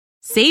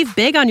Save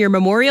big on your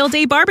Memorial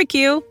Day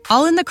barbecue,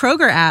 all in the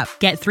Kroger app.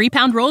 Get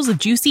 3-pound rolls of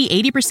juicy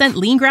 80%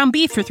 lean ground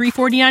beef for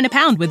 $3.49 a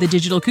pound with a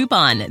digital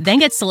coupon. Then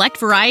get select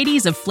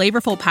varieties of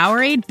flavorful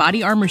Powerade,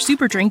 Body Armor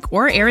Super Drink,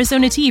 or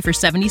Arizona tea for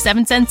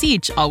 77 cents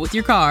each, all with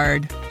your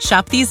card.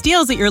 Shop these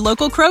deals at your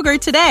local Kroger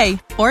today,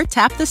 or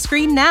tap the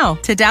screen now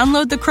to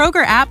download the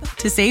Kroger app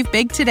to save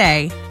big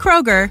today.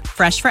 Kroger,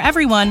 fresh for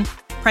everyone.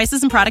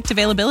 Prices and product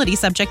availability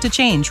subject to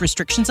change.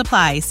 Restrictions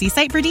apply. See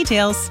site for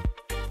details.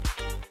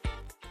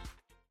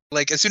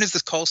 Like, as soon as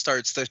this call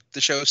starts,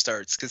 the show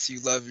starts, because you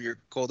love your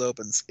cold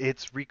opens.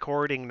 It's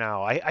recording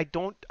now. I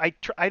don't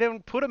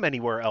put them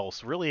anywhere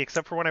else, really,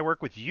 except for when I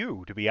work with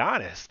you, to be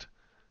honest.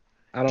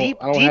 I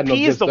don't have no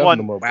good stuff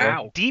no more, bro.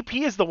 Wow.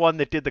 DP is the one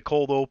that did the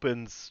cold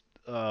opens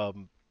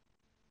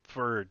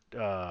for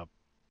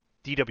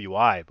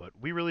DWI, but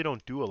we really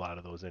don't do a lot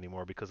of those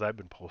anymore because I've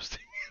been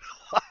posting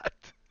it a lot.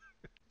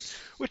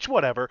 Which,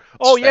 whatever.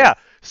 Oh, yeah.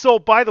 So,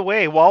 by the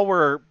way, while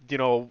we're,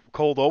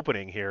 cold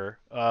opening here,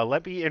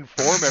 let me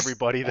inform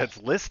everybody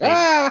that's listening.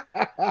 let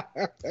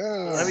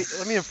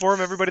me inform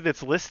everybody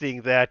that's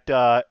listening that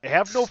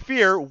have no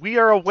fear. We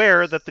are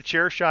aware that the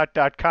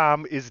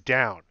Chairshot.com is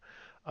down.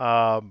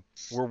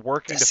 We're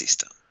working.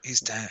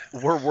 He's down.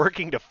 We're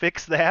working to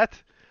fix that.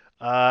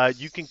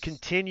 You can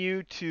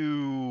continue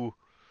to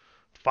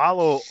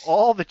follow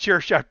all the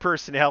Chairshot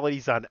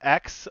personalities on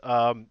X.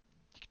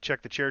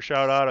 Check the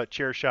Chairshot out at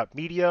Chairshot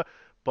Media.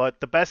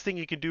 But the best thing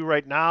you can do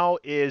right now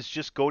is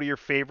just go to your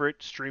favorite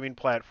streaming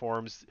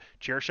platforms.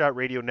 Chairshot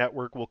Radio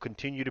Network will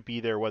continue to be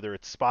there, whether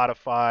it's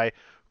Spotify,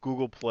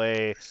 Google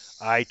Play,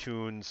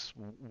 iTunes,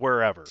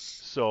 wherever.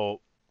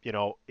 So,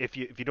 if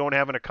you don't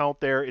have an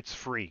account there, it's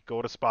free.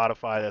 Go to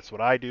Spotify. That's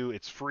what I do.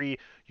 It's free.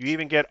 You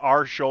even get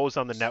our shows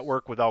on the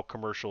network without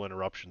commercial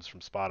interruptions from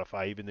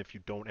Spotify, even if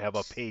you don't have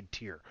a paid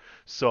tier.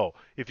 So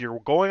if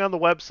you're going on the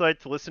website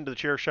to listen to the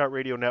Chairshot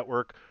Radio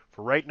Network,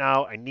 for right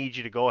now, I need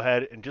you to go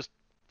ahead and just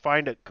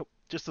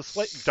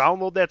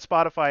download that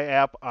Spotify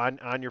app on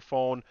your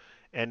phone,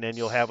 and then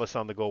you'll have us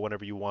on the go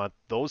whenever you want.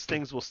 Those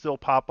things will still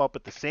pop up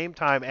at the same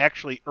time,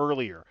 actually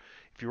earlier.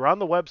 If you're on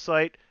the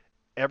website,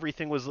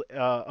 everything was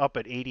up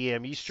at 8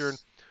 a.m. Eastern.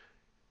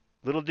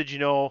 Little did you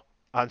know,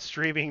 on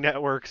streaming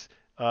networks,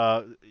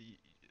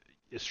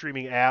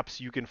 streaming apps,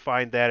 you can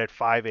find that at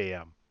 5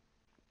 a.m.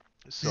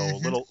 So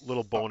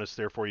little bonus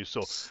there for you.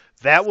 So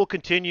that will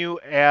continue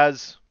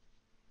as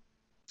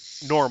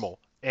normal.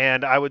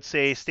 And I would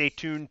say stay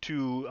tuned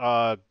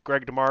to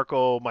Greg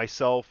DeMarco,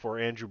 myself, or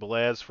Andrew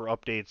Belaz for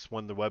updates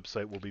when the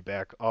website will be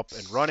back up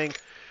and running.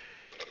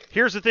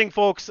 Here's the thing,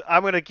 folks.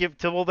 I'm going to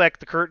pull back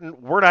the curtain.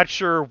 We're not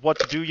sure what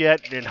to do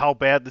yet and how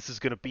bad this is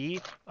going to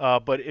be.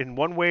 But in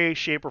one way,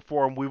 shape, or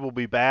form, we will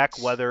be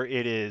back, whether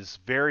it is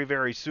very,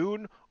 very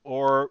soon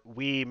or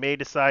we may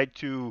decide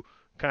to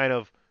kind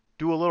of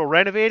do a little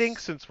renovating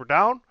since we're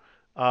down.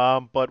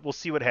 But we'll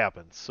see what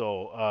happens.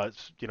 So,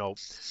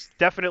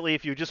 definitely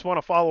if you just want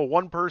to follow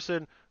one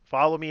person,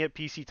 follow me at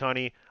PC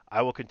Tunney.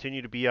 I will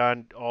continue to be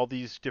on all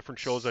these different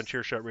shows on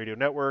Chairshot Radio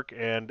Network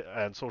and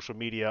on social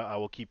media. I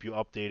will keep you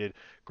updated.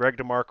 Greg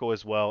DeMarco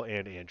as well,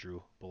 and Andrew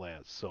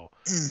Belaz. So,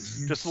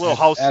 just a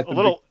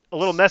little a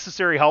little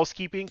necessary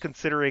housekeeping,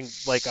 considering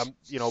I'm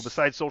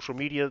besides social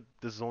media,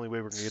 this is the only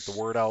way we're gonna get the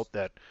word out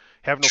that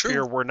have no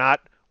fear, we're not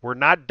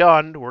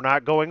done, we're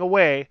not going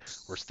away,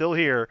 we're still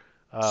here.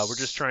 We're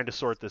just trying to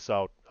sort this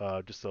out.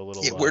 Just a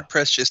little. Yeah,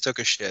 WordPress just took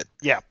a shit.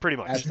 Yeah, pretty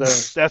much.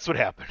 That's what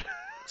happened.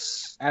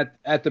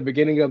 At the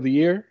beginning of the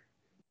year,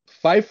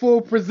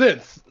 Fightful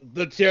presents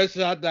the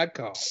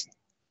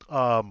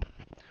Chairshot.com.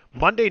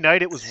 Monday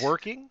night it was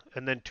working,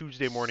 and then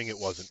Tuesday morning it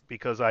wasn't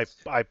because I'm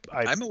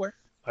aware.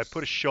 I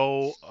put a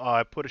show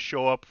up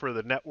for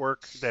the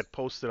network that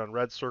posted on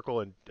Red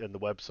Circle and the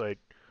website.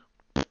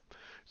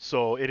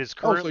 So it is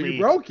currently. So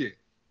you broke it.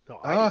 No,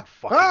 I didn't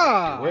fucking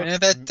do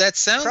it. Yeah, that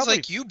sounds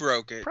like you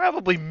broke it.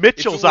 Probably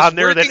Mitchell's on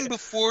there.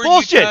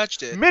 Bullshit. You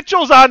touched it.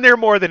 Mitchell's on there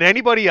more than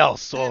anybody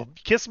else, so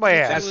kiss my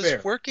ass. It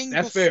was working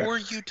before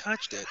you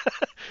touched it.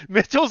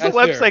 Mitchell's the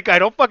website guy.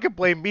 Don't fucking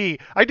blame me.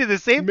 I did the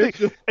same thing.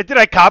 Did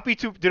I copy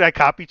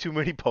too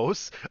many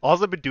posts?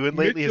 All I've been doing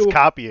lately is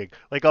copying.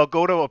 Like I'll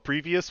go to a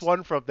previous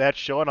one from that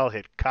show and I'll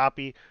hit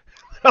copy.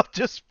 I'll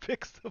just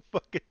fix the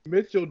fucking.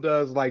 Mitchell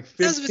does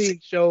 15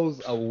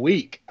 shows a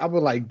week. I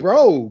was like,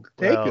 bro,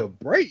 take a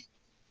break.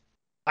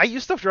 I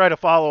used to try to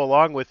follow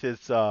along with his.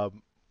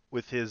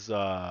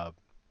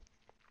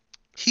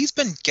 He's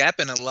been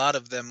gapping a lot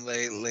of them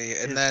lately,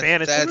 and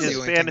that's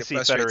his fantasy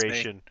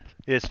federation.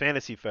 His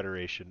fantasy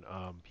federation.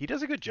 He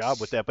does a good job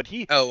with that, but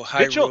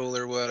Hyrule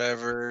or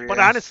whatever. But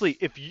honestly,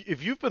 if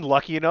you've been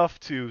lucky enough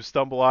to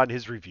stumble on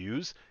his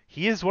reviews,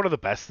 he is one of the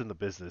best in the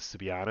business. To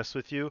be honest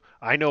with you,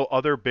 I know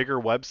other bigger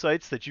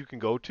websites that you can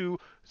go to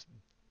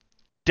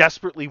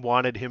desperately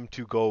wanted him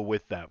to go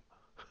with them.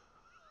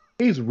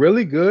 He's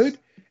really good,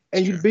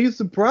 and you'd be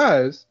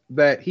surprised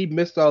that he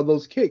missed all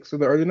those kicks in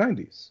the early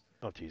 '90s.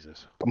 Oh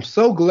Jesus! I'm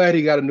so glad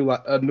he got a new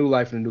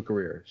life and a new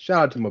career.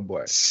 Shout out to my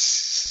boy.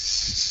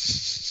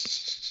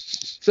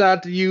 Shout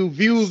out to you,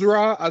 Views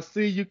Raw. I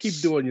see you keep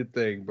doing your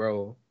thing,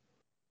 bro.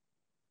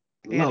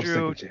 Love Andrew,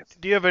 second chance.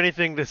 do you have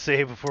anything to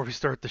say before we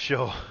start the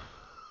show?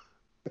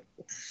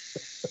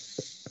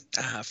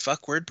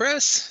 Fuck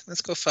WordPress.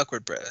 Let's go fuck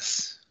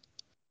WordPress.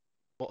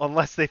 Well,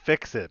 unless they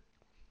fix it.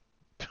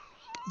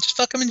 Just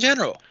fuck them in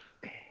general.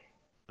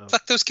 Oh.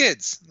 Fuck those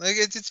kids. Like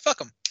it's fuck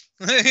them.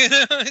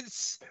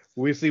 It's...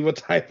 We see what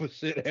type of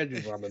shit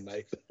Andrew's on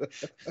tonight.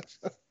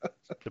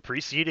 The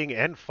preceding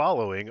and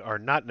following are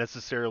not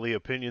necessarily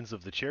opinions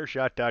of the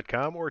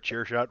Chairshot.com or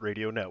Chairshot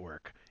Radio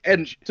Network.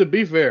 And to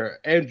be fair,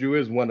 Andrew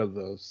is one of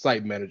the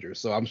site managers,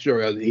 so I'm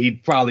sure he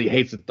probably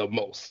hates it the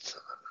most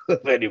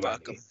of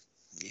anybody.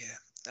 Yeah,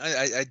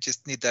 I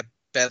just need that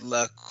bad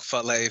luck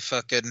Fale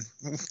fucking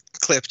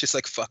clip, just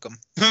like fuck them.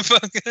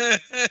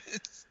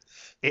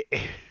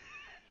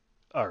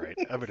 All right,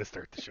 I'm going to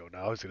start the show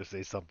now. I was going to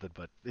say something,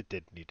 but it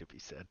didn't need to be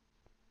said.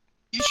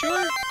 You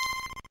sure?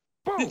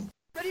 Boom!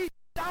 Ready,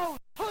 down!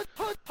 Hut,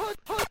 hut, hut,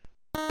 hut!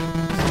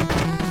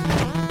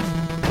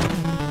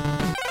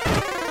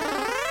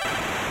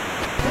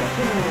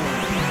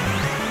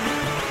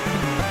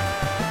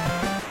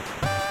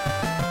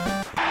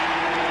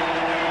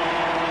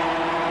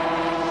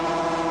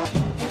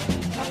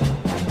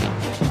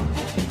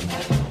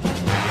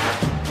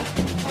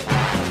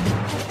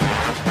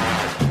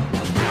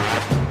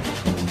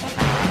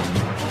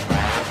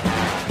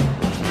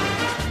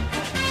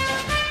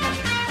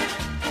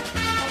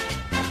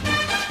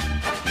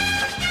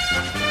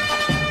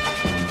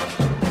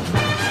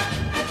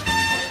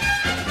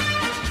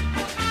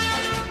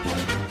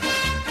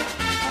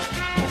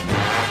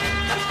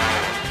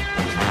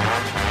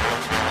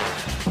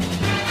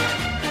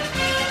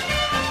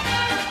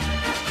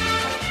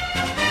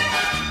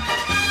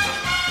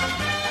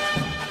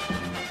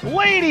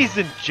 Ladies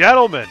and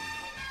gentlemen,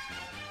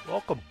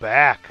 welcome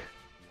back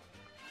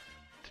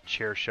to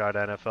Chairshot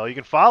NFL. You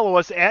can follow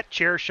us at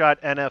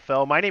Chairshot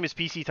NFL. My name is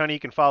PC Tunney. You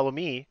can follow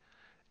me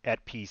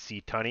at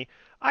PC Tunney.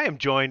 I am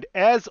joined,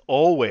 as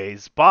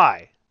always,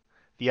 by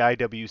the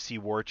IWC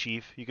War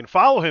Chief. You can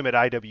follow him at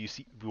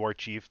IWC War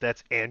Chief.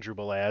 That's Andrew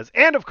Belaz.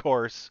 And, of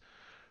course,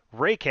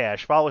 Ray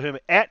Cash. Follow him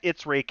at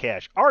It's Ray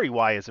Cash.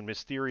 R-E-Y as in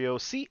Mysterio.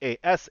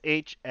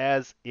 C-A-S-H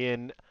as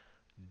in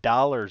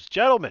dollars.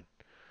 Gentlemen,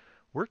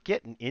 we're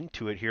getting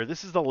into it here.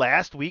 This is the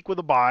last week with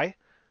a bye.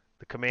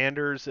 The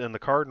Commanders and the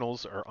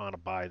Cardinals are on a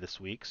bye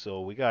this week,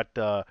 so we got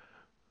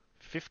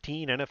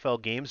 15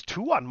 NFL games,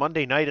 2 on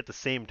Monday night at the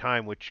same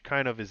time, which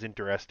kind of is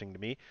interesting to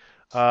me.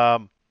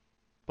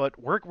 But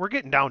we're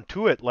getting down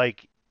to it.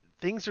 Like,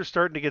 things are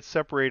starting to get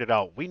separated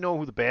out. We know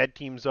who the bad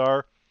teams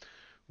are.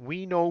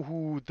 We know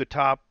who the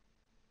top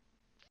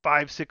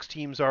 5, 6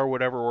 teams are,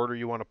 whatever order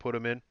you want to put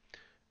them in.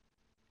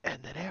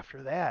 And then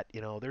after that,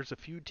 there's a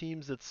few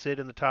teams that sit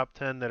in the top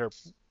 10 that are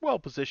well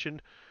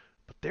positioned,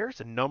 but there's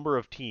a number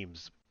of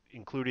teams,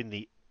 including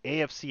the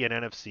AFC and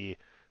NFC,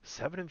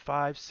 7-5,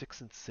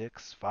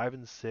 6-6,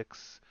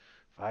 5-6,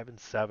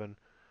 5-7,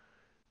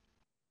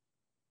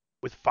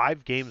 with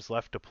 5 games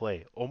left to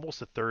play,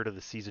 almost a third of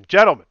the season.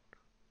 Gentlemen,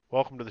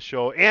 welcome to the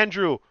show.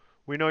 Andrew,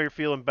 we know you're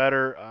feeling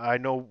better. I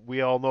know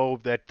we all know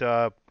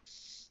that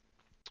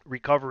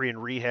recovery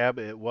and rehab,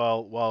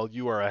 while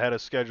you are ahead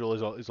of schedule,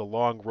 is a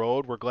long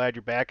road. We're glad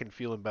you're back and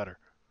feeling better.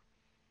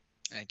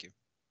 Thank you.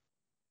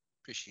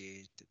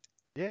 Appreciate it.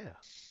 Yeah.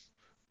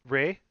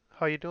 Ray,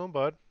 how you doing,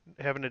 bud?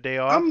 Having a day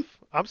off?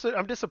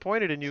 I'm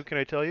disappointed in you. Can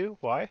I tell you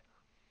why?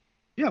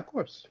 Yeah, of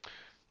course.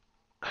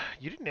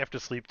 You didn't have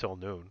to sleep till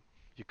noon.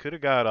 You could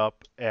have got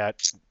up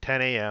at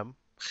 10 a.m.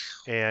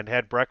 and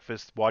had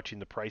breakfast watching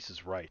The Price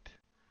is Right.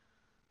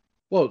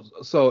 Well,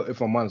 so if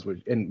I'm honest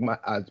with you, and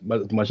as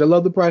much as I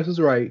love The Price is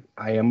Right,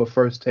 I am a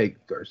first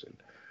take person.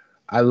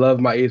 I love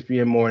my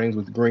ESPN mornings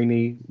with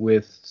Greeny,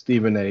 with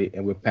Stephen A,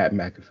 and with Pat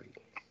McAfee.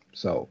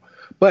 So,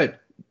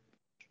 but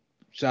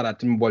shout out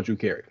to my boy Drew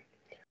Carey.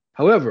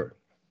 However,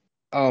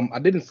 I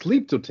didn't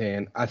sleep till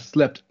 10. I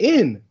slept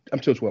in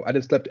until 12. I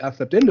slept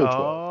in till 12.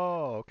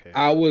 Oh, okay.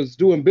 I was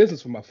doing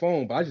business with my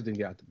phone, but I just didn't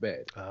get out to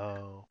bed.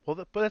 Oh,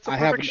 well, but that's a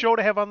perfect show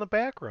to have on the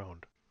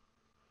background.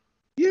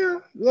 Yeah.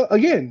 Well,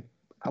 again,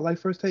 I like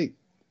first take,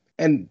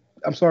 and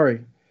I'm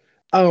sorry.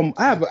 I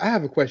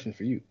have a question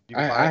for you.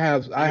 I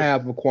have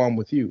a qualm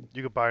with you.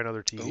 You could buy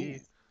another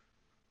TV.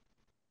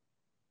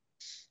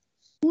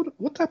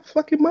 What type of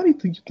fucking money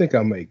do you think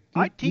I make?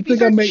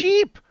 TVs are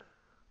cheap.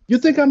 You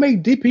think I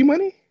make DP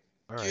money?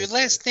 Right. Your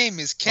last name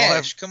is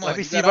Cash. Come on, let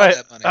me you see got all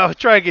that money. I was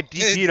trying to get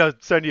DP to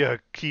send you a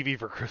TV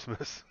for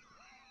Christmas.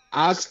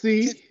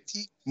 Oxy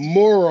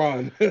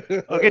moron.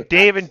 I'll get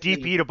Dave and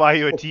DP to buy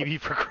you a TV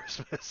for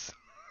Christmas.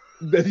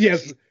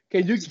 Yes.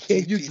 Can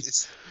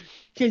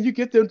you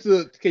get them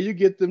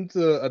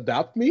to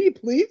adopt me,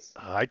 please?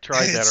 I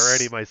tried that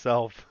already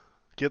myself.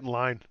 Get in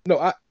line.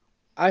 No,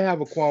 I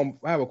have a qualm.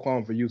 I have a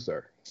qualm for you,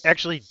 sir.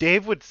 Actually,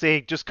 Dave would say,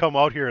 "Just come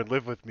out here and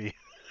live with me."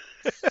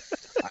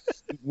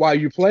 While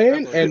you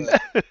playing, and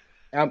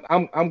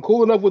I'm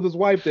cool enough with his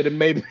wife that it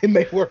may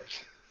work.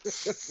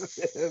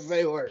 It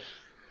may work.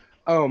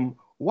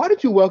 Why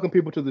did you welcome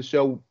people to the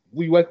show?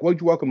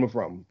 Where'd you welcome them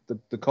from?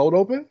 The cold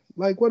open?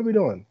 Like, what are we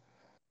doing?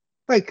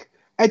 Like,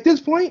 at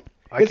this point,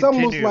 It's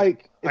almost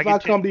like if I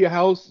come to your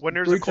house when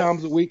there's 3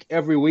 times a week,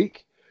 every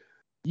week,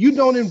 you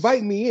don't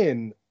invite me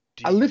in.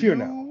 I live here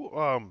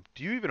now.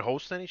 Do you even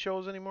host any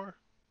shows anymore?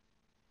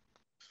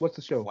 What's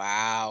the show?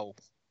 Wow.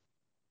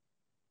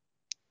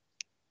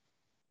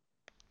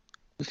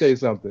 Let me tell you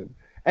something.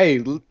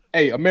 Hey,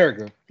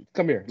 America,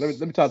 come here. Let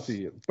me talk to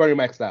you. Bernie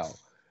Mac style.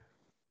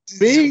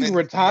 Being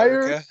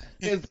retired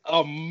is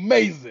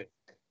amazing.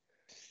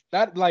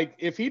 That, like,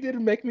 if he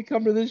didn't make me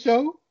come to this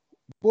show,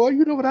 boy,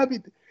 you know what I'd be.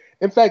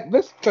 In fact,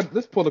 let's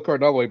pull the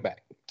curtain all the way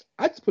back.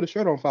 I just put a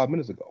shirt on 5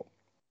 minutes ago.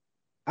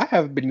 I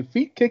have been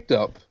feet kicked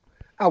up.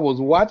 I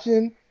was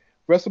watching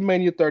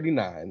WrestleMania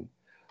 39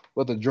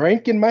 with a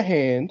drink in my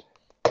hand.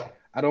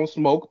 I don't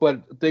smoke,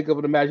 but think of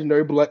an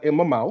imaginary blunt in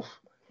my mouth.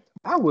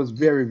 I was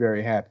very,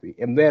 very happy.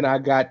 And then I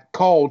got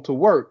called to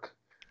work.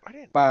 I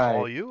didn't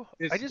call you.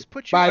 I just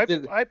put you. I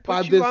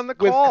put you this on the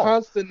call.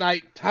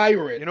 Wisconsinite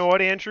tyrant. You know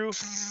what, Andrew?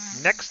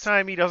 Next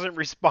time he doesn't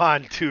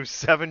respond to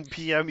 7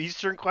 p.m.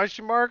 Eastern ?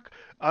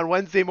 On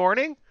Wednesday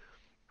morning,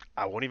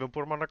 I won't even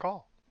put him on the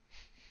call.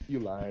 You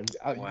lying?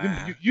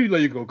 Wow. You know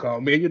you're gonna call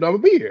me. You know I'm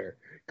gonna be here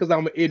because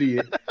I'm an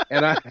idiot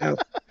and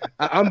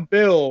I'm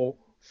Bill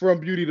from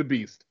Beauty and the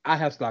Beast. I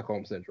have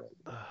Stockholm syndrome.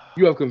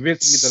 You have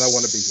convinced me that I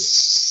want to be here.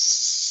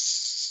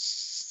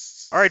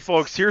 All right,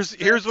 folks. Here's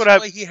what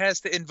That's why he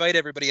has to invite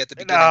everybody at the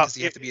beginning because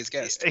he has to be his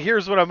guest.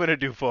 Here's what I'm gonna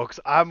do, folks.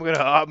 I'm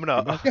gonna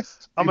unlock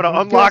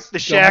the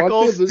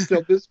shackles.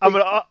 I'm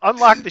gonna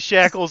unlock the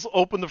shackles,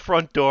 open the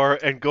front door,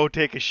 and go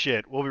take a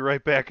shit. We'll be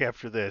right back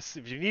after this.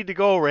 If you need to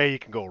go, Ray, you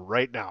can go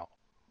right now.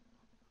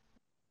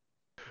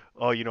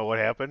 Oh, you know what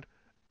happened?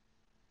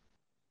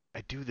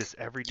 I do this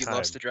every time. You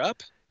lost the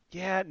drop?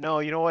 Yeah, no.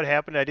 You know what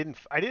happened? I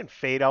didn't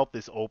fade out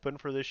this open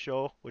for this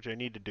show, which I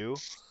need to do.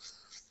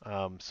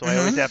 So I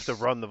always have to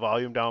run the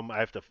volume down. I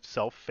have to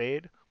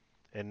self-fade,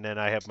 and then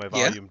I have my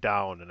volume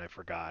down, and I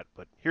forgot.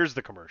 But here's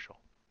the commercial.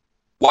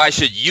 Why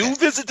should you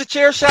visit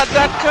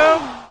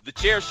thechairshot.com?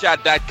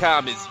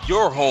 Thechairshot.com is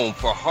your home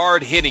for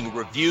hard-hitting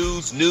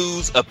reviews,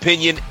 news,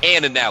 opinion,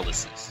 and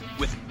analysis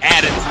with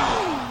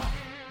attitude.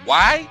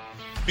 Why?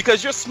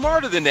 Because you're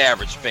smarter than the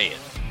average fan.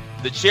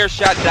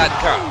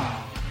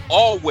 Thechairshot.com.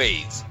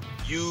 Always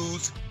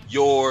use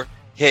your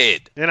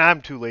head. And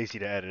I'm too lazy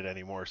to edit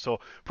anymore. So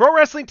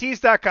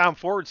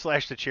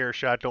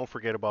ProWrestlingTees.com/thechairshot. Don't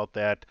forget about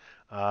that.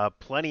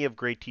 Plenty of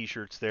great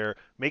t-shirts there.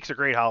 Makes a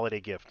great holiday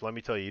gift. Let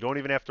me tell you, you don't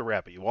even have to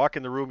wrap it. You walk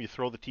in the room, you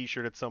throw the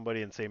t-shirt at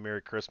somebody and say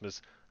Merry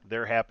Christmas.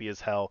 They're happy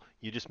as hell.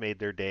 You just made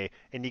their day.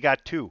 And you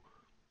got 2.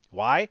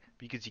 Why?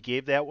 Because you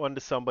gave that one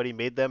to somebody,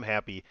 made them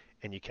happy,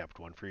 and you kept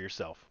one for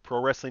yourself.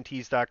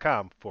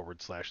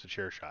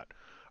 ProWrestlingTees.com/thechairshot.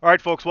 All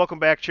right, folks, welcome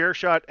back.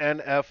 Chairshot,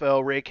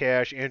 NFL, Ray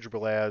Cash, Andrew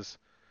Belaz,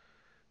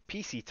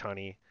 PC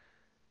Tunney.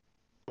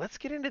 Let's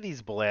get into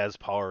these Belaz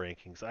power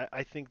rankings.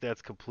 I think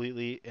that's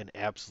completely and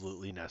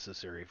absolutely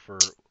necessary for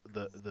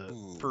the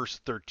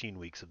first 13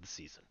 weeks of the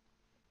season.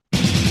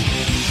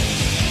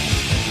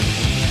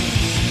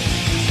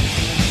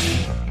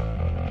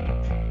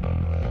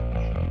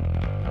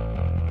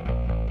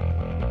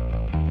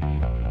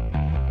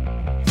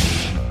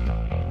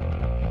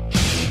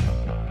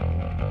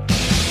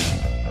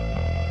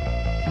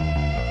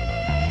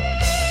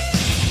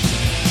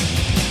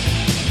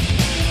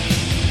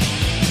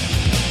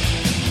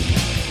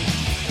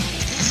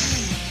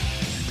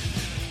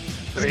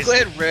 I'm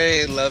glad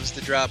Ray loves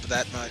the drop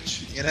that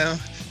much, you know?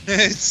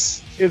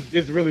 It's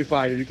really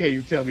fire. You can't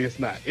even tell me it's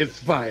not. It's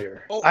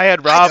fire. Oh, I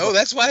had Rob. I know,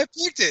 that's why I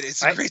picked it.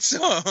 It's a great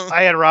song.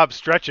 I had Rob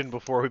stretching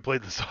before we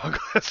played the song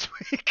last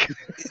week.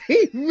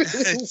 He really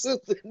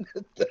wasn't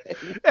the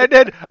thing. And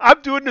then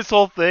I'm doing this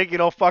whole thing,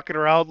 fucking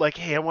around like,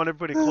 hey, I want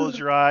everybody to close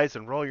your eyes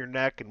and roll your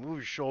neck and move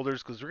your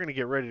shoulders because we're going to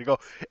get ready to go.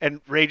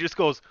 And Ray just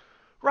goes,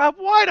 Rob,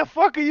 why the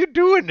fuck are you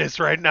doing this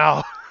right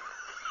now?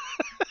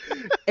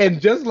 And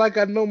just like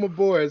I know my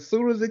boy, as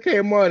soon as it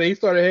came on, he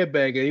started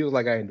headbanging. He was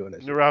like, I ain't doing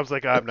that shit. Rob's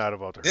like, I'm not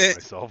about to hurt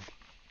myself.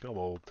 I'm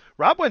old.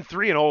 Rob went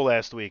 3-0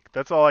 last week.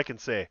 That's all I can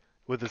say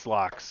with his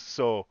locks.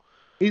 So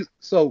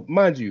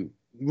mind you,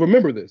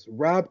 remember this.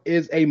 Rob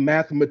is a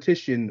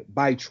mathematician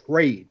by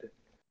trade.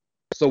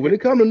 So when it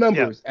comes to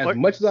numbers, as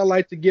much as I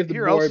like to give the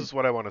here boy... else is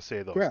what I want to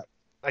say, though. Crap.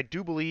 I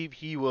do believe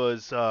he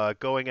was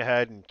going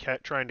ahead and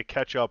trying to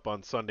catch up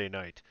on Sunday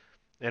night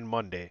and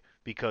Monday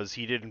because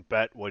he didn't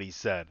bet what he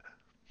said.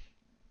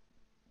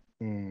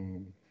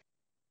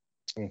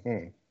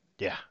 Mm-hmm.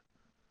 Yeah.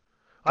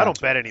 I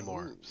don't bet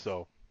anymore,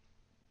 so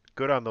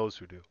good on those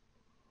who do.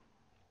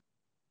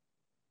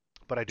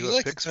 But I do have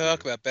like to picks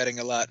talk about betting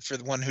a lot for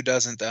the one who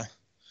doesn't, though.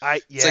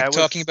 It's like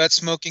talking about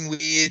smoking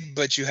weed,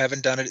 but you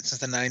haven't done it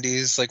since the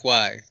 90s. Like,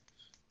 why?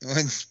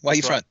 Why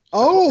you front?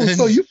 Oh,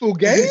 so you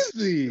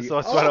fugazi.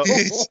 So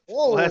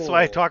that's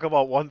why I talk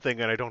about one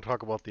thing and I don't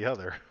talk about the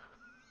other.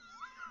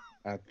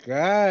 I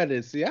got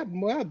it. See,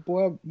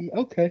 boy,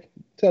 okay.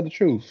 Tell the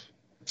truth.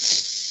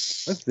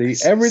 Let's see.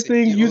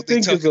 Everything you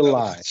think is a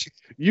lie.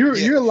 You're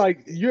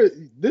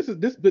this.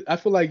 I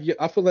feel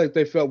like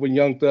they felt when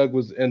Young Thug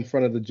was in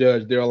front of the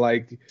judge. They're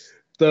like,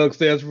 Thug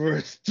stands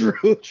for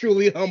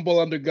truly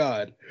humble under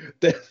God.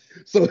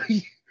 So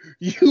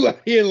You are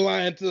here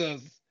lying to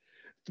us.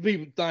 To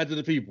people, lying to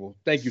the people.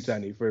 Thank you,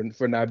 Tiny,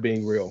 for not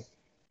being real.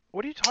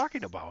 What are you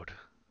talking about?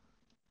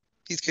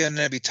 He's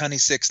gonna be Tunny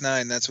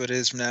 6'9". That's what it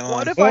is from now on.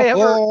 What if I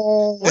ever?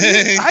 Oh, What do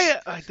you,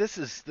 this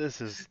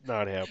is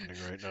not happening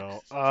right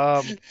now.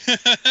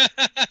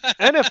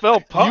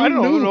 NFL power. I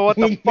don't even know what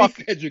the fuck.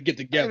 You get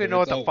I together. don't even know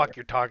what the fuck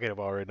you're talking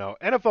about right now.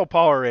 NFL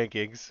power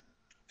rankings.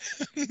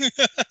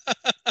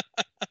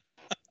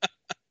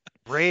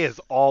 Ray is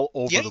all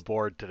over the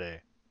board today.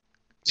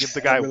 Give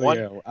the guy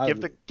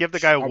give the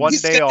guy one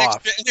He's day got off.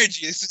 Extra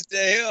energy. It's his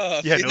day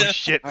off. Yeah, you no know?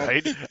 shit,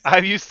 right?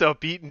 I'm used to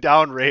beating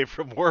down Ray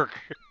from work.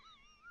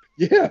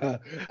 Yeah,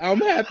 I'm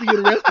happy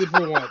you're rested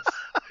for once.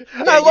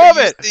 I love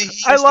it.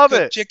 I love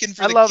it. Chicken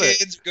for I the love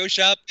kids, go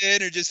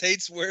shopping, or just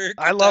hates work.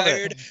 I love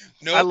tired. it.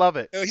 Nope. I love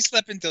it. No, he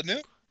slept until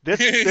noon.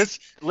 This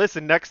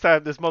listen, next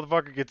time this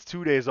motherfucker gets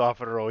 2 days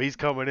off in a row, he's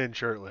coming in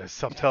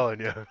shirtless. I'm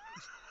telling you.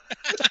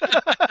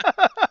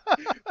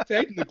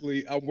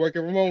 Technically, I'm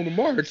working from home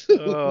tomorrow.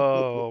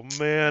 Oh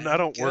man, I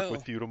don't work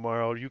with you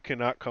tomorrow. You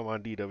cannot come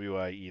on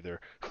DWI either.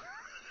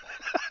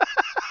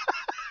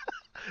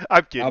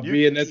 I'm kidding. I'll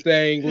be in that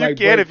thing. You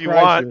can if you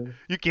want.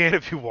 You can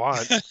if you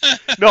want.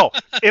 No,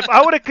 if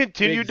I would have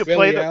continued to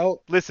play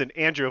listen,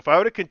 Andrew, if I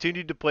would have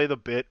continued to play the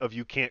bit of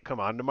you can't come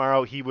on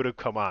tomorrow, he would have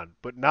come on.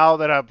 But now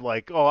that I'm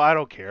like, oh, I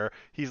don't care,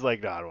 he's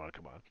like, no, I don't want to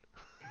come on.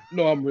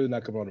 No, I'm really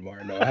not coming on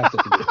tomorrow. No, I have to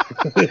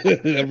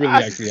do. I really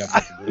actually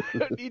have to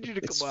do. I need you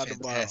to come on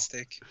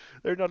fantastic. tomorrow.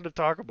 There's nothing to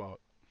talk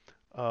about.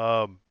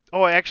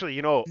 Oh, actually,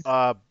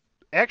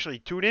 actually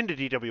tune into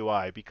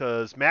DWI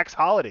because Max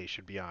Holiday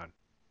should be on.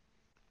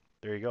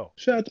 There you go.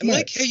 Shout I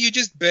like how you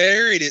just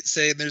buried it,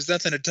 saying there's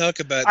nothing to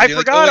talk about. I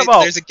forgot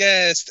about. There's a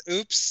guest.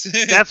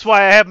 Oops. That's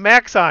why I have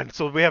Max on,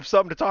 so we have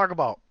something to talk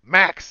about.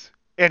 Max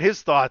and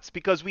his thoughts,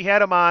 because we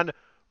had him on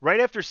right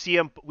after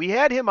We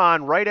had him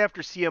on right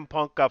after CM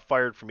Punk got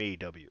fired from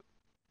AEW.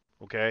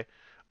 Okay.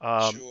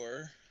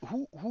 Sure.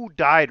 Who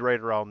died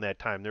right around that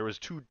time? There was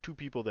two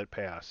people that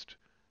passed.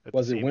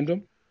 Was it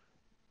Wyndham?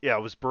 Yeah,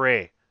 it was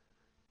Bray,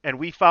 and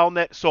we found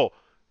that. So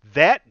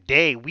that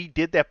day we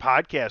did that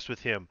podcast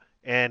with him.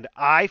 And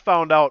I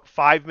found out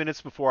 5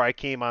 minutes before I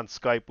came on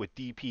Skype with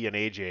DP and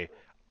AJ.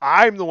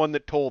 I'm the one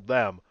that told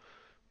them.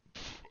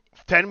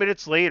 10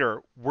 minutes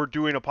later, we're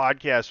doing a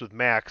podcast with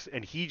Max,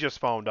 and he just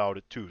found out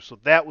it too. So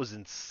that was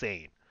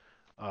insane.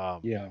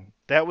 That's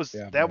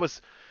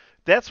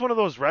one of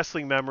those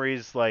wrestling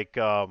memories. Like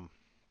I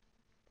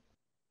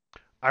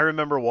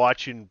remember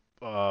watching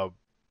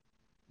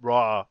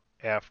Raw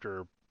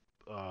after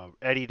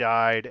Eddie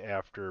died,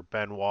 after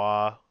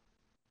Benoit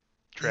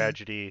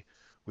tragedy.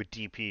 With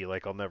DP,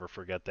 like I'll never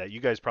forget that. You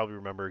guys probably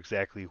remember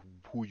exactly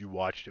who you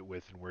watched it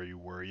with and where you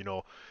were. You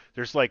know,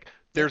 there's moments.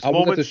 I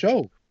was at the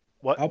show.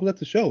 What? I was at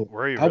the show.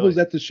 Were you? I was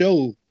at the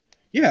show.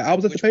 Yeah, I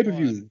was at the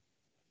pay-per-view.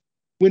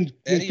 When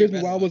Chris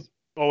Benoit was.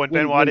 Oh, when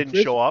Benoit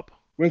didn't show up.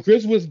 When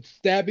Chris was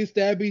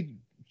stabby,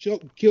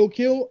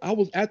 kill. I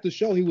was at the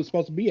show he was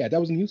supposed to be at.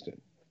 That was in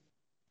Houston.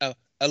 Oh,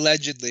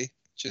 allegedly.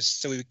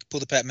 Just so we pull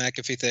the Pat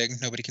McAfee thing.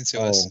 Nobody can sue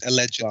us.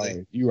 Allegedly.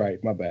 Sorry. You're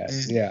right. My bad.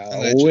 Yeah.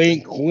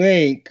 Allegedly.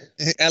 Wink.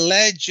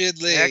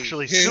 Allegedly.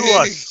 Actually, sue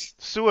us.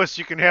 Sue us.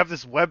 You can have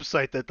this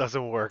website that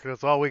doesn't work.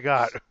 That's all we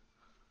got.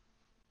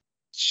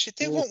 Shit,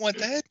 they won't want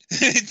that.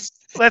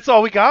 That's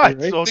all we got.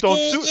 Right. So don't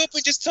sue. Look,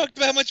 we just talked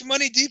about how much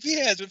money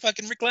DP has with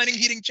fucking reclining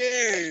heating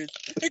chairs.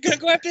 They're gonna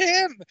go after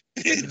him.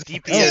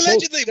 DP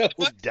allegedly.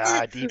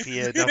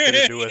 DP had nothing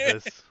to do with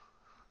this.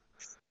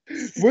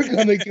 We're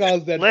gonna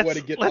cause that boy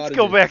to get Let's audited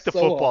go back to so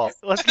football. hard.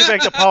 Let's get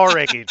back to power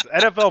rankings.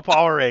 NFL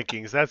power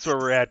rankings. That's where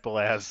we're at,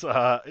 Belaz.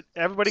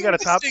 Everybody got a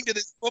top. Listening to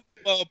this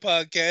football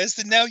podcast,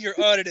 and now you're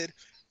audited.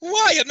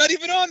 Why? I'm not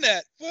even on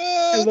that.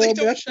 Well, Hello, they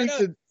don't shut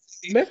up.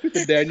 may I speak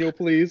to Daniel,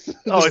 please?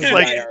 Oh, it's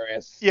like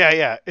IRS.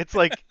 yeah. It's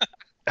like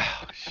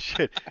oh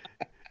shit.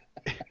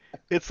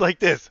 It's like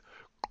this.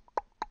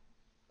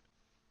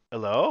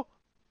 Hello?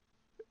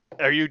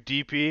 Are you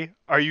DP?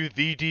 Are you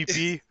the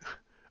DP?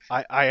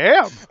 I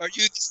am. Are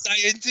you the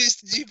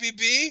scientist,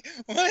 GPB?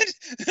 What?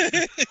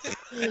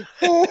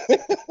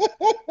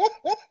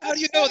 How do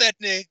you know that,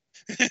 Nate?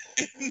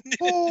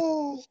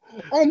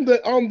 On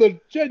the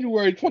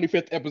January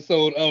 25th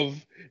episode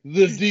of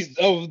the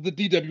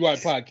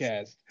DWI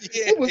podcast,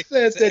 Yeah, it was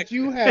said that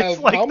you have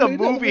It's like how the many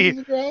movie.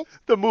 television girls?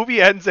 The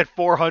movie ends at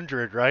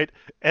 400, right?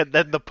 And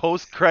then the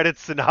post-credit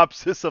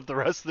synopsis of the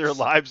rest of their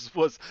lives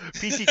was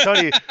PC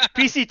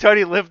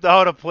Tunney lived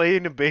out a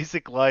plain and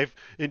basic life,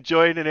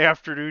 enjoying an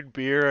afternoon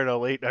beer and a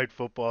late-night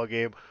football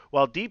game,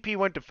 while DP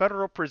went to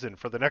federal prison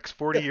for the next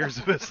 40 years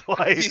of his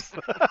life.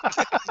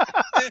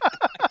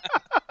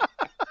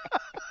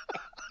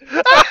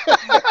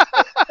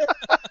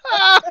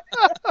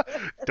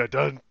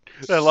 Dun-dun.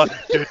 I love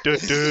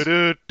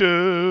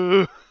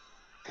do.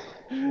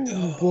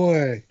 Oh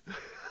boy.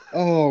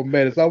 Oh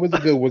man, it's always a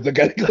good one. I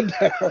gotta go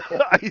down.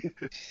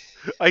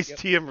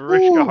 Ice-T and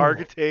Mariska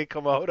Hargitay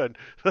come out and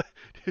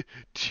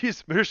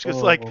jeez,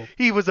 Mariska's like,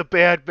 he was a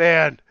bad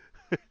man.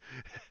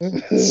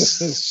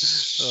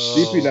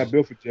 DP not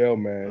built for jail,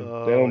 man.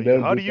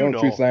 How do you know?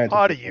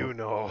 How do people. you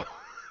know?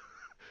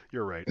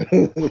 You're right.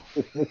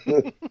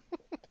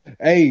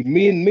 Hey,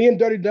 me and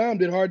Dirty Dom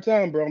did hard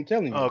time, bro. I'm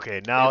telling you.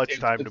 Okay, now it's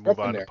time to move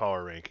on to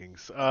power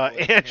rankings.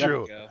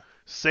 Andrew,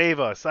 save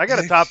us. I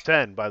got a top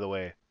 10, by the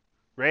way.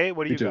 Ray,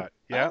 what do Me you too. got?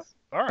 Yeah?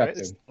 All Top right,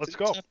 10. let's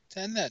go. Top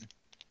 10 then.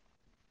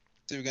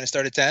 So we're going to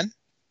start at 10?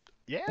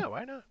 Yeah,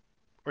 why not?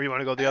 Or you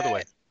want to go the other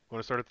way?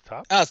 Want to start at the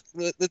top? Oh,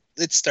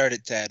 let's start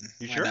at 10.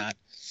 You Why sure? not?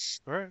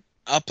 All right.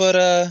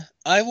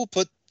 I will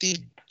put the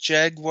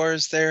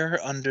Jaguars there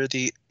under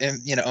the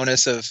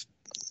onus of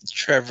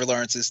Trevor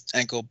Lawrence's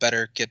ankle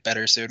get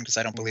better soon, because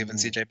I don't believe in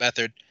CJ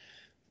Beathard.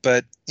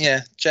 But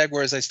yeah,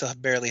 Jaguars I still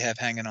barely have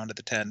hanging on to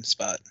the 10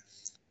 spot.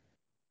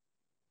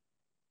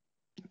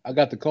 I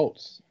got the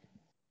Colts.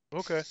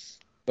 Okay.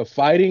 The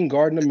Fighting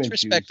Gardner It's Minshew.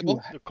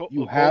 respectable.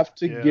 You have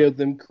to give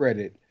them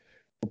credit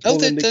for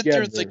pulling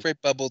together. They're like right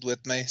bubbled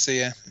with me, so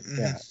yeah.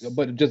 Yeah,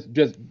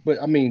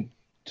 but I mean,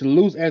 to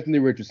lose Anthony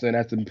Richardson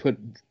after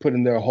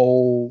putting their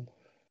whole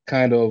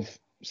kind of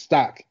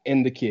stock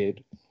in the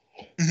kid,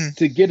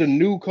 to get a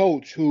new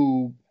coach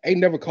who ain't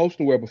never coached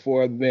nowhere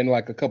before than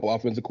like a couple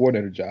offensive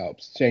coordinator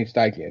jobs, Shane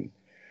Steichen,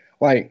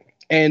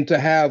 and to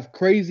have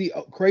crazy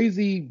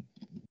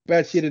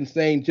batshit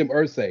insane Jim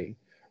Irsay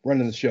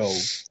running the show.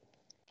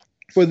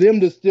 For them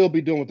to still be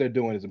doing what they're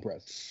doing is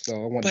impressive.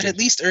 So But at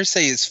least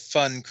Irsay is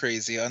fun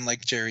crazy,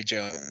 unlike Jerry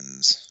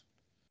Jones.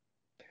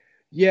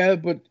 Yeah,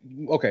 but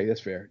okay, that's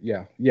fair.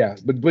 Yeah.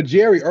 But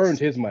Jerry earned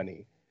his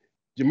money.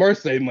 Jim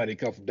Irsay money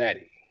come from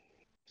Daddy.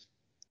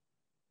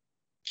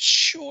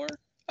 Sure,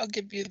 I'll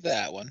give you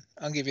that one.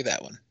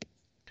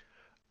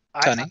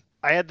 I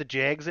had the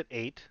Jags at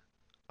 8.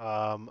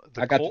 I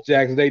got the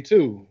Jags at 8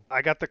 too.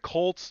 I got the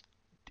Colts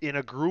in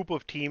a group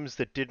of teams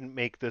that didn't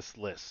make this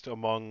list,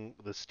 among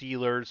the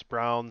Steelers,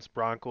 Browns,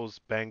 Broncos,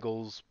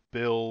 Bengals,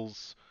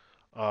 Bills,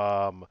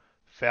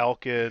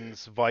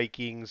 Falcons,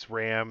 Vikings,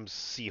 Rams,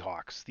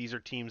 Seahawks. These are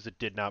teams that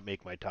did not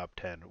make my top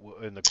 10,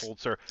 and the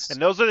Colts are.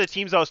 And those are the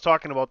teams I was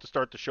talking about to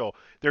start the show.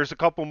 There's a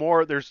couple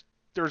more. There's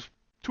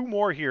 2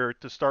 more here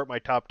to start my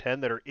top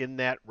 10 that are in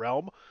that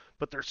realm,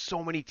 but there's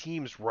so many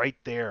teams right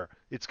there.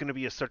 It's going to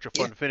be such a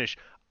fun finish.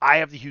 I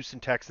have the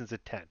Houston Texans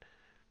at 10.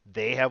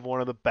 They have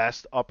one of the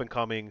best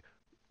up-and-coming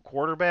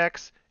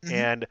quarterbacks,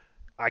 and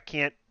I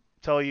can't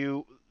tell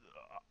you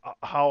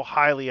how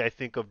highly I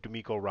think of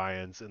D'Amico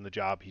Ryans and the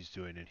job he's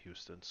doing in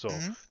Houston. So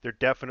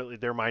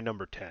they're my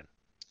number 10.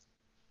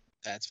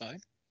 That's fine.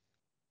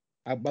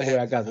 By the way,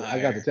 I got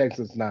the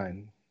Texans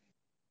 9.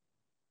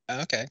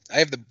 Okay, I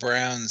have the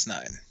Browns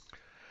 9.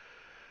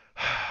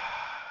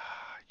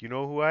 You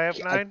know who I have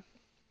 9?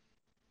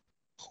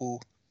 Who?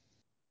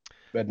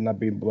 Better not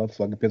be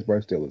motherfucking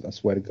Pittsburgh Steelers. I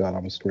swear to God,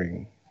 I'm a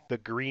scream. The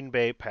Green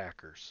Bay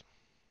Packers.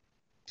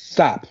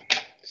 Stop.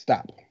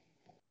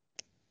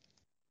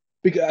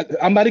 Because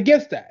I'm not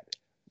against that.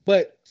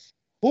 But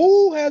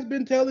who has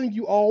been telling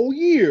you all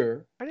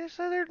year? I just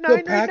said they're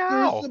 9 right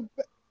now.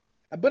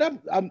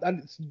 But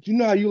do you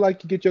know how you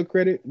like to get your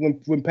credit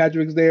when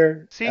Patrick's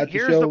there? See,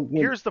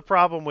 here's the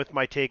problem with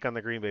my take on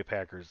the Green Bay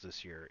Packers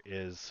this year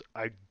is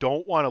I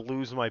don't want to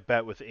lose my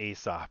bet with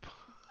Aesop.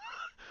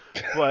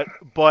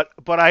 but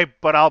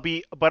I'll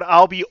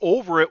be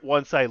over it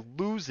once I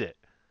lose it.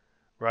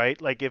 Right?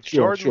 Like if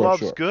Jordan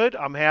Love's good,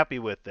 I'm happy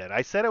with it.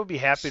 I said I would be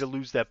happy to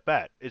lose that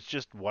bet. It's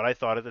just what I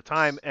thought at the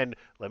time. And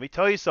let me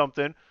tell you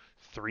something.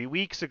 3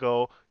 weeks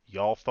ago,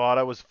 y'all thought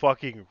I was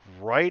fucking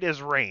right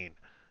as rain.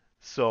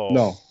 So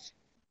no.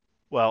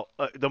 Well,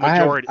 the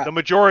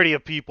majority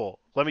of people.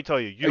 Let me tell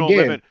you, you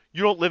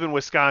don't live in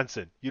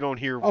Wisconsin. You don't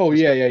hear. Oh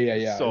Wisconsin.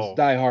 Yeah. So, it's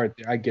die hard.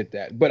 I get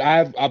that. But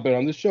I've been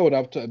on the show,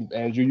 and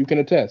Andrew, you can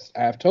attest.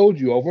 I have told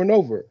you over and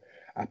over.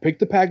 I picked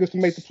the Packers to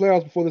make the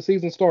playoffs before the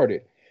season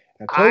started.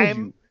 I told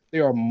you they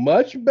are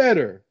much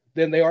better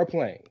than they are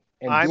playing.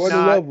 And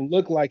Jordan Love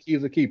looked like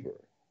he's a keeper.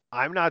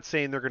 I'm not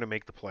saying they're going to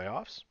make the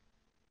playoffs.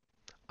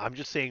 I'm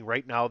just saying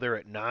right now they're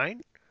at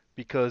 9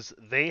 because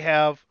they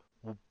have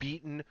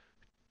beaten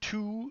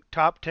 2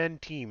 top 10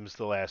 teams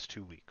the last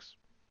 2 weeks.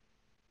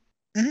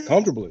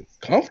 Comfortably.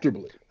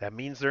 That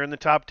means they're in the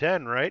top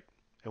 10, right?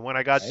 And when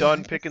I got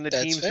done picking the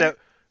teams that,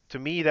 to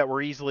me, that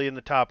were easily in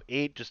the top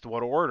 8, just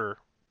what order,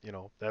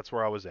 that's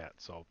where I was at.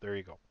 So there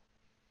you go.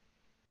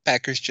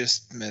 Packers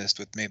just missed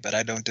with me, but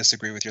I don't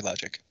disagree with your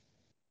logic.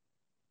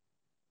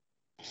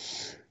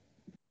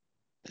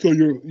 So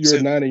you're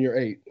 9 and you're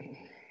 8.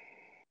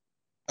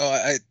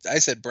 Oh, I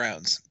said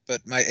Browns,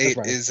 but my 8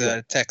 is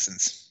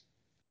Texans.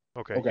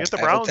 Okay. You got the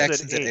Browns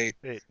at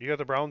 8. You got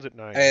the Browns at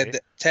 9. I had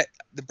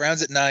the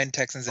Browns at 9,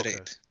 Texans at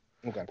 8.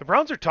 Okay. The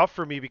Browns are tough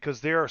for me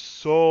because they are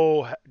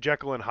so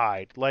Jekyll and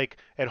Hyde. Like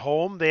at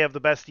home, they have the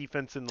best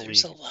defense in the league.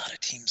 There's a lot of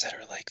teams that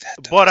are like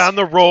that. But on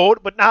the road,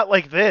 but not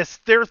like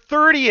this. They're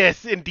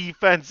 30th in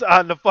defense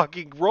on the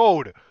fucking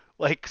road.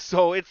 Like,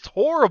 so it's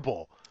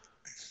horrible.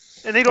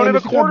 And they don't have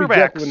a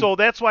quarterback, so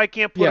that's why I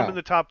can't put them in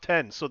the top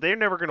 10. So they're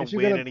never going to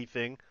win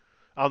anything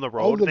on the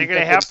road. They're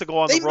going to have to go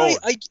on the road.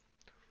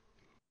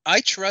 I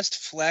trust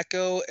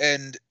Flacco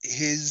and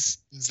his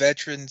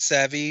veteran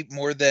savvy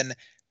more than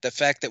the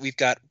fact that we've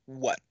got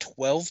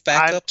 12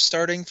 backups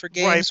starting for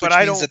games, right,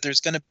 which means that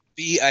there's going to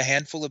be a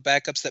handful of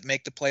backups that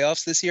make the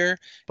playoffs this year.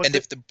 But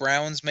If the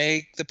Browns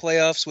make the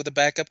playoffs with a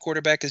backup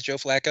quarterback as Joe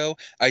Flacco,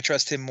 I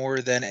trust him more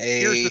than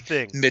here's the a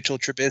thing. Mitchell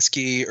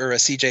Trubisky or a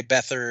CJ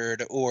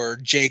Beathard or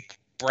Jake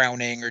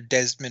Browning or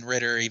Desmond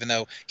Ritter, even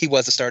though he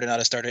was a starter, not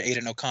a starter,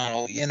 Aiden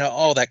O'Connell,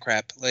 all that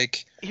crap.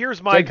 Like, Here's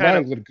my Jake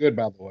Browning's looked good,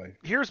 by the way.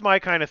 Here's my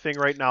kind of thing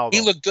right now, though.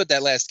 he looked good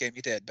that last game.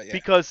 He did, but yeah.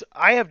 Because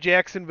I have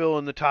Jacksonville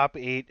in the top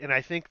 8, and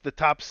I think the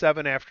top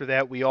 7 after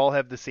that, we all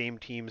have the same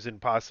teams in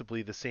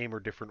possibly the same or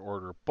different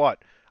order.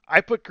 But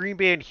I put Green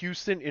Bay and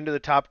Houston into the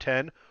top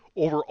 10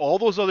 over all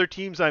those other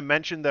teams I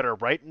mentioned that are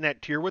right in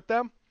that tier with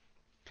them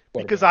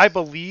because I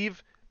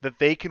believe that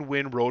they can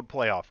win road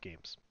playoff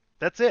games.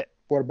 That's it.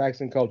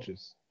 Quarterbacks and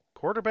coaches.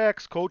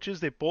 Quarterbacks, coaches,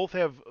 they both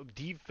have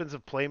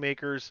defensive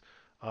playmakers.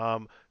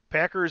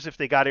 Packers, if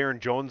they got Aaron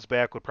Jones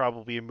back, would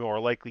probably be a more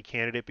likely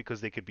candidate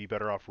because they could be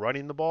better off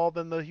running the ball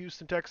than the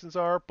Houston Texans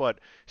are. But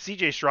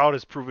C.J. Stroud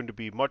has proven to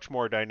be much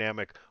more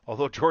dynamic,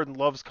 although Jordan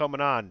Love's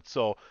coming on.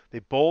 So they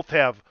both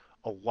have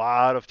a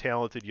lot of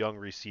talented young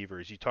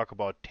receivers. You talk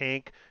about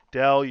Tank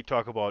Dell, you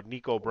talk about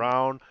Nico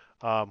Brown.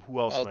 Who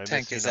else am I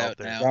Tank missing is out out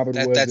there? now. Robert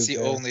Woods That's is the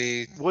there.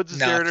 only Woods is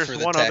knock there. There's for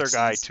the one other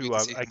guy Texans. too. We can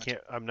see I how much-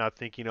 can't. I'm not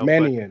thinking of.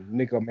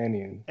 Nico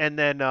Mannion. And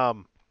then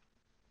on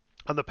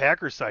the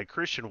Packers side,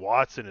 Christian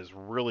Watson is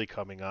really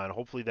coming on.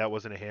 Hopefully that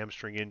wasn't a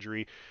hamstring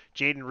injury.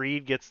 Jaden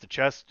Reed gets the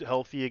chest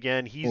healthy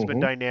again. He's been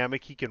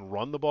dynamic. He can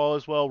run the ball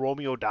as well.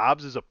 Romeo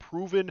Doubs is a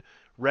proven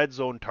red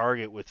zone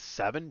target with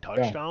 7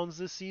 touchdowns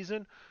this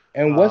season.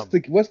 And what's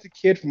the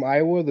kid from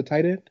Iowa, the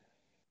tight end?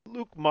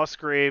 Luke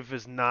Musgrave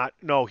is not.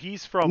 No,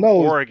 he's from No,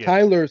 Oregon.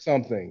 Tyler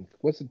something.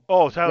 What's it?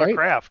 Oh, Tyler right?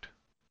 Kraft.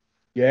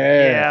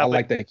 Yeah, I but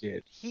like that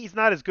kid. He's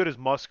not as good as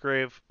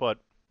Musgrave, but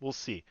we'll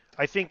see.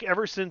 I think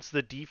ever since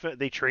the defense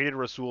they traded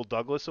Rasul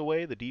Douglas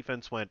away, the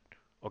defense went,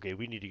 okay,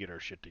 we need to get our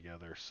shit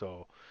together.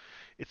 So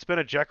it's been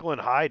a Jekyll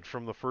and Hyde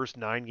from the first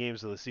 9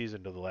 games of the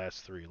season to the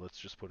last 3. Let's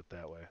just put it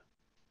that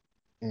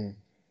way.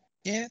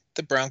 Yeah,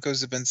 the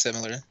Broncos have been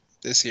similar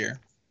this year.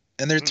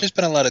 And there's just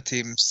been a lot of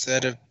teams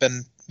that have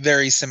been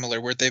very similar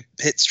where they've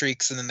hit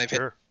streaks and then they've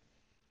hit.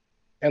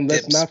 And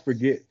let's not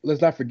forget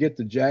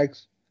the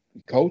Jags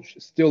coach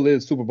still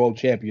is Super Bowl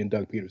champion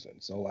Doug Peterson.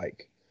 So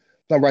like,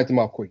 don't write them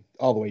off quick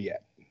all the way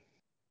yet.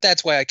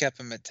 That's why I kept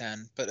him at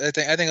 10. But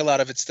I think a lot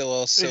of it's still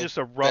also it's just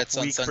a rough bets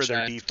on week for their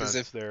sunshine,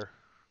 defense there.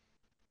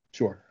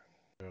 Sure.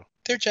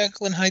 They're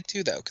Jekyll and Hyde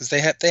too, though, because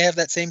they have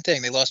that same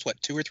thing. They lost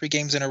 2 or 3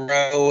 games in a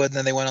row, and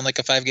then they went on like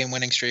a 5-game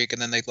winning streak,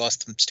 and then they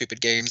lost some stupid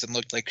games and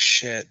looked like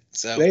shit.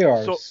 So they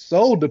are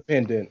so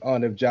dependent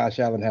on if Josh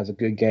Allen has a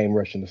good game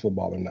rushing the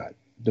football or not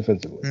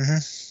defensively.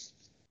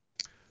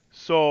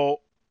 So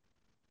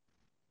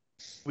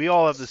we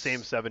all have the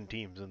same 7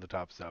 teams in the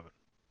top 7.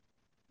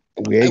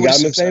 We ain't got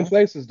them in the same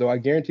places, though. I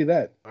guarantee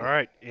that. All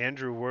right,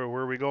 Andrew, where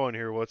are we going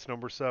here? What's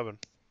number 7?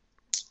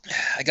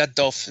 I got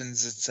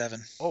Dolphins at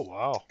 7. Oh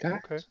wow.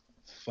 God, okay.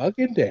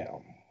 Fucking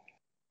damn.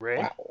 Ray,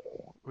 wow.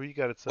 Who you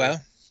got at 7?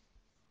 Well,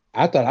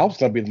 I thought I was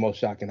gonna be the most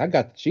shocking. I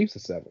got the Chiefs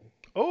at 7.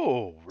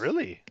 Oh,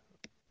 really?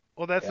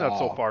 Well, that's not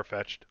so far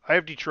fetched. I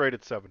have Detroit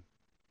at 7.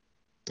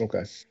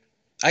 Okay.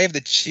 I have the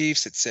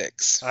Chiefs at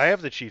 6. I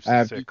have the Chiefs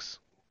at 6.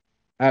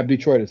 I have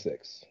Detroit at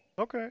 6.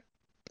 Okay.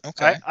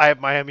 Okay. I have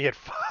Miami at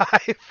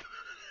 5.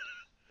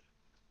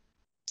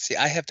 See,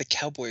 I have the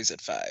Cowboys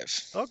at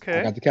 5. Okay.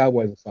 I got the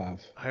Cowboys at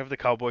 5. I have the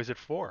Cowboys at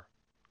 4.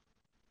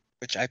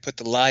 Which I put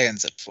the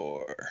Lions at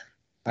 4.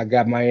 I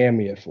got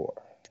Miami at 4.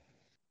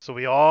 So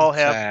we all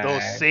have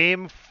those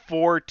same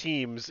 4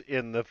 teams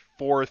in the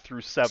 4 through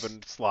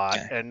 7 slot,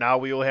 and now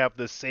we will have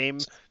the same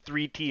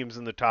 3 teams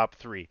in the top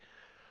 3.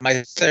 My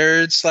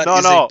 3rd slot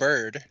is a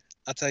bird.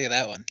 I'll tell you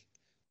that one.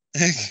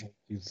 Thank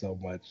you so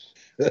much.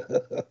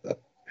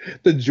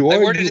 The joy I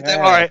worded it that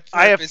way. All right,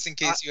 I have in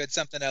case you had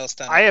something else,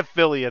 Tom. I have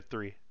Philly at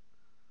 3.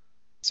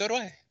 So do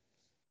I.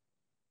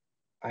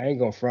 I ain't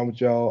gonna front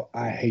with y'all.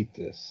 I hate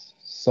this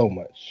so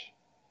much.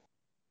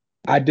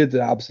 I did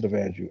the opposite of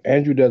Andrew.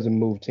 Andrew doesn't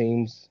move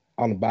teams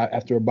on a bye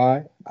after a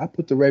bye. I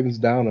put the Ravens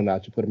down a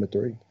notch and put them at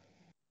 3.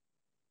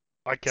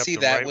 I kept See,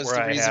 them that right was where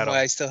the I reason had why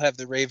them. I still have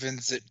the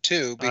Ravens at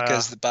 2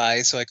 because the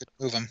bye, so I could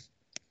move them.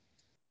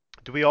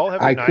 Do we all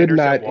have the I Niners could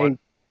not. at 1?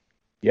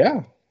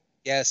 Yeah.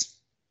 Yes.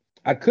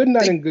 I could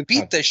not They in good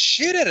beat the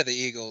shit out of the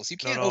Eagles. You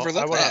can't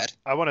overlook that.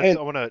 I want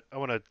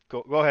to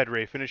go ahead,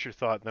 Ray. Finish your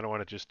thought, and then I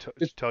want to just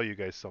tell you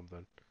guys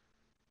something.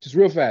 Just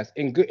real fast,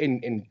 in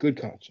good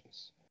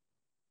conscience.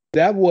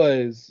 That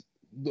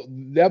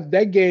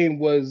game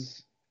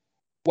was,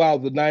 while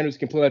the Niners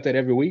can play like that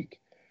every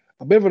week,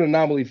 a bit of an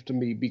anomaly to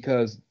me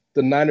because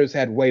the Niners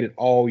had waited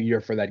all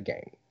year for that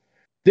game.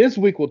 This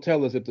week will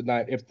tell us if the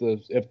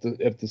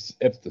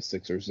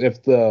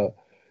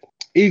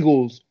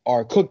Eagles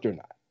are cooked or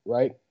not,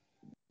 right?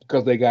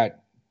 Because they got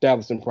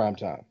Dallas in prime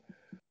time.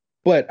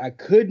 But I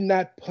could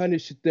not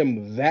punish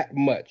them that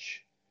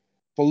much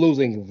for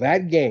losing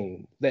that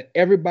game that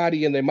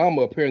everybody and their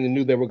mama apparently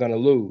knew they were going to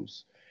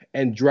lose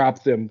and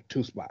drop them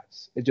 2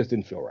 spots. It just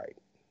didn't feel right.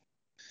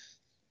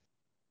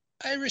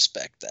 I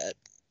respect that.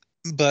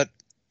 But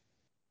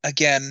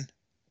again,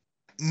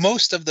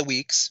 most of the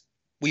weeks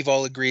we've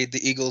all agreed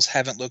the Eagles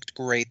haven't looked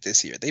great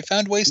this year. They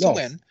found ways to No.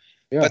 win,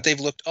 Yeah. but they've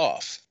looked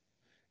off.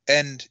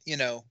 And,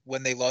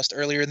 when they lost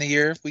earlier in the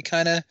year,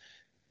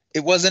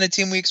 it wasn't a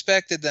team we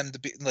expected them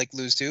to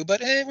lose to, but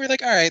we're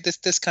like, all right,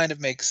 this kind of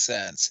makes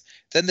sense.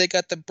 Then they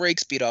got the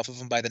brakes beat off of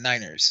them by the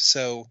Niners.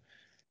 So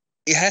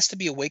it has to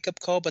be a wake-up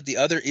call. But the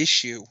other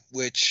issue,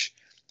 which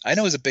I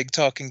know is a big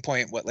talking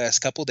point last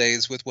couple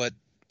days with what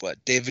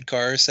David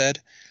Carr said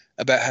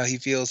about how he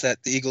feels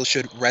that the Eagles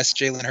should rest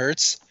Jalen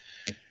Hurts.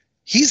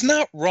 He's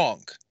not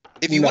wrong.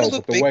 If you want to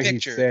look but the big way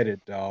picture, he said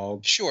it,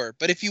 dog. sure.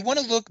 But if you want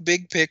to look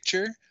big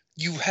picture,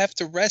 you have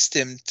to rest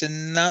him to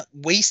not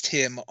waste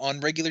him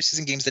on regular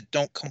season games that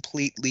don't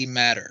completely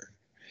matter.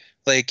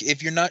 Like,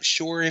 if you're not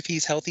sure if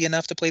he's healthy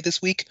enough to play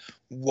this week,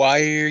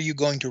 why are you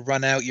going to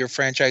run out your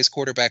franchise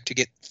quarterback to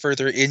get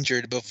further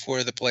injured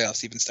before the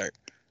playoffs even start?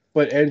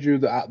 But Andrew,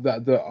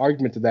 the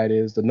argument to that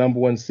is the number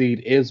 1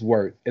 seed is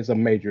a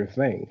major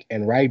thing,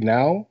 and right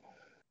now,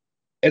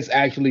 there's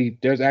actually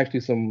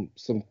some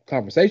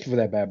conversation for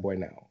that bad boy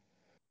now.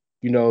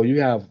 You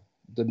have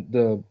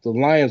the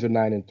Lions are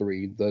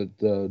 9-3,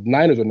 the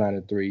Niners are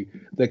 9-3,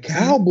 the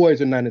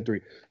Cowboys are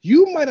 9-3.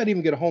 You might not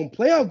even get a home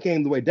playoff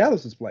game the way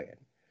Dallas is playing.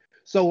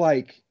 So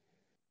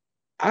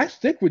I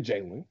stick with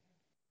Jalen,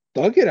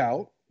 thug it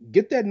out,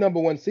 get that number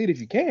 1 seed if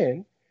you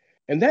can,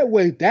 and that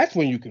way that's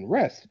when you can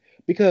rest.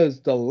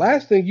 Because the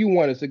last thing you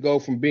want is to go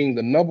from being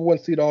the number 1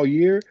 seed all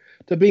year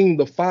to being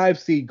the 5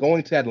 seed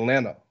going to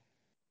Atlanta.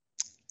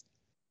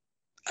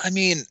 I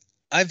mean,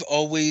 I've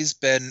always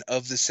been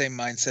of the same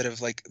mindset of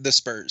the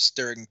Spurs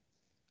during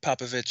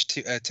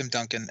Popovich, Tim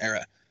Duncan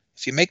era.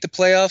 If you make the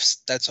playoffs,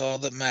 that's all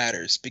that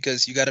matters,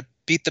 because you got to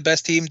beat the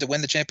best team to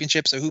win the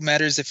championship. So who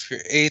matters if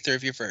you're 8th or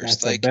if you're 1st?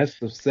 That's a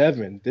best of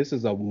 7. This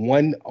is a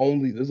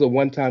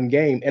one-time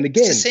game. And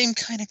again, it's the same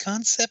kind of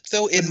concept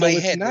though in my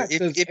head. If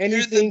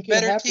you're the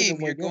better team,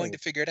 you're going to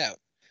figure it out.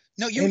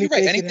 No, you're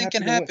right. Anything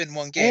can happen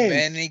one game,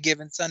 any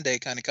given Sunday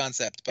kind of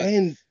concept. But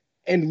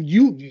and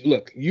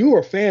you're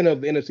a fan of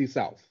the NFC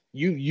South.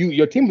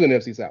 Your team's in the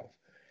NFC South.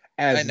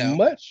 As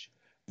much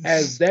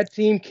as that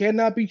team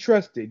cannot be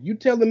trusted, you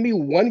telling me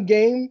one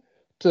game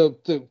to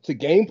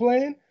game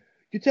plan?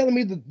 You're telling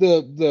me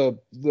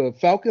the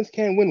Falcons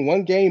can't win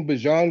one game?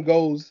 Bijan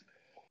goes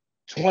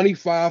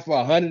 25 for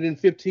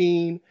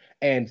 115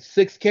 and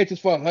 6 catches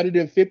for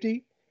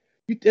 150.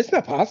 It's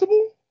not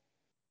possible.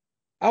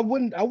 I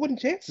wouldn't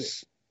chance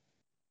it.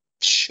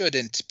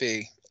 Shouldn't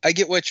be. I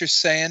get what you're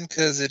saying,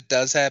 because it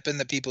does happen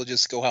that people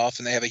just go off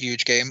and they have a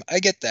huge game. I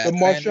get that. The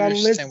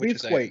Marshawn Lynch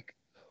beatquake.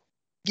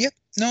 Yep.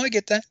 No, I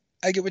get that.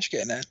 I get what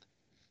you're getting at.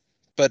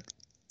 But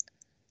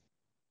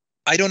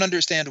I don't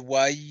understand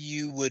why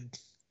you would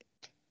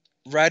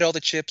ride all the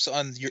chips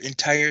on your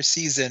entire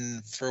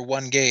season for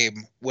one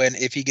game when,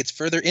 if he gets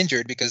further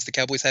injured, because the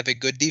Cowboys have a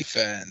good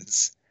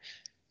defense,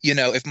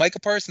 if Micah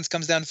Parsons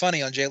comes down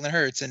funny on Jalen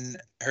Hurts and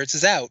Hurts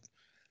is out,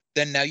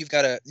 then now you've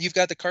got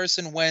the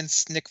Carson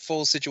Wentz, Nick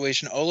Foles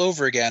situation all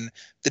over again.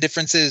 The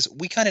difference is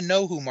we kind of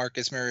know who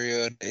Marcus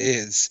Mariota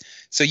is.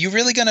 So you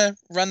really going to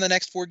run the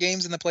next 4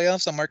 games in the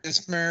playoffs on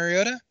Marcus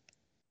Mariota?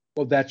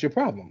 Well, that's your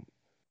problem.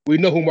 We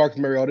know who Marcus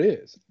Mariota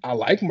is. I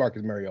like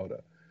Marcus Mariota.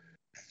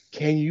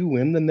 Can you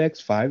win the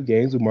next 5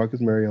 games with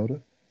Marcus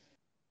Mariota?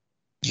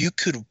 You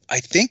could. I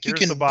think you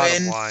can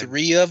win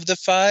 3 of the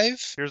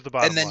 5. Here's the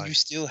bottom line. And then you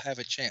still have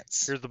a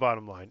chance. Here's the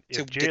bottom line.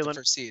 If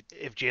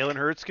Jalen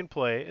Hurts can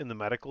play and the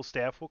medical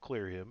staff will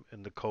clear him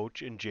and the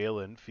coach and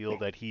Jalen feel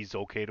that he's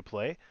okay to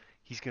play,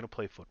 he's going to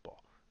play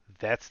football.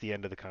 That's the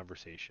end of the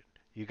conversation.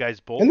 You guys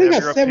both have your opinion.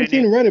 And they got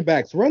 17 running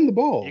backs. Run the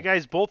ball. You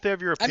guys both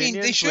have your opinions. I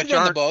mean, they should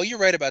run the ball. You're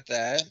right about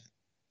that.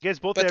 You guys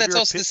both but that's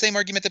also the same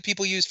argument that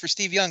people used for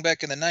Steve Young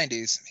back in the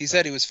 90s. He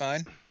said he was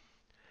fine.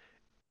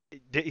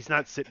 He's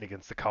not sitting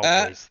against the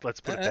Cowboys. Let's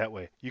put it that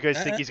way. You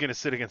guys think he's going to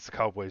sit against the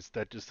Cowboys?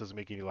 That just doesn't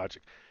make any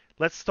logic.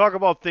 Let's talk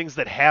about things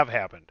that have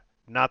happened,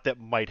 not that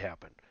might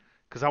happen.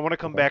 Because I want to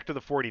come back to the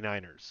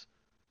 49ers.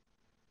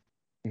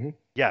 Mm-hmm.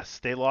 Yes,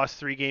 they lost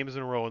 3 games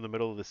in a row in the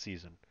middle of the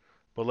season.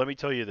 But let me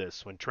tell you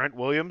this. When Trent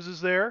Williams is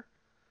there,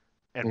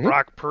 and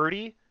Brock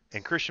Purdy,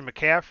 and Christian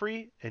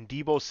McCaffrey, and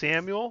Deebo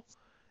Samuel,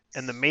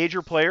 and the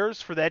major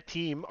players for that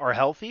team are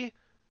healthy,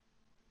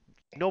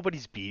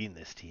 nobody's beating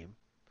this team.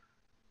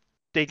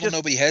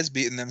 Nobody has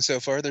beaten them so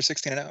far. They're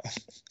 16-0.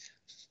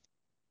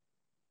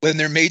 When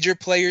their major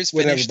players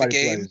finish the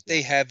game,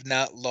 they have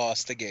not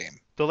lost a game.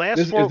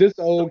 Is this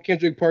old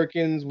Kendrick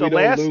Perkins? We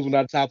don't lose when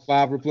our top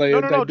 5 are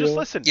playing. No. Just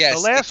listen. Yes,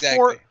 the last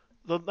exactly.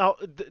 4.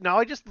 Now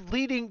I just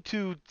leading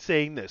to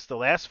saying this. The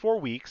last 4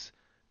 weeks,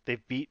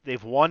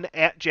 they've won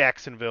at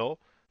Jacksonville,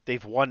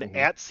 they've won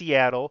at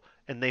Seattle,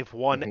 and they've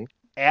won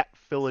at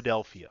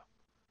Philadelphia.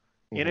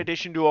 In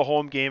addition to a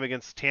home game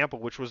against Tampa,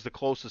 which was the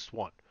closest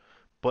one.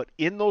 But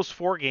in those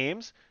 4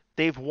 games,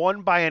 they've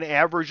won by an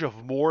average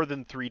of more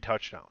than 3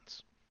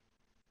 touchdowns.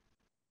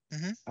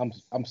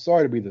 I'm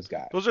sorry to be this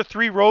guy. Those are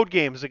 3 road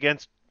games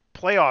against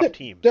playoff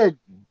teams.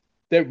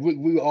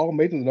 We all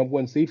made them the number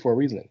 1 seed for a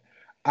reason.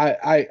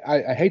 I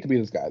hate to be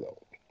this guy, though.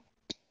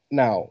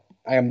 Now,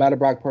 I am not a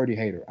Brock Purdy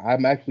hater.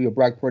 I'm actually a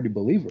Brock Purdy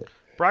believer.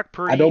 Brock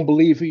Purdy. I don't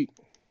believe he.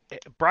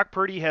 Brock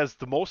Purdy has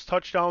the most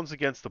touchdowns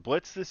against the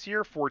blitz this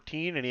year,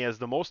 14, and he has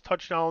the most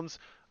touchdowns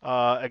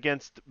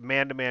against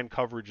man-to-man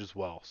coverage as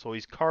well. So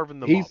he's carving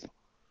them up. He's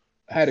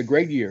had a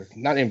great year,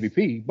 not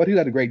MVP, but he's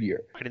had a great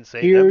year. I didn't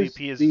say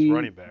MVP is his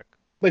running back.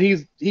 But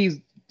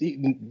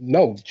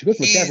no,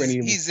 Christian McCaffrey ain't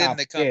even he's top in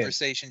the 10.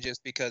 conversation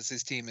just because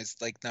his team is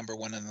like number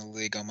one in the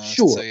league almost.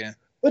 Sure. So yeah,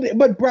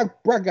 But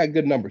Brock got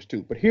good numbers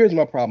too. But here's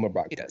my problem with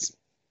Brock he Purdy. does.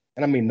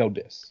 And I mean no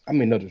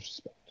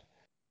disrespect.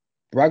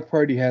 Brock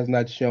Purdy has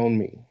not shown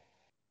me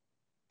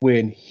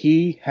when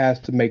he has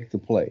to make the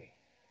play,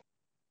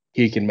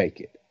 he can make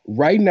it.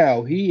 Right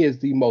now, he is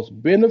the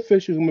most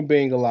beneficial human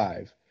being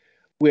alive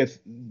with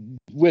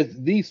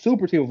the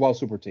super team of all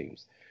super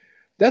teams.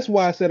 That's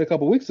why I said a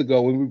couple weeks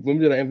ago when we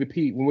did our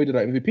MVP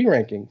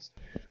rankings,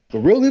 the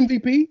real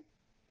MVP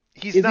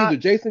is either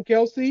Jason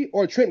Kelce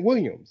or Trent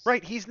Williams.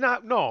 Right, he's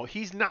not.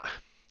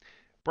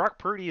 Brock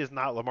Purdy is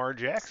not Lamar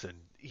Jackson.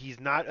 He's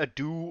not a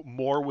do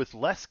more with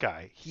less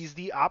guy. He's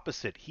the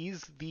opposite.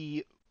 He's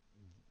the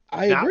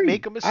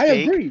make a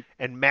mistake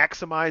and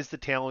maximize the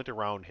talent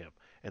around him.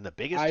 And the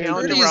biggest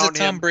talent around him, is a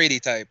Tom Brady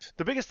type.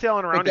 The biggest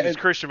talent around him is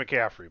Christian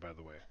McCaffrey, by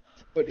the way.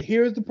 But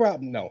here's the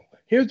problem. No,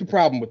 here's the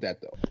problem with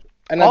that though.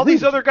 And all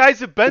these other guys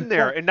have been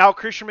there, and now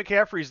Christian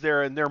McCaffrey's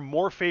there, and they're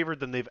more favored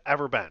than they've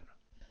ever been.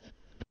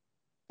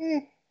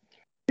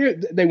 Here,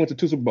 they went to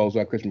 2 Super Bowls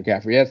without Christian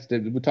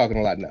McCaffrey. We're talking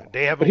a lot now.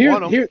 They haven't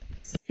won them.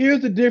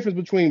 Here's the difference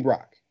between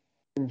Brock,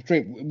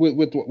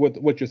 with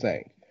what you're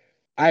saying.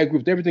 I agree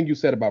with everything you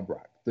said about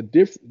Brock.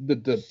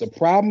 The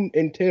problem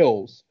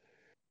entails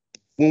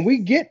when we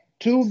get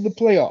to the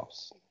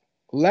playoffs.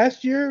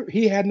 Last year,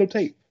 he had no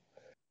tape.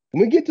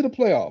 When we get to the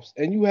playoffs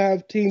and you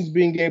have teams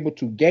being able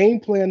to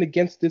game plan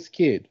against this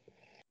kid,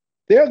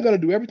 they're going to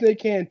do everything they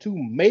can to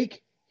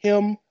make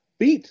him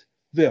beat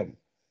them.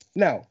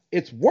 Now,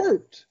 it's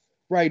worked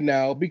right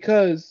now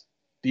because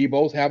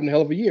Debo's having a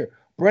hell of a year.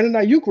 Brandon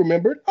Ayuk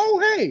remembered,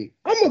 oh, hey,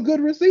 I'm a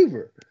good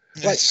receiver.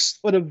 Yes.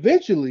 But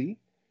eventually,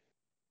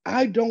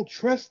 I don't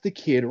trust the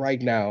kid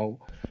right now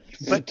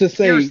But to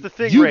say, here's the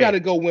thing, you Ray. got to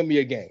go win me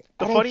a game.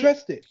 I don't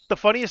trust it. The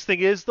funniest thing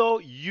is, though,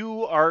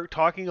 you are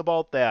talking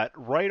about that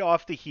right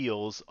off the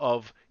heels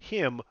of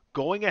him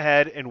going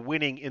ahead and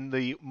winning in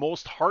the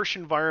most harsh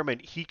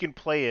environment he can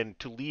play in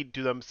to lead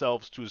to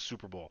themselves to a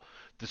Super Bowl.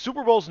 The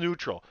Super Bowl's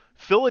neutral.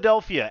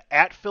 Philadelphia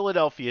at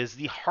Philadelphia is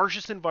the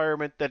harshest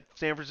environment that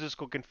San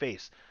Francisco can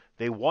face.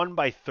 They won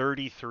by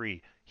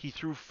 33. He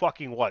threw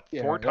fucking what?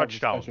 4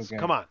 touchdowns.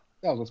 Come on.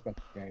 That was a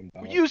special game.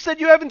 You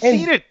said you haven't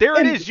seen it. There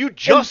it is. You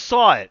just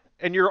saw it,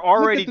 and you're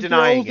already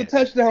denying it. The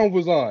touchdown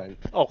was on.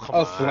 Oh, come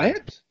on. A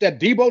slant that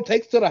Debo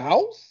takes to the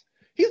house?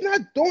 He's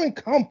not throwing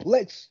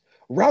complex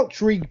route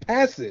tree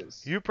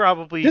passes. You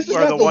probably This is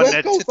are not the one West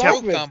that Coast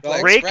offense,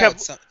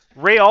 complex dog.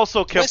 Ray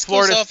also kept West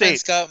Florida Coast State.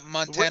 offense got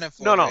Montana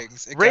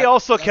Ray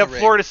also kept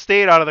Florida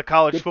State out of the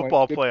college Good point,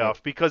 football good playoff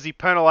point. because he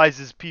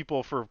penalizes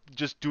people for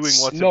just doing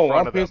what's in No,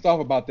 front I'm of them. pissed off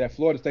about that.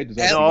 Florida State does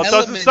And No, it doesn't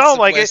elements sound of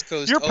like West it.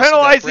 Coast You're also got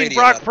penalizing Brady a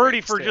Brock lot of Purdy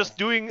rings, for too. just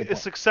doing Good point.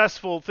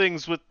 successful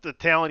things with the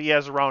talent he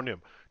has around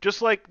him.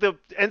 Just like the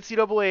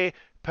NCAA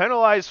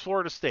penalized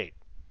Florida State.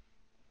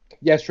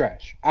 Yeah, it's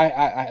trash.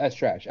 That's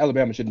trash.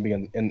 Alabama shouldn't be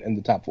in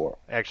the top 4.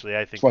 Actually,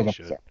 I think As far as they I'm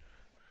should. concerned.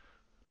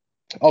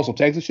 Also,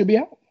 Texas should be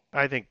out.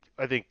 I think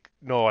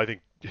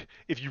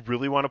if you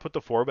really want to put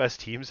the 4 best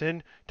teams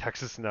in,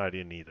 Texas is not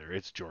in either.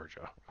 It's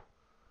Georgia.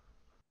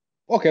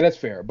 Okay, that's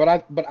fair. But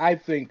I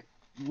think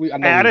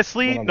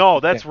Honestly,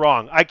 no, that's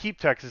wrong. I keep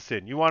Texas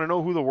in. You want to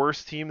know who the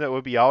worst team that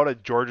would be out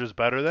at Georgia's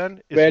better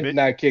than? Red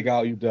not kick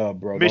out you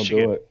dub, bro. Michigan.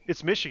 Don't do it.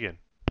 It's Michigan.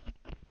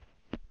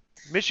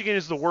 Michigan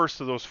is the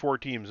worst of those 4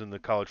 teams in the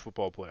college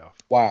football playoff.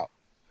 Wow.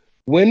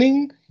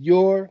 Winning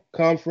your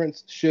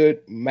conference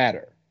should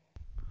matter.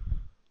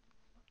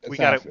 We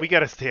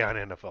gotta stay on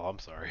NFL. I'm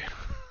sorry.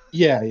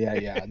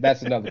 Yeah.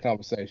 That's another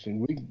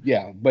conversation.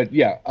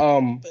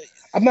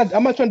 I'm not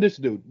trying to diss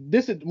the dude.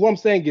 This is what I'm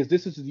saying is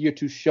this is the year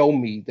to show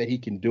me that he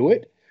can do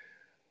it.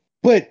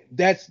 But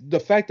that's the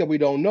fact that we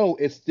don't know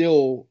is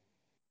still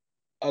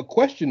a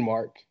question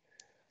mark.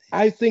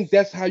 I think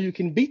that's how you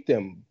can beat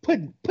them. Put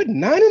 9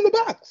 in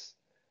the box.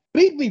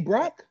 Beat me,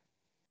 Brock.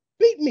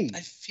 Beat me. I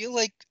feel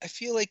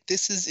like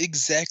this is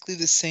exactly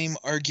the same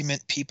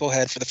argument people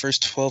had for the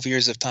first 12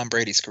 years of Tom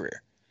Brady's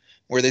career,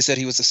 where they said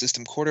he was a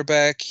system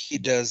quarterback. He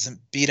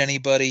doesn't beat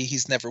anybody.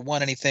 He's never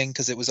won anything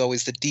because it was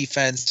always the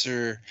defense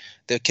or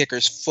the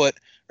kicker's foot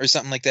or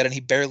something like that. And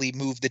he barely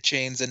moved the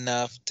chains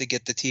enough to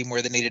get the team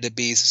where they needed to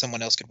be so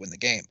someone else could win the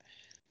game.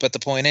 But the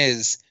point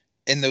is,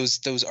 in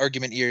those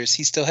argument years,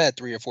 he still had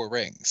 3 or 4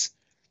 rings.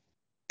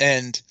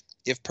 And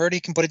if Purdy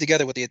can put it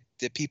together with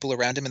the people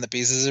around him and the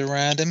pieces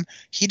around him,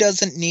 he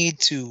doesn't need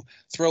to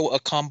throw a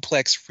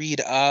complex read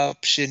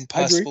option,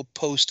 possible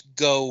post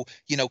go,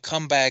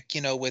 comeback,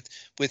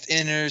 with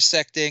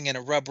intersecting and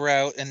a rub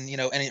route and,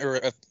 or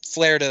a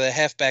flare to the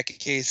halfback in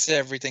case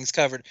everything's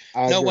covered.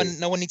 No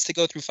one needs to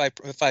go through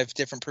five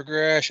different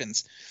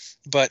progressions.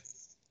 But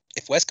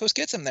if West Coast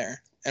gets him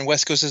there and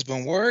West Coast has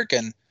been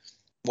working,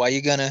 why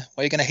you gonna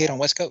hate on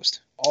West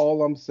Coast?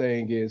 All I'm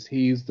saying is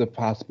he's the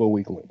possible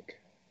weak link.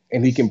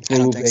 and he can I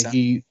don't prove think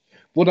that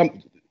so.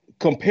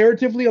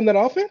 Comparatively on that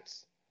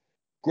offense,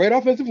 great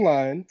offensive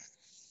line,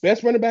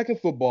 best running back in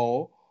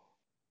football,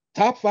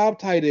 top 5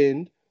 tight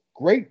end,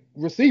 great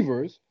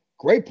receivers,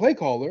 great play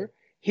caller.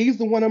 He's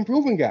the one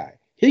improving guy.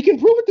 He can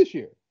prove it this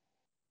year.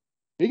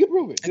 He can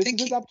prove it. I This think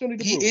is his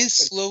opportunity to he prove it. is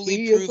slowly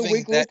He is the proving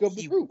weak that link of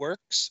the he group.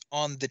 works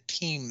on the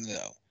team,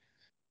 though.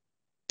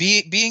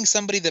 Being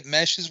somebody that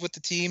meshes with the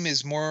team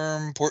is more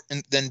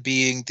important than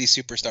being the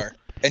superstar.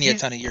 And yet,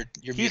 Tony,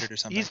 you're muted or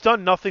something. He's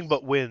done nothing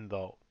but win,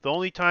 though. The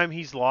only time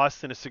he's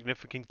lost in a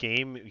significant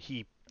game,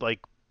 he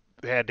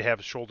had to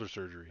have shoulder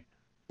surgery.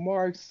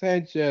 Mark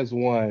Sanchez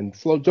won.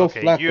 Joe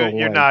Flacco won.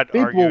 You're not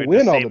People arguing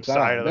win the all same the time.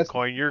 side of the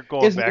coin. You're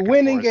going back and forth.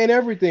 Winning and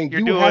everything.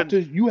 You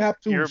have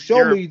to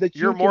show me that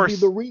you can be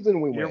the reason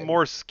we win. You're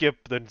more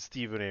Skip than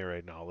Stephen A.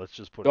 right now. Let's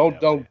just put it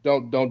that way.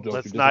 Don't.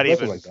 Let's not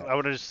even. Like I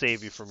want to just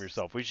save you from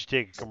yourself. We should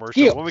take a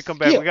commercial. Skip, when we come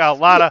back, we got a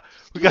lot of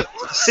we got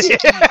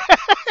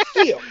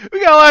a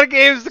lot of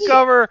games to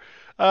cover.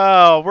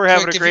 Oh, we're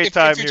having a great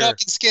time here. If you're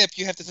talking Skip,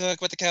 you have to talk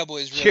about the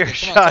Cowboys. Really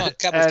Chairshot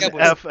Come on.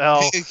 Cowboys.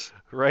 NFL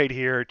right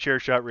here,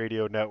 Chairshot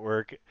Radio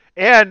Network,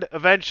 and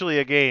eventually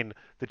again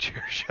the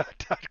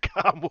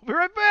Chairshot.com. We'll be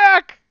right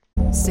back.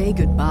 Say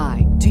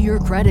goodbye to your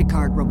credit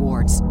card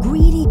rewards.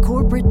 Greedy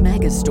corporate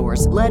mega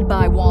stores, led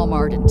by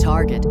Walmart and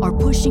Target, are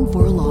pushing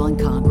for a law in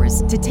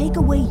Congress to take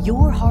away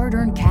your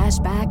hard-earned cash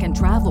back and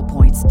travel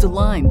points to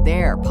line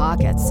their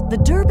pockets. The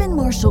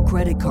Durbin-Marshall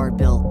credit card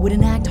bill would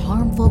enact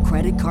harmful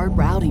credit card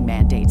routing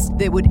mandates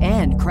that would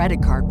end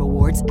credit card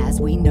rewards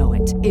as we know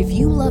it. If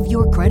you love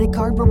your credit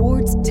card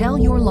rewards, tell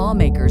your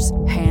lawmakers,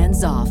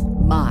 hands off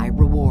my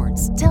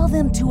rewards. Tell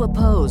them to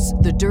oppose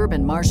the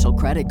Durbin-Marshall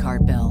credit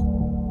card bill.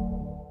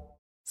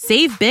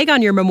 Save big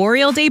on your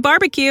Memorial Day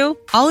barbecue,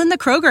 all in the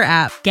Kroger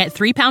app. Get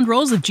 3-pound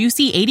rolls of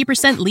juicy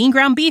 80% lean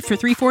ground beef for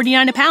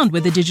 $3.49 a pound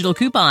with a digital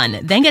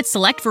coupon. Then get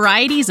select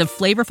varieties of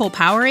flavorful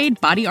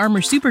Powerade, Body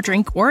Armor Super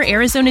Drink, or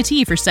Arizona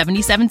tea for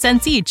 77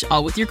 cents each,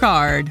 all with your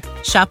card.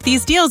 Shop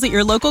these deals at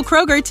your local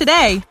Kroger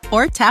today,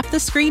 or tap the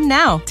screen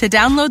now to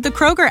download the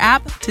Kroger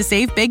app to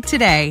save big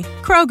today.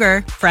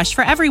 Kroger, fresh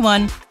for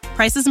everyone.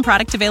 Prices and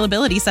product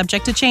availability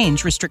subject to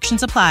change.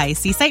 Restrictions apply.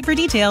 See site for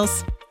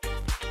details.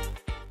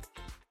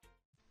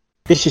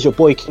 This is your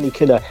boy Kenny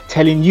Killer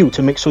telling you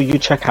to make sure you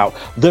check out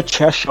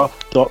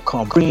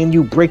thechairshot.com, bringing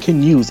you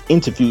breaking news,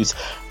 interviews,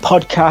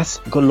 podcasts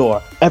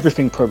galore,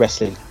 everything pro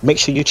wrestling. Make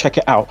sure you check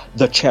it out,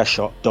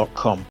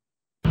 thechairshot.com.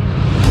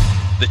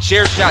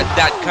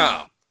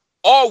 Thechairshot.com.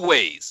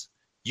 Always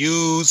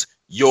use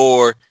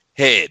your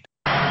head.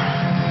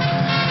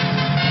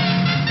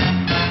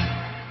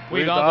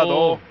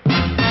 Cuidado,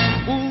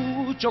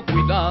 mucho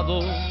cuidado,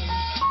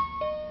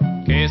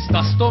 que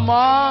estás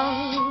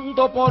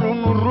tomando por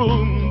un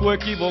rumbo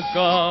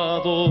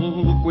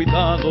equivocado.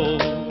 Cuidado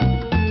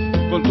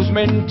con tus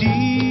mentiras,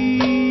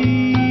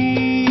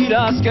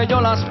 que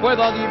yo las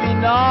puedo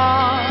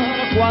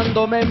adivinar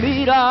cuando me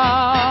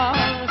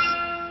miras.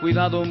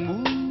 Cuidado,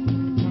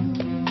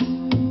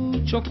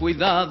 mucho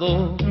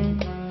cuidado,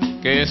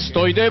 que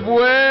estoy de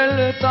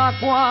vuelta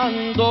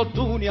cuando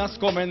tú ni has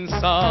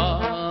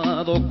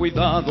comenzado.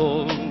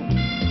 Cuidado,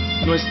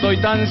 no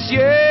estoy tan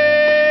ciego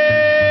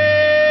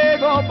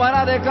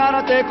para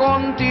dejarte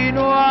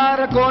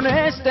continuar con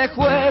este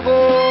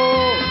juego.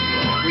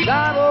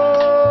 Cuidado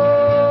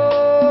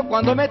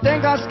cuando me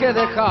tengas que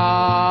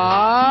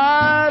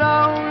dejar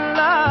a un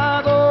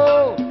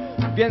lado.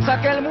 Piensa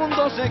que el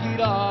mundo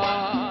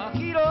seguirá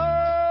girando.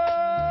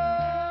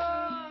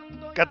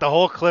 Got the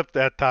whole clip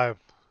that time.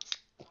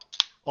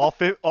 All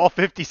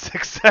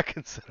 56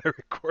 seconds that I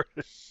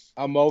recorded.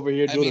 I'm over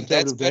here doing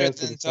that's better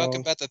than talking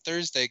about the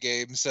Thursday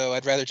game, so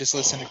I'd rather just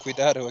listen to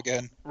Cuidado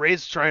again.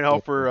 Ray's trying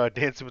out for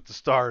Dancing with the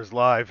Stars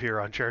live here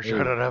on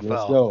Chairshot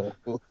NFL.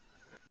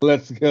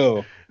 Let's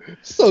go.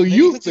 So Maybe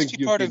you let's think just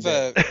be part of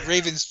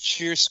Ravens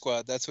cheer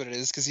squad? That's what it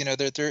is, because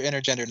they're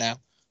intergender now,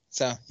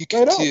 so you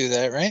can do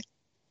that, right?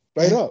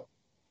 Straight up.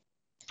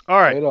 All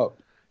right. Straight up.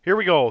 Here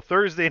we go.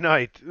 Thursday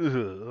night. Ugh,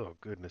 oh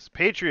goodness.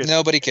 Patriots.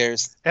 Nobody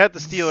cares. At the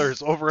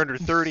Steelers, over under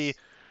 30.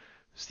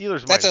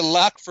 Steelers. That's a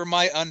lock for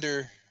my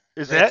under.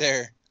 Is right that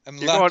there? I'm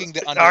locking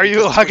the under. Are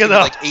you locking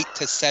up? Like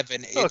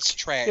 8-7. It's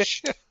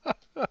trash.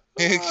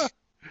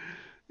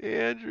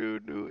 Andrew,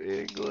 New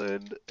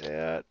England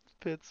at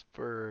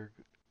Pittsburgh.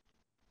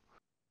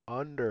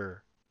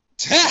 Under.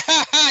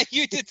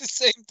 You did the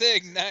same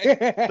thing.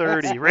 Nice.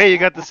 30. Ray, you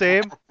got the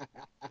same?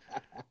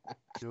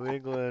 New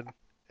England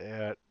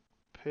at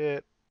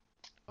Pitt.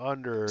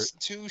 Under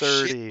Two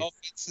 30. shit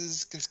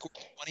offenses can score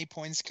 20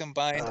 points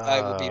combined.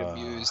 I will be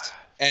amused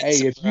and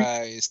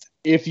surprised.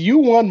 If you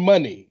won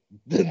money,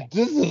 this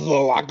is the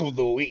lock of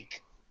the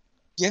week.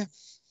 Yeah,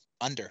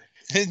 under.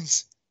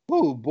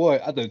 Oh boy,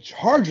 the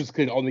Chargers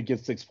could only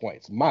get 6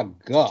 points. My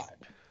God.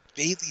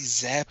 Bailey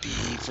Zappi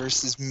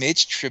versus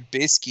Mitch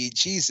Trubisky.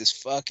 Jesus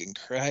fucking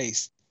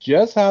Christ.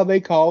 Just how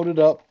they called it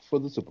up for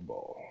the Super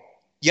Bowl.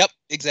 Yep,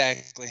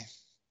 exactly.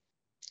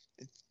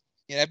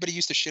 everybody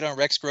used to shit on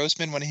Rex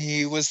Grossman when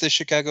he was the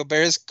Chicago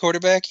Bears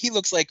quarterback. He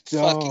looks like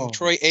fucking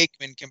Troy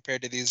Aikman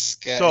compared to these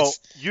guys. So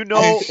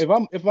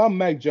if I'm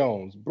Mac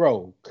Jones,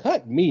 bro,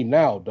 cut me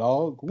now,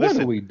 dog. What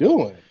are we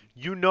doing?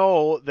 You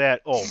know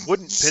that.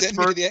 Wouldn't Send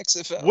me to Pittsburgh? the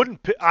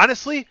XFL.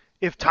 Honestly,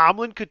 if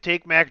Tomlin could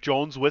take Mac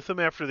Jones with him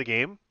after the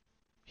game,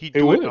 he'd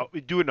do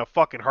it in a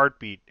fucking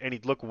heartbeat, and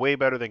he'd look way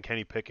better than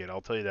Kenny Pickett.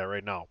 I'll tell you that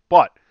right now.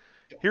 But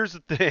here's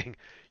the thing: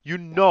 you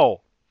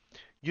know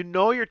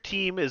your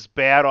team is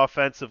bad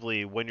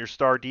offensively when your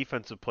star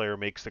defensive player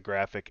makes the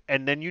graphic,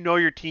 and then you know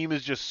your team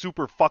is just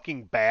super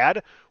fucking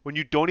bad when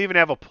you don't even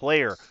have a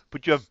player,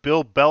 but you have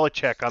Bill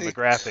Belichick on the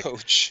graphic.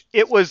 Coach.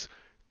 It was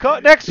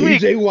next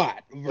week, TJ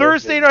Watt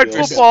Thursday Night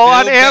Football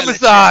on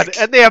Amazon,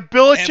 and they have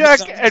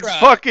Belichick and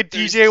fucking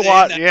TJ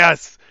Watt.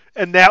 Yes,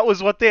 and that was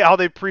how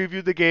they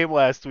previewed the game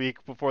last week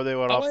before they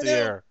went off the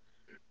air.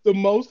 The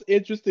most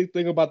interesting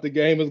thing about the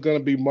game is going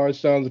to be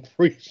Marshawn's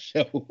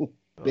pre-show.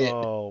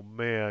 Oh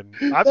man,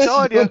 I'm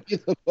telling you,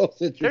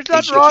 there's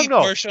nothing wrong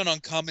though. Marshawn on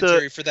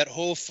commentary for that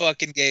whole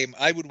fucking game.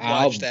 I would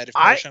watch that if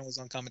Marshawn was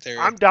on commentary.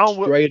 I'm down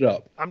straight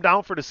up. I'm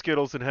down for the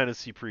Skittles and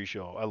Hennessy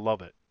pre-show. I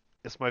love it.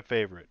 It's my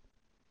favorite.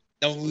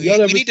 No, we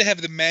need to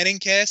have the Manning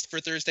cast for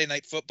Thursday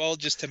Night Football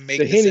just to make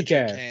this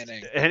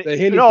entertaining.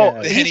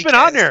 He's been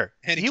on there.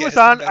 He was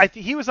on.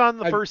 He was on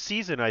the first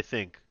season, I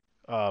think,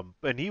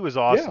 and he was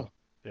awesome.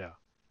 Yeah.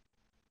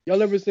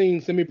 Y'all ever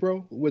seen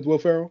Semi-Pro with Will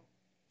Ferrell?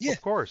 Yeah,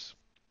 of course.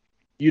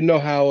 You know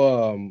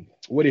how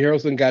Woody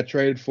Harrelson got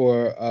traded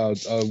for a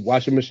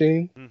washing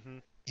machine? Mm-hmm.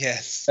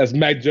 Yes. That's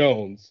Mac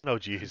Jones. Oh,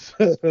 jeez.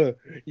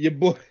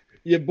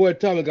 your boy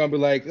Tommy gonna be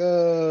like,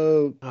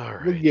 all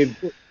right.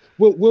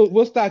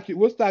 We'll stock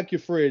your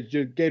fridge,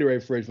 your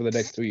Gatorade fridge for the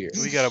next 2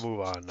 years. We gotta move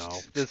on now.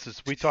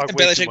 We talk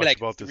way too much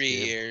about this 3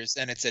 years,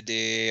 and it's a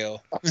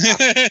deal.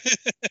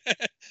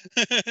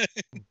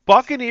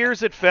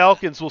 Buccaneers at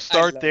Falcons. We'll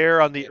start there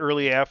on the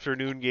early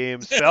afternoon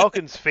games.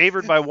 Falcons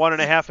favored by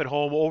 1.5 at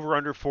home, over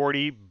under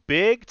 40.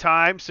 Big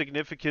time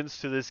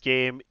significance to this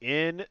game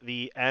in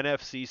the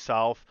NFC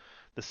South.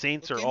 The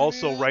Saints are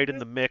also right in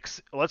the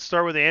mix. Let's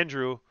start with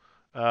Andrew.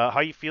 How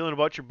you feeling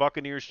about your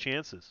Buccaneers'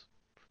 chances?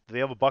 Do they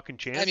have a bucking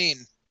chance? I mean,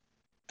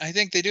 I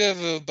think they do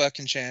have a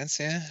bucking chance,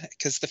 yeah,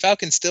 because the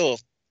Falcons still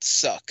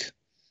suck.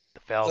 The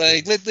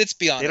Falcons. Like, let's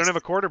be honest. They don't have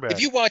a quarterback.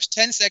 If you watch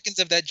 10 seconds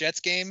of that Jets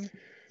game,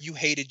 you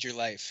hated your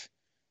life.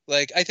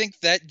 Like, I think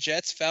that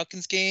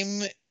Jets-Falcons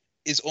game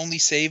is only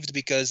saved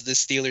because the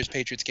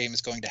Steelers-Patriots game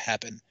is going to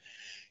happen.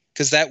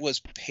 Because that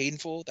was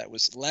painful. That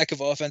was lack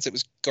of offense. It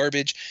was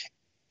garbage.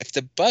 If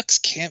the Bucks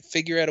can't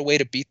figure out a way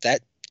to beat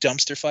that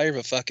dumpster fire of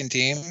a fucking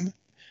team,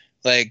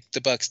 like, the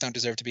Bucks don't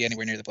deserve to be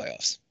anywhere near the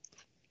playoffs.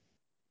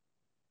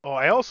 Oh,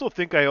 I also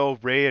think I owe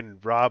Ray and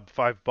Rob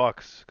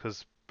 $5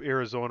 because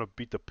Arizona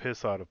beat the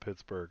piss out of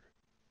Pittsburgh.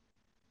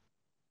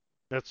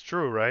 That's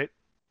true, right?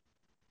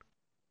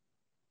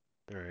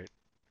 All right.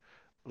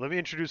 Let me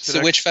introduce the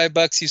So which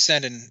 $5 you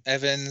sending?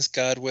 Evans,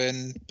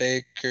 Godwin,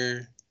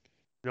 Baker?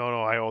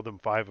 No, I owe them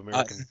 5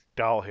 American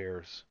doll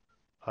hairs.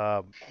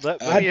 I do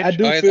I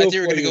feel thought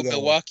you were going to go though.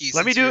 Milwaukee.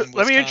 Let me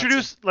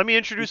introduce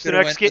the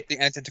next game.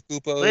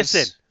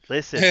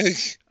 Listen.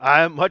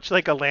 I'm much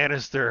like a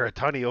Lannister.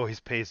 Tunney always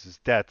pays his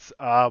debts.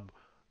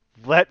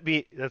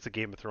 That's a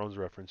Game of Thrones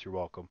reference. You're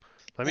welcome.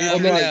 Let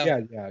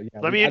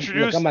me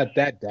introduce. Look, I'm not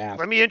that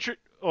daft.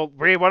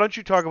 Ray, why don't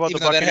you talk about Even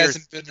the though Buccaneers? that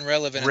hasn't been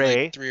relevant Ray,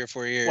 in like 3 or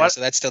 4 years,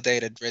 so that's still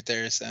dated right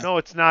there. So. No,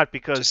 it's not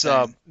because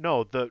the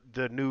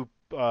new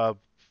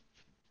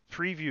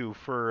preview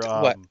for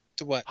what?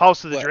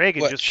 House of the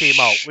Dragon just came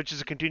out, which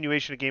is a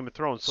continuation of Game of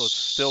Thrones, so it's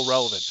still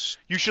relevant.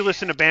 You should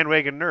listen to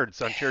Bandwagon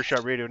Nerds on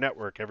Chairshot Radio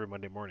Network every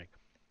Monday morning.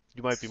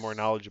 You might be more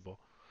knowledgeable.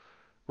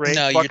 Ray,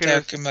 no, you're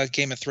talking about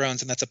Game of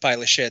Thrones, and that's a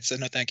pile of shit, so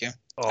no thank you.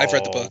 I've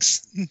read the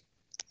books.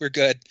 We're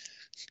good.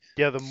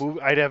 Yeah, the movie.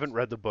 I haven't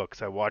read the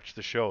books. I watched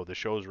the show. The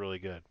show is really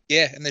good.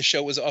 Yeah, and the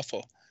show was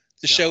awful.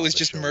 The show is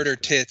just murder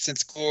tits and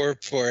score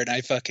porn.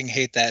 I fucking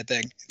hate that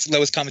thing. It's the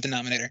lowest common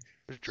denominator.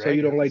 So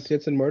you don't like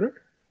tits and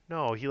murder?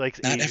 No, he likes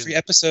Not Asians. every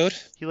episode.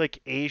 He likes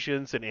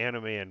Asians and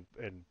anime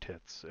and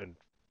tits and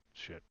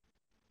shit.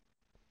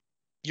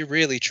 You're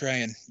really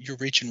trying. You're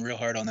reaching real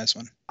hard on this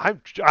one.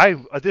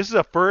 This is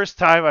the first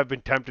time I've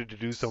been tempted to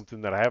do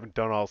something that I haven't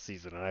done all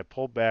season, and I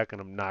pulled back, and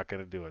I'm not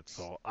going to do it.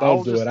 So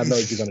Don't do it. I know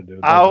what you're going to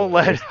do. I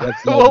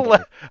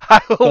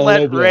will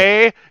let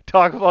Ray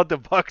talk about the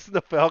Bucks and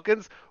the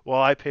Falcons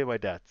while I pay my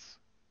debts.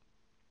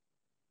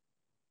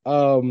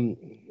 Bucks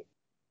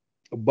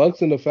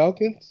and the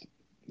Falcons?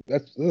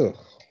 That's ugh.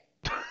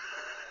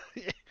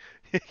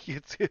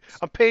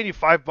 I'm paying you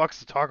 $5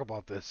 to talk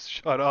about this.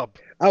 Shut up.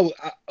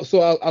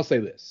 I'll say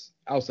this.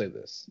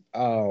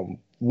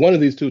 One of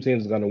these two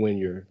teams is going to win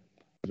your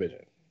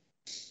division.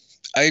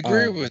 I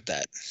agree with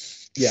that.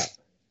 Yeah,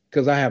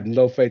 because I have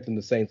no faith in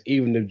the Saints,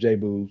 even if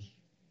J-Boo's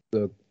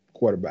the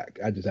quarterback.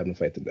 I just have no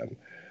faith in them.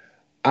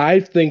 I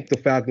think the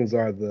Falcons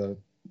are the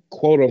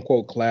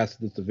quote-unquote class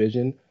of this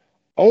division,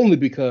 only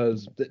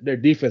because their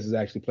defense is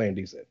actually playing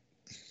decent.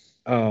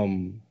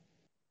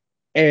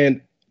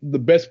 And the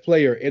best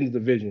player in the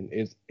division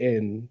is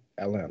in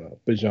Atlanta,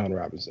 Bijan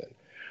Robinson.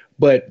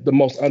 But the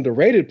most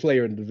underrated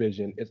player in the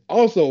division is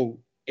also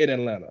in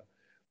Atlanta.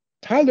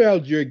 Tyler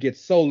Algier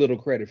gets so little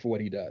credit for what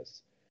he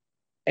does.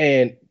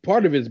 And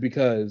part of it is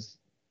because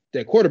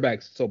their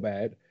quarterback's so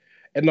bad,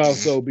 and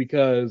also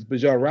because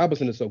Bijan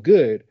Robinson is so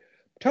good.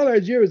 Tyler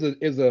Algier is a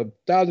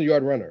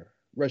 1,000-yard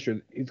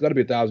rusher. He's going to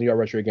be a 1,000-yard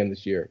rusher again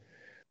this year,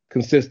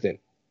 consistent.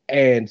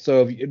 And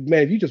so,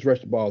 if you just rush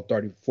the ball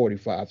 30,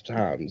 45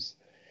 times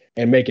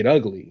and make it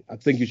ugly, I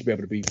think you should be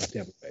able to beat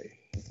Tampa Bay.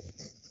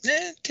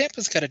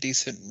 Tampa's got a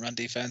decent run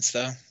defense,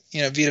 though.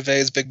 Vita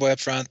Vea's big boy up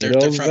front. Their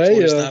front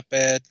four is not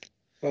bad.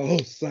 Oh,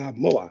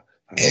 Samoa.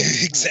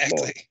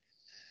 Exactly.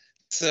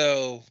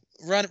 So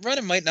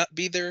running might not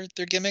be their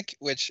gimmick,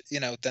 which,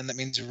 then that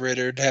means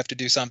Ritter'd have to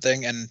do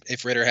something. And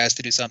if Ritter has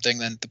to do something,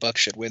 then the Bucs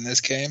should win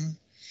this game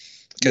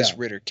because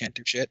Ritter can't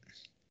do shit.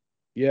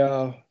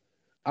 Yeah.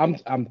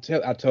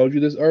 I told you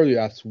this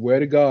earlier. I swear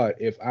to God,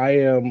 if I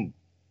am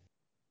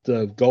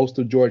the ghost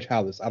of George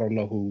Halas, I don't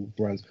know who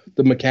runs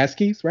the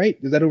McCaskies, right?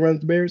 Is that who runs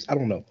the Bears? I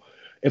don't know.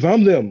 If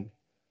I'm them,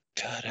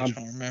 God, I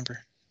don't remember.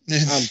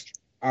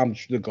 I'm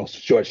the ghost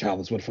of George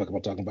Halas. What the fuck am I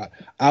talking about?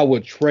 I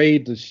would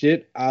trade the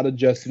shit out of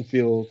Justin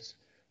Fields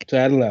to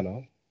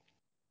Atlanta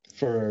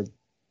for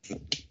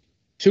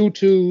 2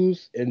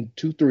 2s and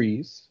 2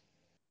 3s.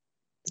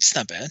 It's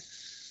not bad.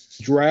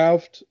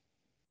 Draft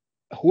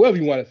whoever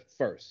you want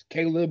first,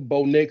 Caleb,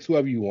 Bo Nix,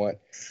 whoever you want,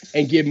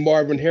 and get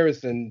Marvin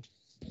Harrison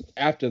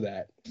after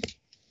that.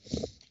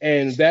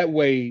 And that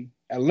way,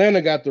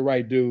 Atlanta got the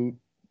right dude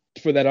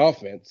for that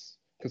offense.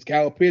 Because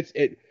Kyle Pitts,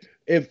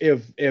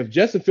 if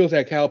Justin Fields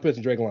had Kyle Pitts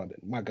and Drake London,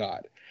 my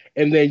God.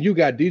 And then you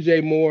got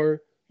DJ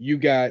Moore, you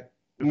got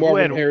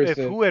Marvin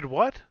Harrison. If who had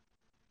what?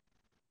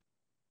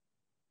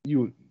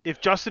 If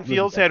Justin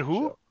Fields had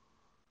who?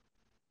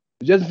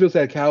 Justin Fields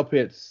had Kyle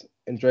Pitts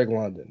and Drake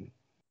London.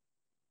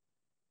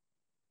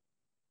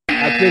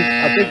 I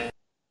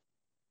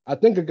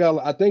think a guy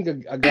like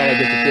Justin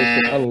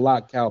Fields can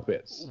unlock Kyle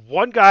Pitts.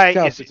 One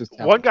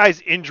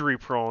guy's injury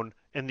prone,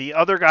 and the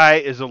other guy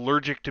is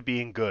allergic to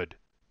being good.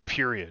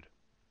 Period.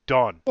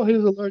 Done. Well,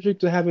 he's allergic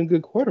to having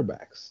good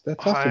quarterbacks.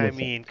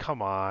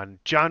 Come on.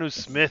 Jonnu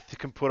Smith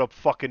can put up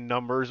fucking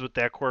numbers with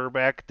that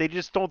quarterback. They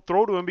just don't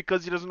throw to him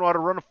because he doesn't know how to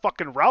run a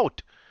fucking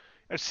route.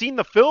 I've seen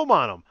the film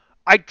on him.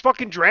 I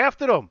fucking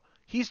drafted him.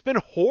 He's been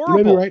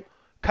horrible. Right.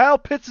 Kyle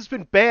Pitts has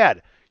been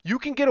bad. You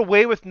can get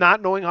away with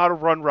not knowing how to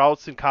run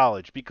routes in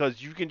college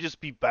because you can just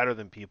be better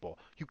than people.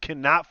 You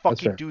cannot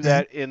fucking do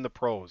that in the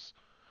pros.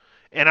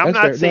 And I'm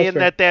not saying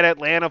that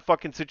Atlanta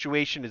fucking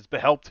situation has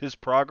helped his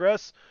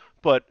progress,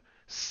 but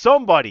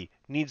somebody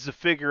needs to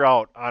figure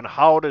out on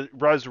how to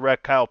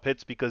resurrect Kyle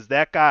Pitts because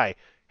that guy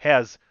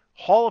has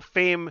Hall of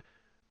Fame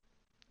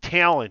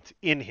talent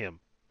in him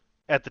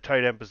at the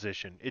tight end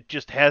position. It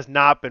just has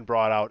not been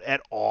brought out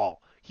at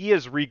all. He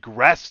has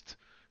regressed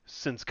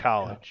since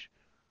college.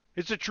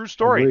 It's a true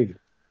story. Agreed.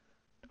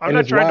 I'm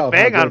not trying to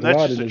bang on him.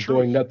 That's just the truth.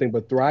 Doing nothing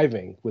but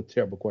thriving with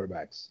terrible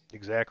quarterbacks.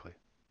 Exactly.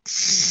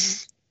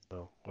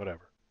 So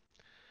whatever.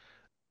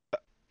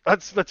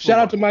 Let's shout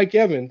out to Mike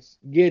Evans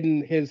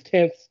getting his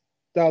 10th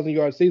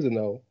 1,000-yard season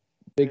though.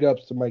 Big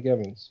ups to Mike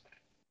Evans.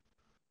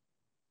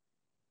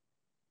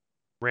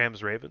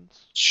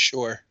 Ravens.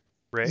 Sure.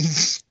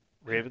 Ravens.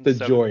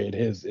 The joy in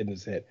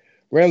his head.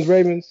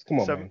 Ravens.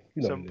 Come on, man.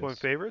 7-point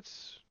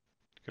favorites.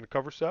 Gonna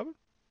cover 7.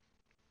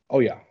 Oh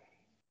yeah.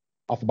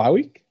 Off a bye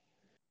week?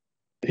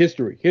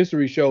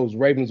 History shows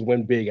Ravens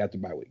win big after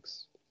bye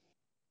weeks.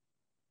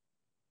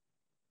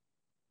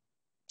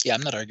 Yeah,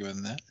 I'm not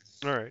arguing that.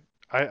 All right.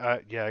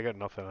 I got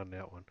nothing on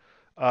that one.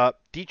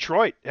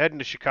 Detroit heading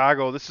to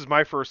Chicago. This is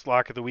my first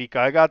lock of the week.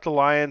 I got the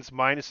Lions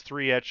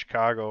 -3 at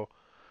Chicago.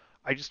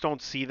 I just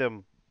don't see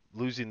them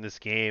losing this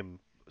game.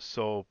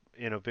 So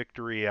in a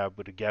victory, I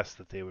would have guessed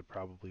that they would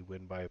probably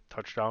win by a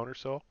touchdown or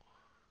so.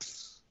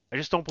 I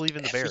just don't believe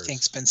in the Bears.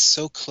 Everything's been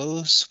so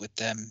close with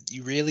them.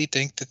 You really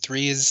think the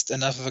 3 is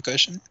enough of a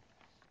cushion?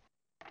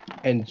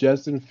 And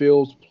Justin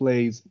Fields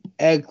plays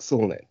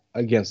excellent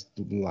against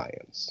the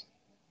Lions.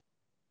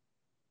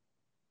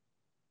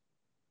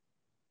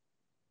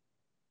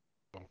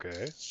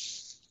 Okay.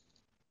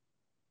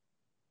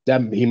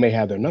 That he may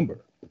have their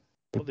number.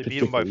 Well, they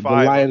beat him by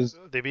 5.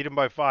 They beat him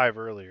by 5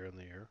 earlier in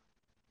the year.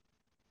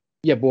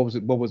 Yeah, but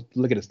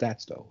look at the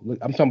stats though. Look,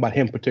 I'm talking about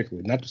him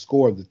particularly, not the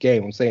score of the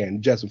game. I'm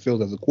saying Justin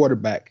Fields as a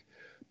quarterback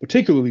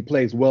particularly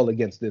plays well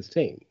against this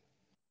team.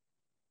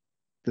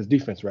 This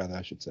defense, rather,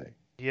 I should say.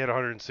 He had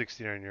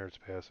 169 yards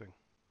passing.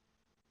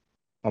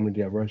 How many do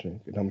you have rushing?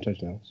 How many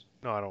touchdowns?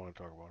 No, I don't want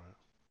to talk about it.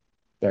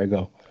 There you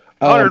go.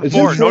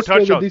 104, no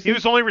touchdowns. He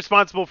was only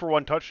responsible for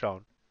 1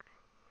 touchdown.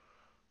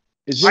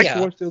 Is Jim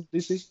Schwartz still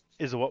DC?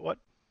 Is it what?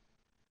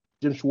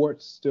 Jim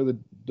Schwartz still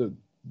the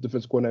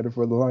defense coordinator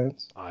for the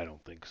Lions? I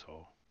don't think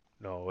so.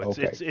 No,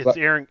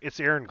 it's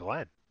Aaron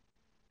Glenn.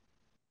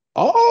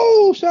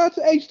 Oh, shout out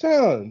to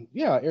H-Town.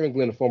 Yeah, Aaron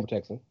Glenn, a former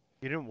Texan.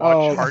 You didn't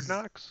watch Hard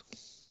Knocks?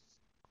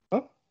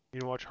 Huh? You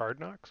didn't watch Hard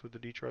Knocks with the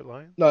Detroit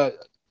Lions? No,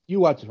 you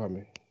watch it for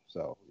me.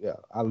 So, yeah,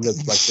 I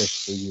lived like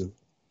this for you.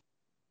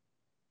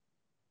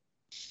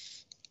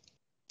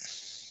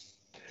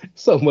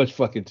 So much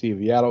fucking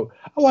TV.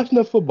 I watch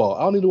enough football.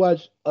 I don't need to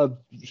watch a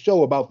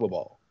show about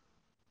football.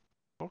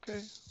 Okay,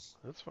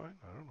 that's fine.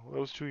 I don't know. That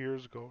was 2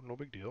 years ago. No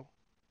big deal.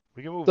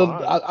 We can move So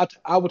on.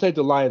 I would take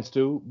the Lions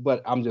too,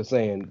 but I'm just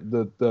saying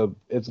the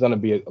it's going to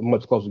be a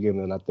much closer game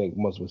than I think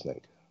most of us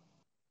think.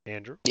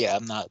 Andrew? Yeah,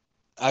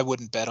 I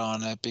wouldn't bet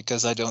on it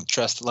because I don't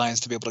trust the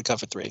Lions to be able to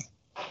cover 3.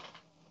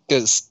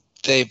 Because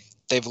they've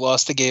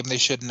lost the game they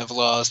shouldn't have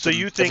lost. So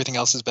you think everything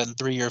else has been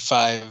 3 or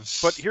 5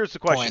 But here's the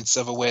question. points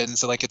of a win.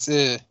 So like it's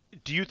do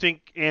you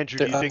think, Andrew,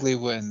 they're ugly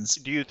wins.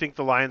 Do you think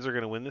the Lions are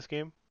going to win this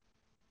game?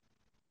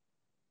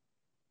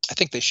 I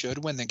think they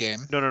should win the game.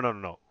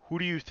 No. Who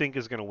do you think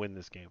is going to win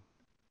this game?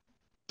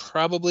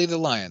 Probably the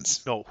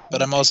Lions. No.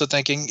 But I'm also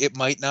thinking it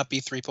might not be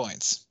 3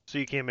 points. So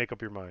you can't make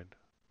up your mind.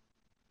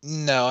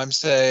 No, I'm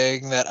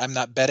saying that I'm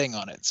not betting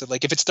on it. So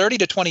like if it's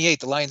 30-28,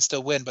 the Lions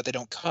still win, but they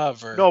don't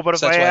cover. No, but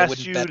so if that's I why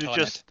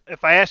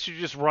asked you to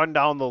just run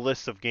down the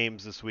list of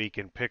games this week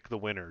and pick the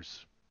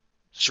winners.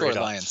 Sure, up.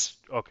 Lions.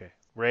 Okay.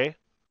 Ray?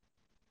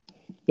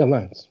 Yeah,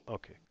 Lions.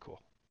 Okay, cool.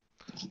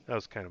 That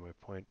was kind of my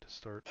point to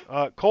start.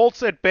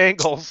 Colts at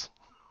Bengals.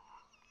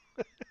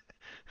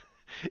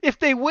 If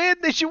they win,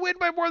 they should win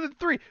by more than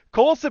 3.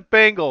 Colts at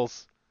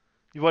Bengals.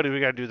 What do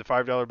we got to do? The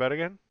 $5 bet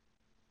again?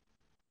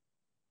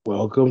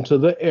 Welcome to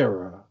the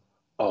era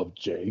of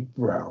Jake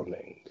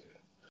Browning.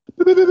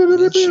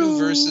 Minshew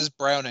versus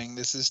Browning.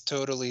 This is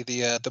totally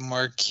the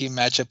marquee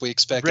matchup we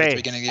expect at the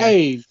beginning of the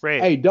year.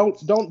 Hey,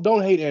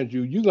 don't hate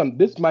Andrew.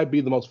 This might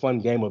be the most fun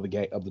game of the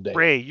day.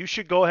 Ray, you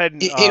should go ahead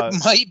and.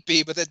 It might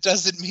be, but that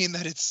doesn't mean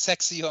that it's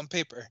sexy on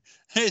paper.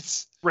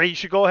 Ray, you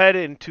should go ahead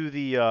into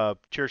the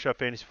Chairshot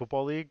Fantasy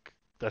Football League.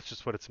 That's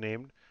just what it's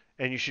named,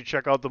 and you should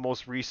check out the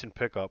most recent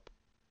pickup.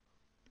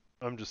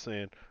 I'm just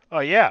saying. Oh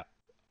yeah.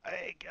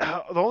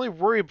 The only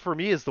worry for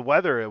me is the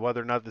weather,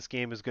 whether or not this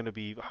game is going to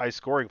be high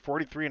scoring.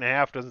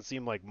 43.5 doesn't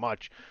seem like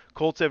much.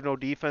 Colts have no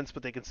defense,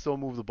 but they can still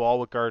move the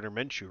ball with Gardner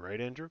Minshew, right,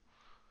 Andrew?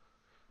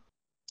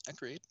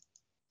 Agreed.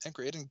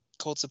 And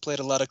Colts have played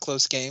a lot of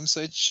close games,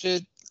 so it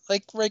should,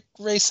 like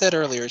Ray said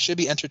earlier, it should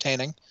be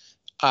entertaining.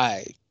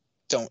 I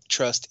don't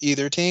trust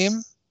either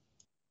team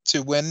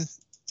to win,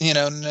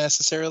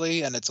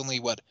 necessarily, and it's only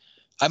what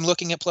I'm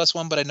looking at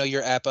 +1, but I know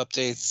your app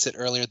updates it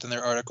earlier than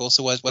their article.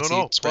 So what's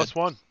the spread?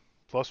 +1.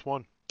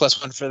 +1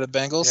 for the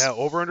Bengals? Yeah,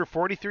 over under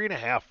 43.5.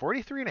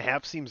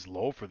 43.5 seems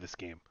low for this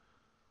game.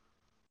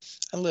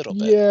 A little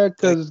bit. Yeah,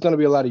 because it's going to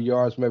be a lot of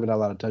yards, maybe not a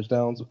lot of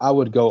touchdowns. I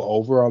would go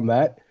over on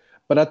that.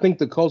 But I think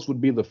the Colts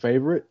would be the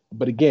favorite.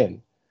 But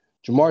again,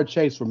 Jamar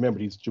Chase, remember,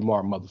 he's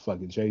Jamar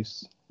motherfucking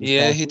Chase.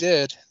 Yeah, he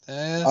did.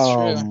 That's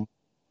true.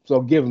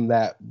 So give him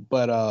that.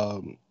 But,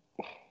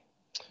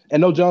 and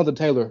no Jonathan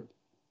Taylor.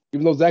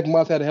 Even though Zach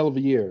Moss had a hell of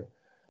a year,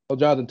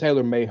 Jonathan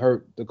Taylor may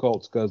hurt the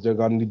Colts because they're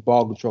going to need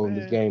ball control in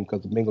this game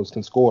because the Bengals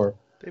can score.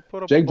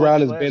 Jake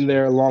Brown has been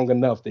there long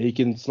enough that he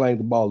can slang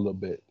the ball a little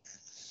bit.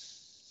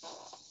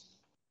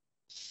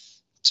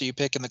 So you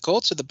picking the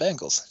Colts or the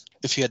Bengals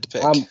if you had to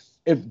pick?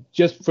 If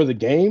just for the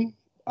game,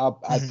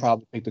 I'd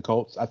probably pick the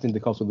Colts. I think the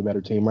Colts are the better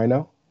team right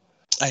now.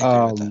 I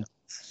agree with that.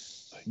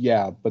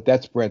 Yeah, but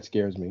that spread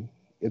scares me.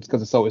 It's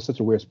because it's such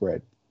a weird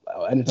spread.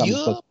 Anytime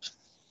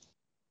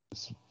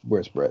it's a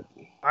weird spread.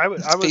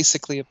 It's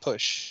basically a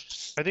push.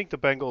 I think the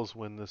Bengals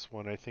win this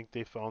one. I think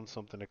they found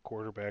something at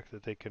quarterback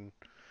that they can.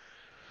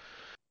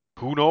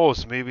 Who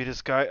knows? Maybe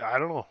this guy. I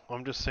don't know.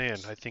 I'm just saying.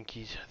 I think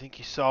he's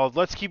solid.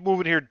 Let's keep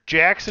moving here.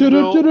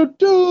 Jacksonville.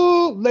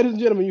 Ladies and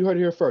gentlemen, you heard it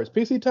here first.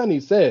 PC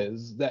Tunney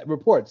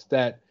reports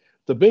that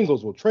the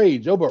Bengals will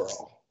trade Joe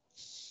Burrow.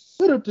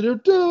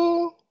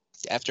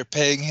 After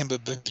paying him $1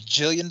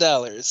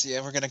 bajillion,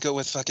 yeah, we're gonna go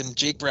with fucking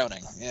Jake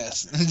Browning.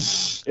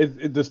 Yes.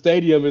 The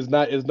stadium is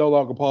no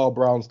longer Paul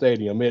Brown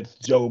Stadium. It's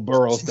Joe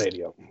Burrow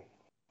Stadium.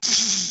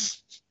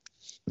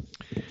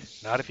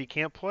 Not if he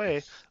can't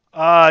play.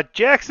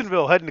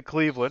 Jacksonville heading to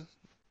Cleveland.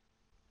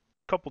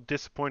 Couple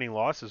disappointing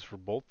losses for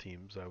both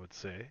teams, I would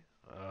say.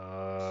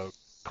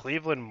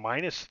 Cleveland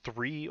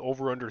 -3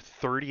 over under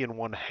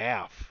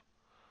 30.5.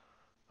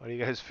 How do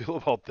you guys feel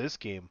about this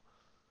game?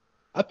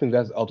 I think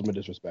that's ultimate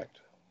disrespect.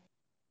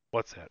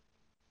 What's that?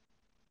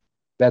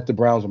 That the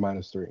Browns are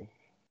 -3.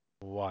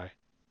 Why?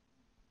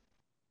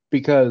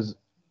 Because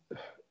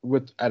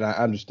and I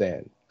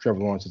understand Trevor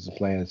Lawrence isn't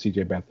playing and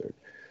CJ Beathard,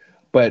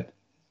 but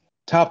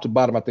top to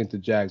bottom, I think the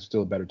Jags are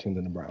still a better team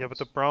than the Browns. Yeah, but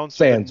the Browns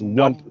sans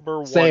one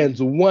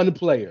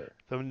player.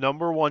 The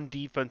number one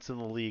defense in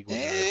the league when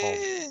they're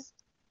at home.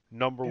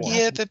 Number one.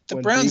 Yeah, the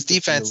Browns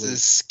defense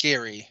is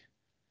scary.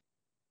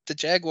 The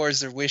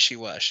Jaguars are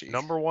wishy-washy.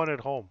 Number one at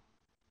home.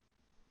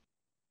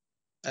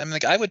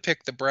 I would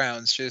pick the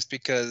Browns just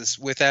because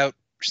without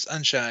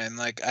Sunshine,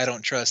 I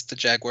don't trust the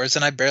Jaguars,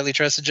 and I barely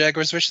trust the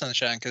Jaguars with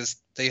Sunshine because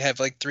they have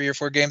 3 or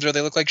 4 games where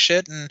they look like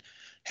shit and a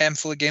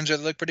handful of games where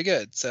they look pretty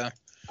good. So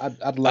I'll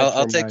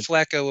take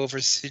Flacco over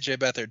CJ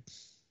Beathard.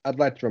 I'd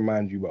like to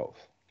remind you both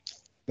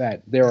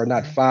that there are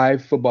not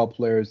 5 football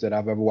players that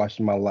I've ever watched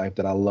in my life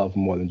that I love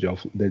more than Joe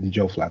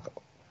Flacco.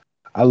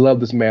 I love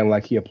this man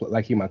like he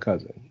my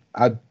cousin.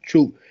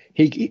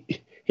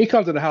 He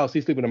comes to the house,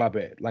 he's sleeping in my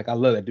bed. I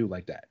love that dude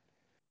like that.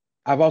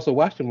 I've also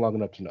watched him long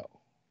enough to know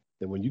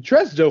that when you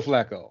trust Joe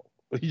Flacco,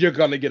 you're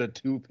going to get a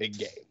 2-pick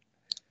game.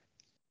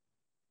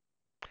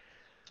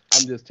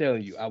 I'm just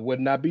telling you, I would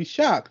not be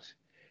shocked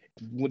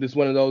when it's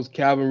one of those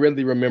Calvin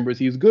Ridley remembers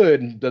he's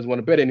good and doesn't want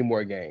to bet any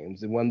more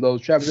games. And one of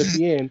those Travis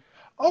Etienne,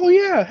 oh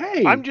yeah,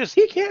 hey,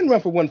 he can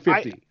run for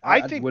 150.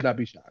 I would not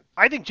be shocked.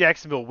 I think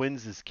Jacksonville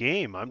wins this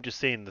game. I'm just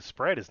saying the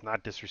spread is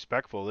not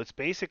disrespectful. It's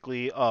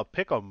basically a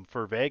pick 'em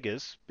for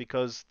Vegas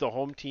because the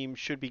home team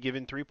should be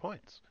given 3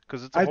 points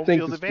because it's a home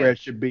field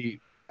advantage.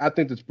 I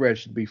think the spread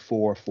should be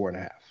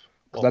 4.5.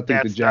 Well, I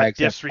think that's not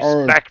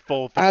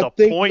disrespectful. If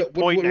it's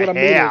point and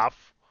a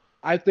half.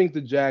 I think the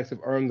Jags have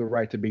earned the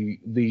right to be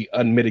the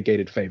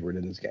unmitigated favorite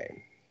in this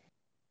game.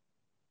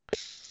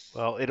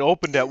 Well, it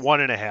opened at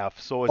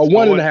 1.5, so it's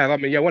 1.5. I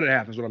mean,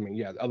 1.5 is what I mean.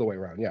 Yeah, the other way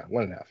around. Yeah,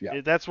 1.5.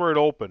 Yeah, that's where it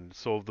opened.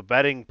 So the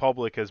betting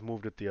public has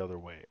moved it the other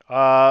way.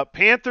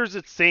 Panthers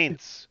at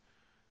Saints.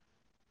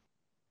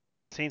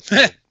 Saints.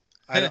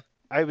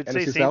 I would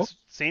say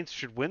Saints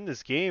should win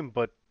this game,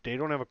 but they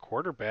don't have a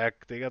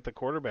quarterback. They got the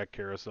quarterback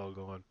carousel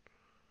going.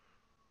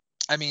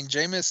 I mean,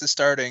 Jameis is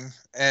starting,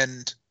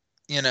 and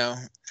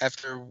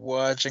after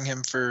watching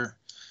him for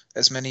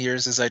as many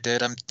years as I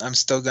did, I'm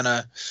still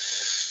gonna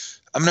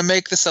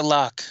make this a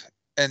lock.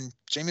 And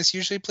Jameis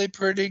usually played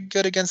pretty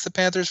good against the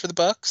Panthers for the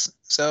Bucks,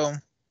 so I'm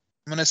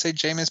gonna say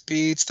Jameis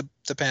beats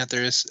the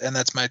Panthers, and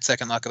that's my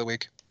second lock of the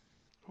week.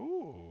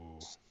 Ooh,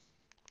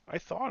 I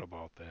thought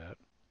about that.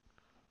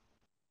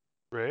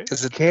 Right?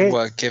 Is it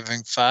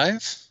giving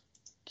 5?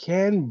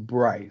 Can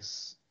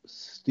Bryce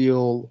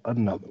steal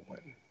another one?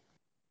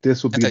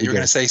 This will be. I thought you were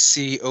going to say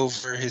C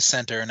over his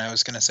center, and I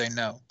was going to say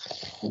no.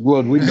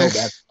 Well, we know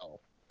that.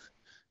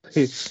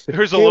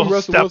 There's a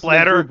little step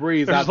ladder.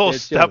 There's a little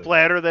step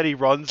ladder that he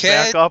runs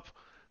back up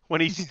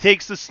when he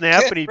takes the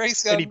snap and he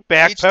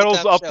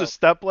backpedals up the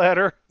step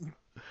ladder.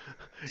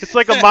 It's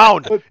like a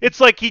mound. It's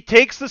like he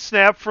takes the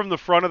snap from the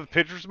front of the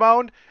pitcher's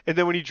mound, and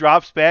then when he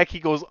drops back, he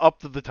goes up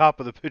to the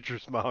top of the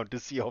pitcher's mound to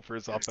seal for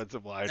his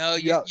offensive line. No,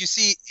 you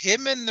see,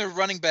 him and the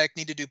running back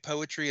need to do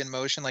poetry in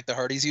motion like the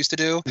Hardys used to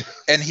do,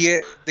 and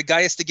the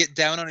guy has to get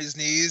down on his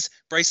knees.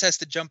 Bryce has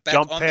to jump back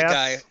on the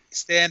guy,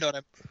 stand on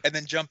him, and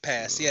then jump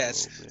pass.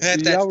 Yes,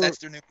 that's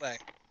their new play.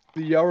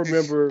 Do y'all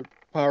remember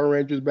Power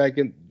Rangers back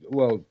in?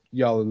 Well,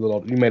 y'all are a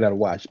little. You may not have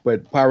watched,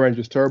 but Power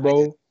Rangers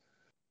Turbo.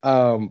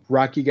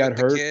 Rocky got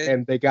hurt,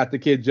 and they got the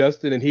kid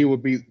Justin, and he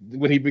would be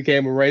when he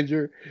became a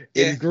Ranger,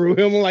 it grew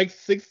him like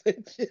 6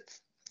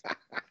 inches.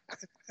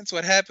 That's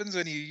what happens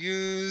when you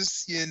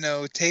use,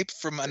 tape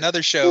from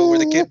another show where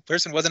the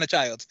person wasn't a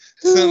child.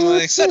 So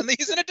suddenly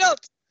he's an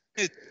adult.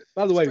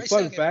 By the way,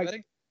 fun fact: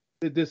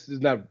 this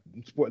is not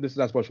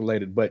sports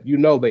related, but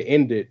they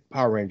ended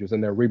Power Rangers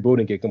and they're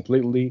rebooting it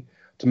completely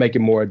to make it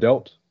more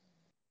adult.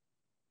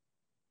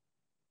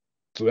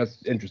 So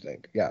that's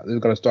interesting. Yeah, they're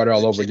going to start it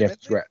all over again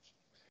from scratch.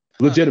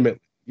 Legitimately,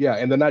 yeah,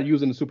 and they're not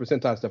using the Super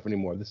Sentai stuff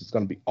anymore. This is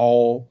going to be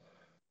all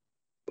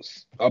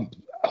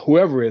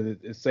whoever it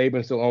is,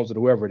 Saban still owns it,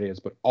 whoever it is,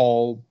 but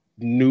all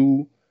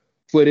new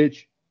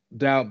footage,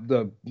 down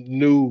the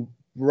new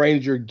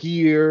Ranger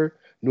gear,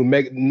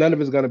 none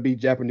of it's going to be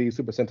Japanese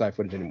Super Sentai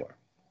footage anymore.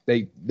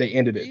 They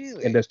ended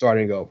it and they're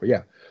starting over.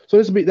 Yeah, so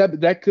this will be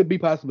that could be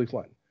possibly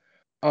fun.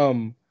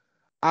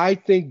 I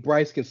think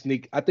Bryce can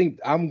sneak. I think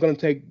I'm going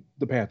to take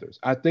the Panthers.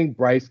 I think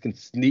Bryce can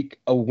sneak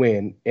a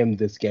win in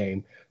this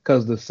game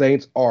because the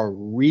Saints are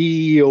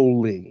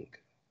reeling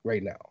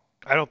right now.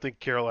 I don't think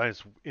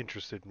Carolina's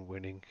interested in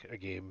winning a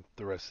game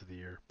the rest of the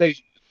year.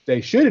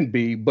 They shouldn't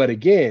be, but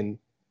again,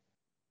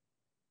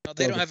 well,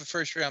 they don't have a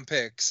first-round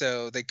pick,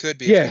 so they could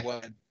be if they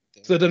wanted.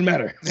 So it doesn't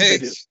matter.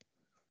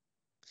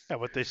 Yeah,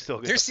 but they still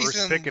get their the first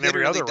season pick in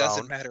every other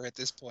doesn't round. matter at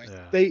this point.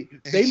 Yeah.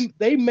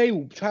 They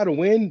may try to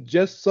win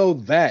just so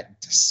that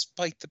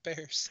despite the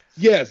Bears.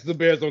 Yes, the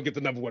Bears don't get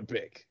the number 1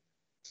 pick.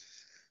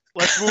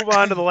 Let's move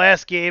on to the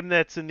last game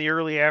that's in the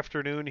early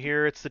afternoon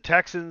here. It's the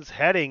Texans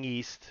heading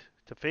east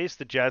to face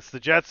the Jets. The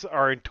Jets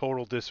are in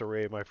total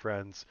disarray, my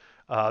friends.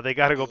 They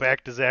got to go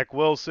back to Zach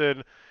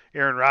Wilson.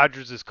 Aaron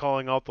Rodgers is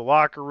calling out the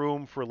locker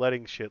room for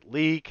letting shit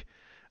leak.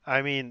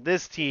 I mean,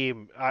 this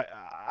team,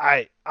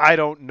 I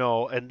don't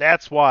know, and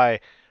that's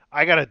why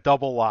I got a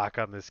double lock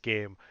on this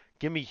game.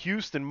 Give me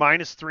Houston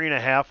minus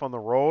 3.5 on the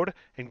road,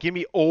 and give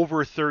me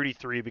over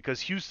 33 because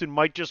Houston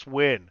might just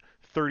win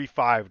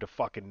 35 to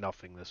fucking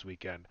nothing this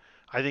weekend.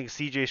 I think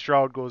C.J.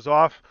 Stroud goes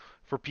off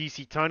for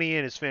PC Tunney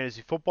in his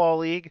fantasy football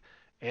league,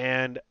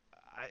 and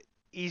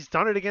he's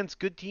done it against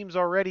good teams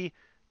already.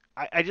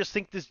 I just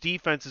think this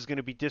defense is going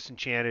to be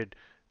disenchanted.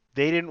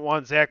 They didn't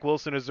want Zach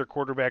Wilson as their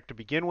quarterback to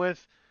begin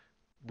with.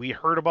 We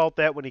heard about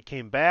that when he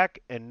came back,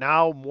 and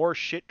now more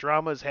shit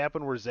drama has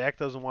happened where Zach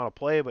doesn't want to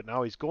play, but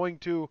now he's going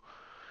to.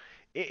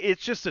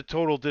 It's just a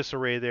total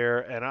disarray there,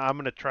 and I'm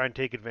going to try and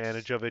take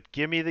advantage of it.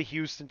 Give me the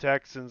Houston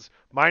Texans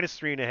minus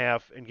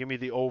 3.5, and give me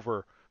the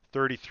over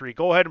 33.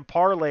 Go ahead and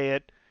parlay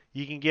it.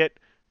 You can get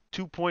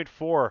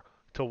 2.4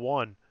 to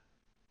 1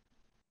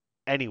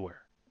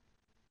 anywhere.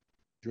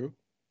 Drew?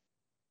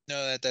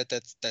 No,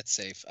 that's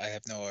safe. I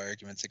have no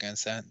arguments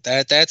against that.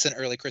 That's an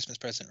early Christmas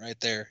present right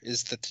there.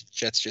 Is the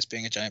Jets just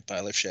being a giant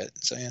pile of shit?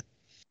 So yeah.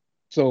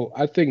 So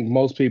I think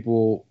most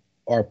people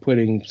are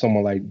putting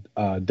someone like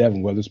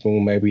Devin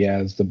Witherspoon maybe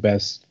as the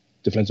best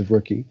defensive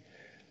rookie.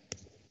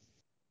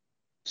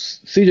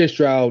 CJ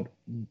Stroud,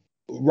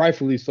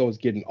 rightfully so, is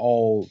getting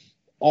all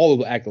of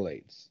the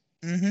accolades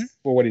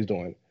for what he's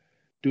doing.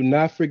 Do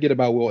not forget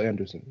about Will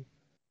Anderson.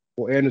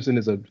 Will Anderson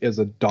is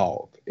a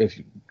dog. If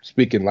you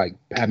speaking like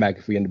Pat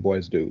McAfee and the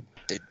boys do,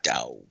 the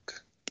dog.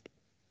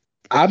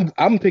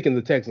 I'm picking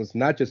the Texans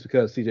not just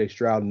because CJ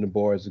Stroud and the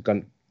boys are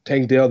gonna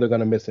Tank Dell, they're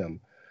gonna miss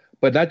him,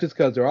 but not just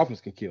because their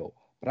offense can kill,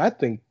 but I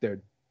think their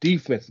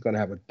defense is gonna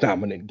have a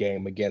dominant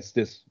game against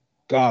this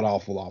god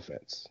awful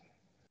offense.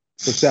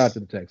 So shout out to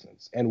the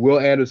Texans, and Will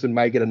Anderson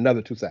might get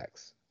another 2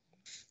 sacks.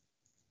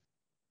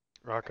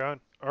 Rock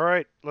on. All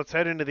right, let's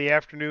head into the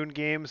afternoon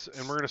games,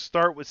 and we're going to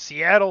start with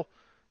Seattle,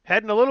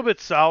 heading a little bit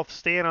south,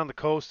 staying on the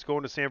coast,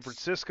 going to San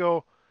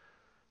Francisco.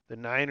 The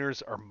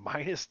Niners are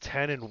minus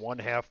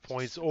 10.5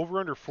 points, over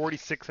under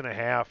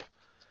 46.5.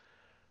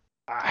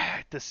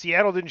 The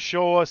Seattle didn't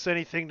show us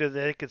anything that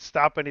they could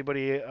stop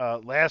anybody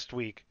last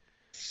week.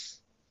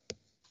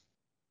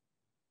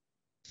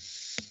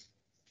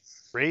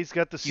 Ray's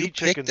got the sea chickens.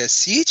 You picked the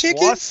sea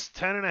chickens? Plus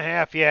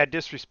 10.5. Yeah,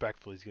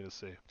 disrespectful, he's going to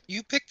say.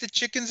 You picked the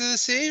chickens of the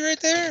sea right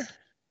there?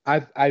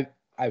 I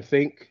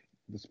think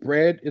the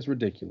spread is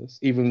ridiculous,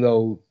 even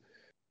though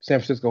San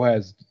Francisco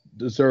has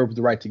deserved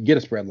the right to get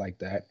a spread like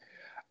that.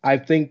 I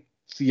think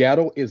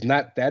Seattle is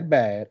not that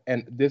bad,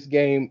 and this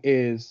game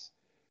is,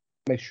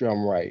 make sure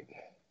I'm right.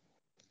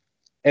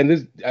 And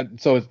this,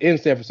 so it's in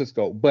San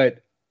Francisco,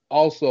 but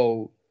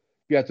also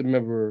you have to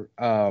remember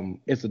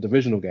it's a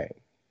divisional game.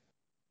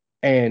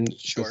 And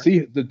sure.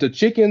 the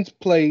Chickens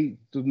play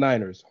the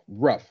Niners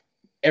rough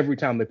every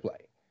time they play.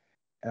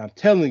 And I'm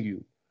telling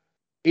you,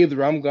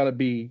 either I'm going to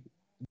be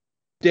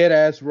dead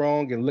ass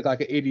wrong and look like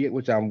an idiot,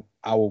 which I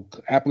will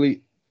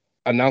happily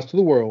announce to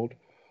the world,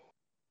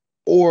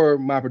 or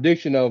my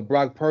prediction of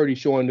Brock Purdy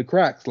showing the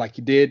cracks like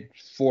he did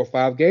 4 or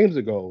 5 games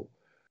ago,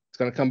 it's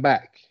going to come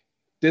back.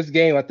 This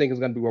game, I think, is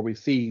going to be where we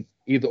see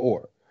either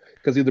or.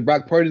 Because either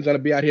Brock Purdy's going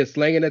to be out here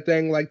slinging that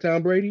thing like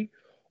Tom Brady,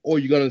 or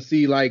you're going to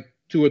see like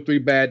 2 or 3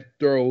 bad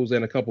throws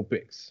and a couple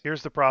picks.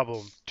 Here's the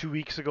problem. 2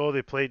 weeks ago,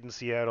 they played in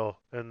Seattle,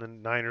 and the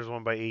Niners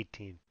won by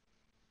 18.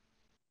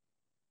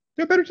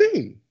 They're a better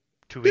team.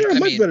 They're a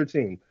much better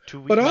team.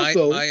 But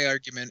also, my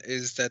argument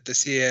is that the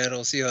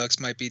Seattle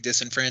Seahawks might be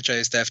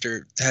disenfranchised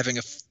after having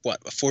a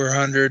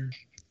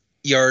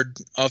 400-yard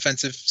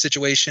offensive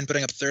situation,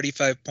 putting up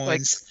 35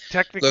 points,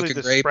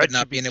 looking great, but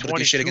not being able to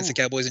do shit against the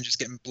Cowboys and just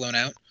getting blown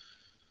out.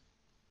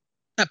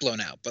 Not blown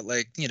out, but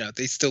they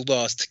still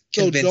lost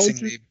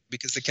convincingly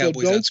because the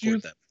Cowboys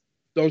outscored them.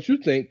 Don't you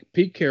think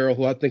Pete Carroll,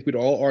 who I think we'd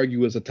all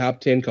argue is a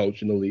top 10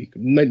 coach in the league,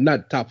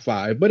 not top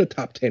 5, but a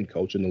top 10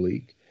 coach in the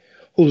league,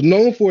 who's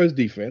known for his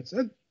defense?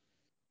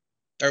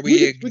 Are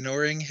we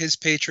ignoring his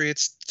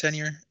Patriots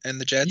tenure and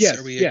the Jets? Yes,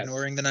 Are we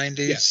ignoring the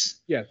 90s?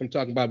 Yes, I'm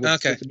talking about.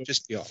 Okay,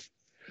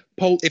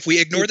 if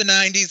we ignore the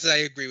 90s, I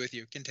agree with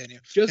you. Continue.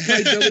 Just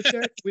like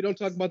Belichick, we don't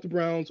talk about the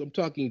Browns. I'm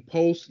talking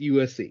post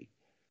USC.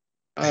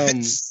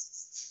 Who's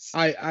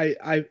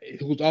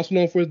also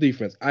known for his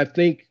defense. I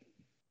think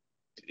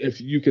if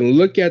you can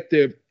look at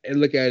it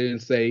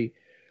and say,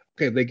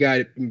 okay, they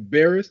got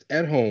embarrassed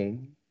at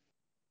home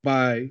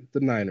by the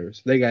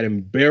Niners. They got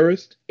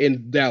embarrassed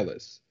in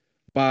Dallas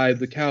by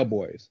the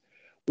Cowboys.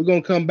 We're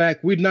going to come back.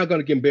 We're not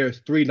going to get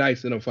embarrassed 3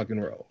 nights in a fucking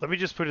row. Let me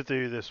just put it to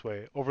you this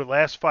way. Over the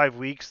last 5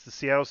 weeks, the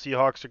Seattle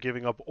Seahawks are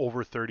giving up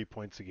over 30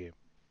 points a game.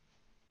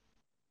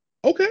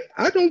 Okay.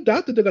 I don't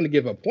doubt that they're going to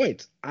give up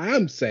points.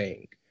 I'm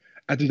saying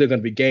I think they're going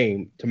to be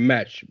game to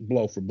match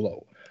blow for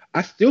blow.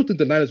 I still think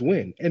the Niners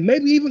win, and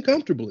maybe even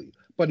comfortably,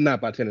 but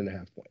not by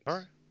 10.5 points. All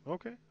right.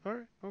 Okay.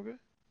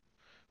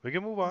 We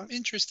can move on. I'm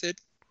interested.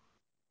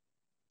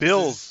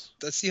 Bills.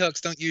 The Seahawks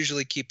don't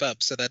usually keep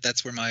up, so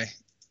that's where my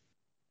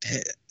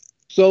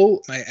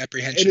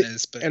apprehension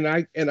is. But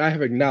I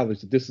have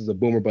acknowledged that this is a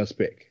boomer bust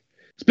pick.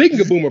 Speaking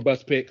of boomer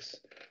bust picks,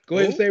 go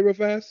ahead and say it real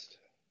fast.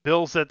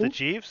 Bills at the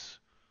Chiefs.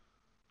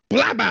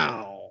 Blah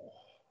bow.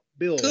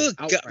 Bills. Good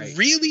God,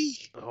 really?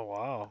 Oh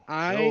wow.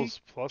 I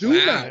plus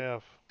do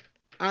not.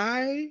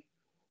 I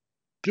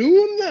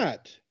do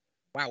not.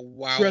 Wow.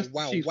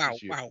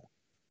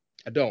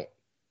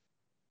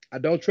 I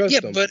don't trust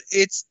them. Yeah, but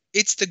it's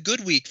the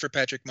good week for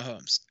Patrick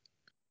Mahomes.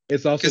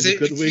 It's also the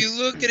good week. If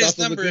you look at his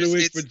numbers,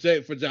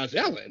 it's for Josh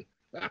Allen.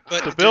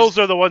 But the Bills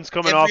are the ones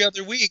coming off. Every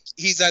other week,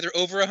 he's either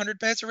over 100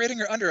 passer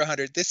rating or under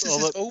 100. This is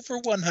his over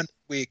 100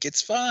 week.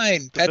 It's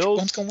fine. Patrick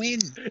Mahomes can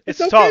win.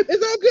 It's okay. tough.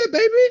 It's all good,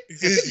 baby.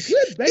 It's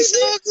good, baby.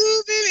 It's all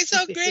good, baby. It's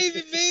all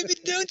gravy, baby.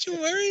 Don't you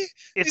worry.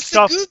 It's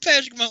tough. The good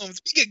Patrick Mahomes.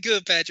 We get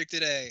good Patrick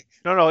today.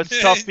 No, it's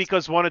tough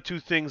because one of 2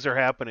 things are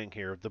happening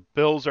here. The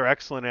Bills are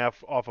excellent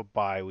off a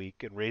bye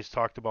week, and Ray's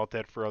talked about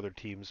that for other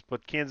teams.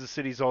 But Kansas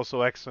City's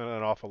also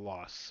excellent off a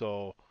loss.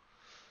 So.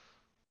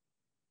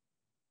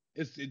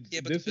 It's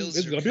but the it's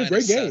Bills are going to be a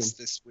great game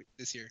this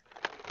year.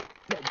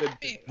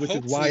 Which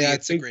is why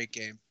it's a great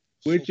game.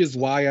 which is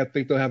why I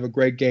think they'll have a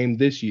great game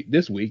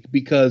this week,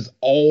 because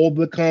all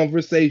the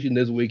conversation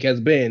this week has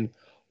been,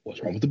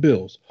 what's wrong with the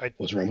Bills?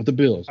 What's wrong with the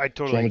Bills? I What's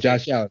wrong with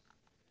Josh Allen?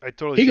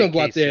 totally He take gonna go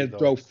out there KC, and though.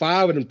 throw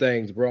 5 of them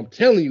things, bro. I'm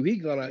telling you, he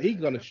gonna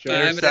show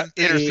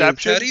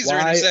interceptions.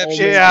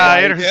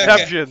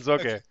 Interceptions.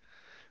 Okay.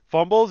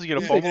 Fumbles? You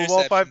gonna fumble the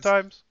ball 5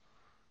 times?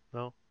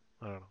 No,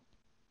 I don't know.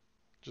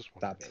 Just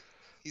one. Stop it.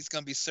 He's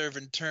gonna be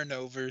serving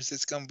turnovers.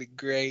 It's gonna be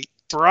great.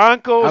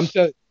 Broncos.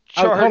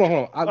 Hold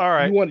on. All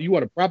right. You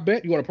want a prop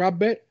bet? You want a prop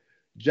bet?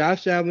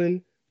 Josh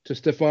Allen to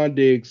Stephon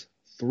Diggs,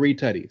 3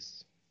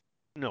 tutties.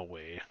 No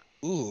way.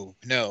 Ooh,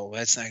 no,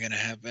 that's not gonna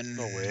happen.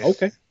 No way.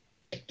 Okay.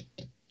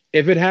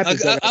 If it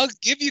happens, I'll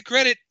give you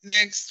credit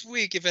next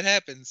week if it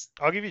happens.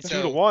 I'll give you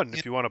 2-1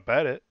 if you want to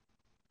bet it.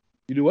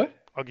 You do what?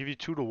 I'll give you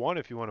 2-1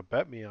 if you want to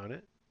bet me on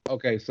it.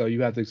 Okay, so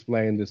you have to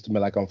explain this to me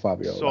like I'm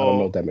Fabio. So, I don't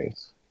know what that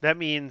means. That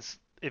means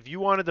if you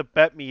wanted to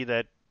bet me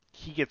that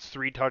he gets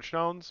 3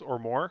 touchdowns or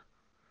more,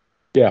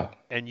 yeah,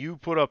 and you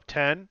put up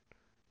 10,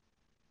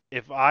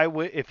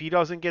 if he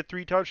doesn't get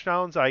 3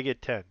 touchdowns, I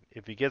get 10.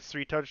 If he gets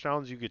 3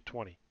 touchdowns, you get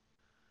 20.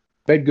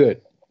 Bet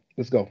good.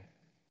 Let's go.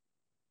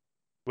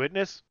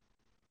 Witness?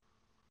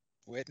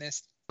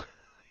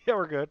 Yeah,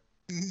 we're good.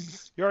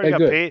 You already got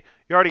paid.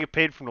 You already get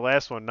paid from the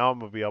last one. Now I'm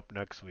gonna be up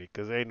next week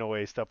because ain't no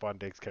way Stephon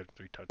Diggs catching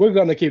 3 touchdowns. We're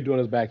gonna keep doing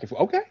this back and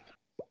forth. Okay.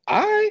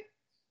 All right.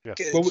 Yeah.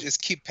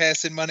 Just keep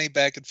passing money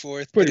back and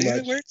forth. Pretty but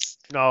much. It works.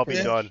 No, I'll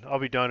be done. I'll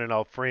be done, and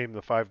I'll frame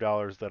the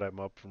 $5 that I'm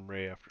up from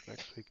Ray after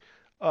next week.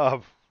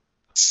 I'll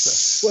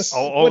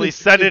only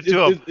send it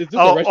to him.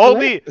 I'll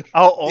only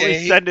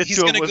send it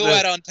to him. He's gonna go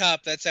out on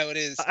top. That's how it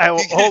is. I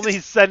will only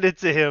send it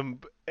to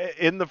him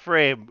in the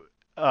frame,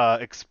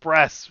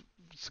 express,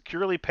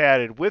 securely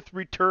padded with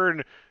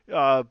return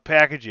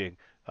packaging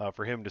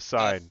for him to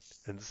sign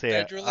and say,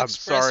 Federal "I'm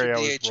Express sorry, or I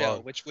was DHL?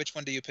 wrong." Which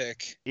one do you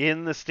pick?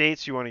 In the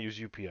States, you want to use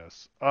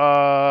UPS.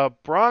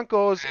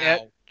 Broncos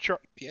at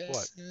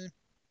what?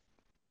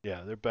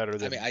 Yeah, they're better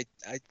than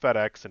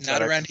FedEx. And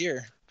not FedEx around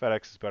here.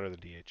 FedEx is better than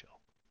DHL.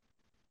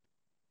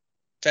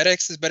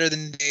 FedEx is better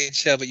than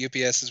DHL, but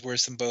UPS is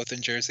worse than both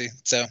in Jersey.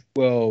 So.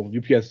 Well,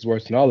 UPS is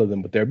worse than all of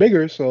them, but they're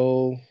bigger,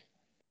 so.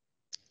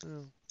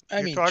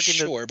 I mean,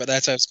 sure, but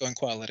that's how it's going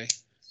quality.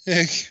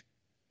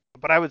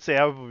 But I would say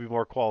I would be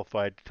more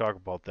qualified to talk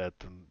about that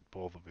than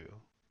both of you.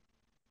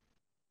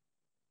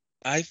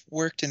 I've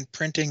worked in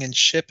printing and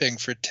shipping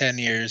for 10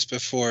 years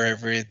before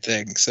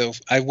everything. So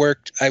I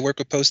work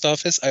with post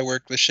office. I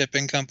worked with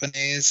shipping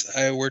companies.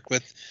 I worked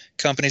with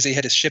companies that you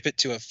had to ship it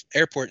to an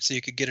airport so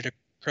you could get it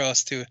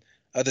across to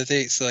other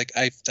things. So like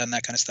I've done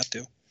that kind of stuff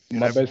too.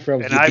 My best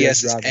friend was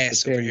UPS driver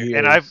ass for 10 over here.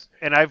 years.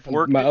 And I've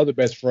worked. My other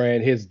best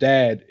friend, his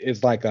dad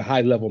is like a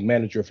high level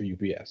manager for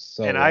UPS.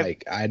 So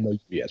I know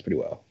UPS pretty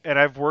well. And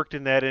I've worked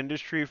in that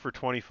industry for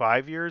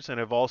 25 years,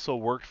 and I've also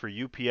worked for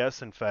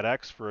UPS and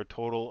FedEx for a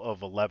total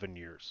of 11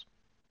 years.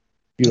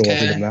 You don't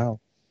work with them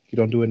now. You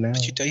don't do it now.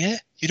 But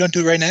you don't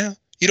do it right now.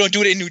 You don't do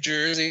it in New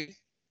Jersey.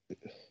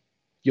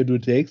 You do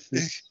it to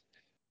Texas.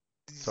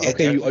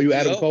 Okay, are you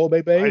Adam Cole,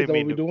 baby? Is that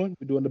what we're doing?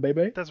 We're doing the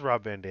baby? That's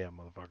Rob Van Dam,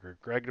 motherfucker.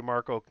 Greg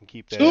DeMarco can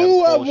keep that.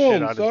 2 of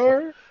them,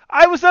 sir.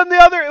 I was on the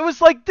other. It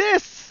was like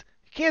this.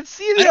 You can't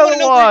see the other one. I don't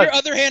know where your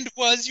other hand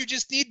was. You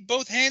just need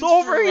both hands. It's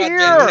over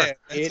here.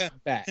 It's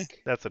back.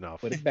 That's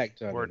enough. Put it back,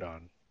 Johnny. We're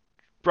done.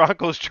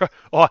 Broncos.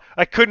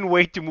 I couldn't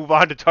wait to move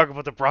on to talk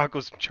about the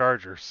Broncos and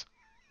Chargers.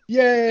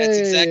 Yay! That's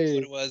exactly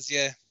what it was.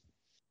 Yeah.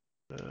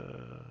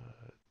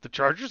 The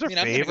Chargers are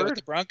favored. I'm gonna go with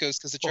the Broncos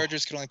because the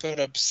Chargers could only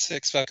put up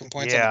 6 fucking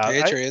points on Yeah,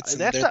 the Patriots,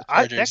 and they're the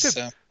Chargers.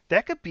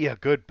 That could be a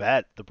good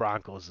bet. The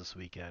Broncos this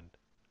weekend.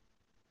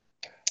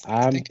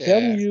 I'm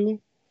telling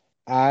you,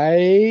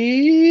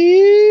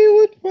 I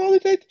would probably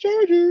take the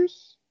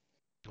Chargers.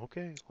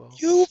 Okay, well.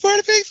 You would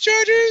probably take the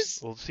Chargers.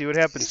 We'll see what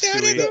happens,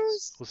 Stewie.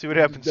 We'll see what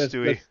happens,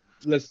 Stewie.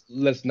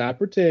 Let's not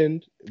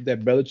pretend that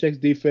Belichick's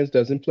defense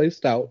doesn't play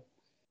stout.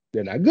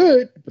 They're not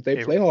good, but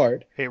they play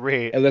hard. Hey,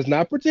 Ray. And let's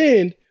not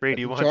pretend Ray,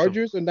 the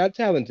Chargers are not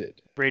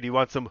talented. Ray, do you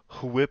want some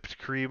whipped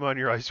cream on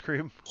your ice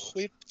cream?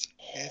 Whipped?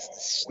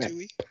 Yes,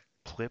 Stewie.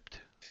 Clipped?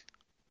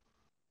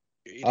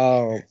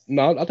 No,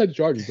 I'll take the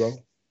Chargers, bro.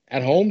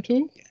 At home,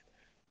 too?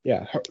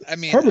 Yeah.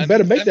 Herbert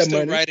better make that still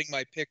money. riding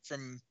my pick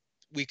from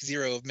week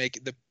 0 of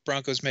the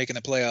Broncos making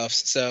the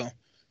playoffs. So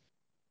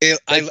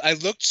I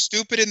looked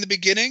stupid in the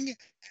beginning.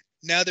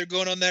 Now they're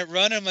going on that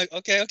run. I'm like,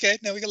 okay,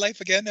 now we get life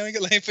again.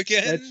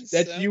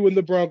 That's you and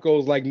the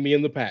Broncos, like me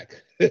and the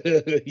Pack.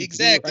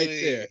 Exactly.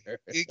 Right there.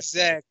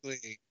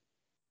 Exactly.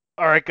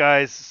 All right,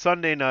 guys.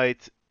 Sunday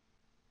night,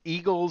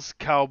 Eagles,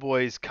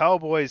 Cowboys.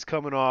 Cowboys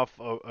coming off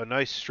a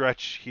nice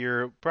stretch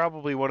here.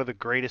 Probably one of the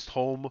greatest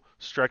home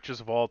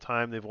stretches of all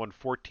time. They've won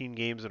 14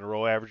 games in a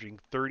row, averaging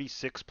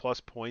 36-plus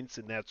points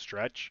in that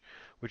stretch,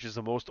 which is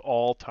the most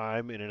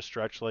all-time in a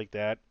stretch like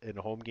that in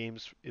home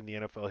games in the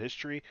NFL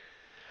history.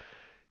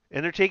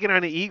 And they're taking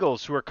on the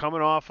Eagles, who are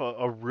coming off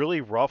a really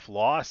rough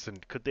loss,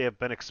 and could they have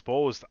been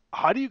exposed?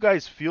 How do you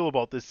guys feel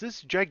about this?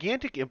 This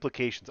gigantic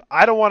implications.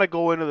 I don't want to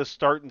go into the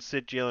start and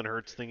sit Jalen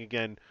Hurts thing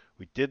again.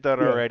 We did that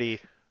already.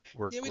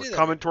 We're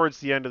coming towards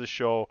the end of the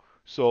show.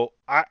 So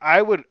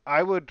I would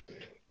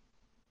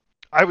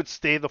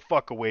stay the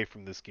fuck away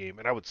from this game,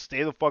 and I would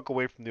stay the fuck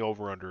away from the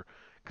over/under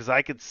because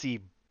I could see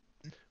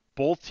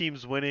both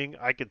teams winning.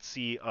 I could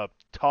see a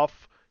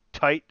tough,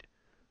 tight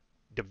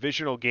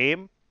divisional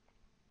game,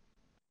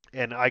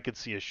 and I could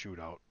see a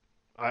shootout.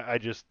 I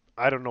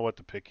don't know what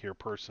to pick here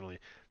personally.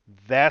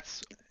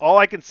 That's all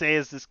I can say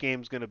is this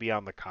game's going to be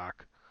on the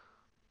cock.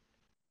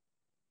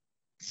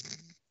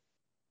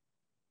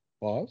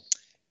 Pause.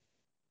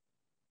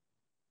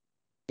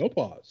 No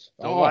pause.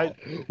 No lies.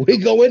 We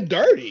going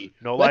dirty.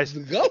 No Let's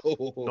lies.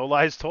 go. No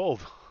lies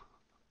told.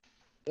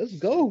 Let's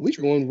go. We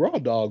going raw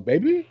dog,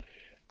 baby.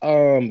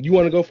 You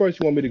want to go first?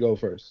 You want me to go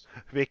first?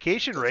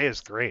 Vacation Ray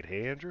is great.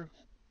 Hey, Andrew.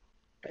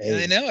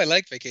 I know. I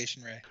like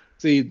Vacation Ray.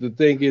 See, the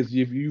thing is,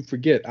 if you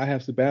forget, I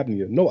have sleep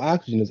apnea. No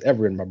oxygen is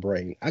ever in my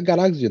brain. I got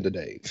oxygen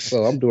today,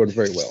 so I'm doing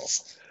very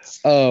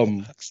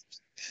well.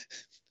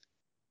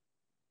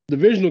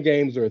 Divisional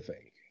games are a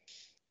thing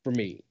for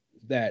me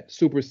that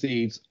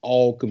supersedes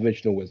all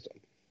conventional wisdom,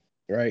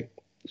 right?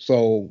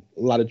 So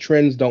a lot of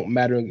trends don't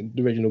matter in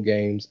divisional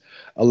games.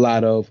 A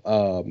lot of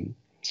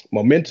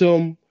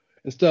momentum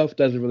and stuff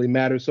doesn't really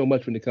matter so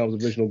much when it comes to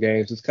divisional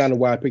games. It's kind of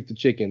why I picked the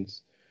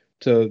chickens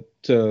to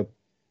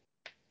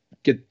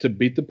get to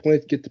beat the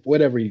points, get the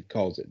whatever he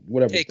calls it,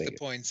 whatever. Take the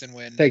points and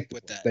win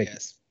with that.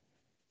 Yes.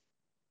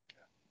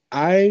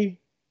 I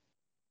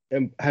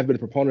have been a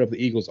proponent of the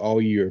Eagles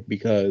all year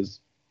because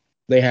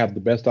they have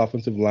the best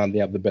offensive line, they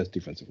have the best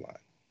defensive line.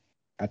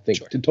 I think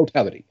Sure. to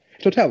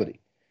totality.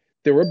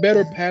 There were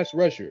better pass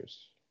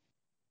rushers.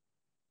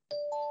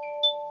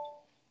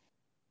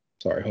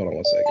 Sorry, hold on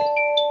one second.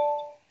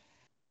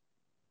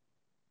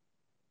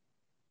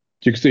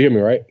 You can still hear me,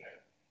 right?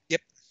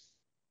 Yep.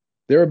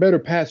 There are better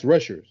pass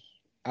rushers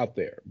out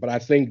there, but I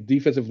think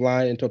defensive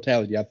line in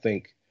totality, I don't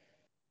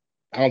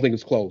think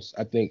it's close.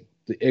 I think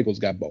the Eagles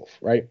got both,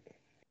 right?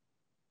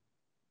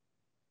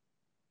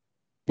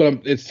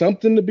 But it's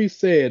something to be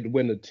said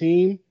when the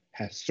team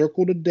has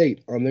circled a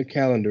date on their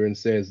calendar and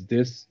says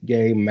this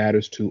game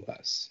matters to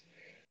us.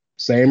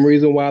 Same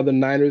reason why the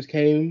Niners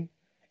came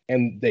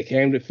and they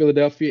came to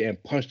Philadelphia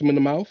and punched them in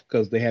the mouth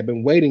because they had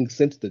been waiting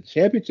since the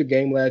championship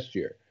game last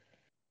year.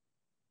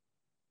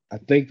 I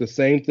think the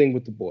same thing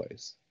with the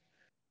boys.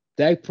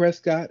 Dak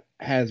Prescott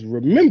has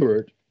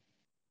remembered,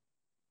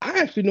 I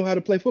actually know how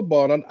to play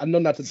football, and I know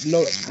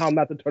how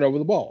not to turn over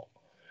the ball.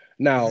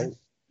 Now,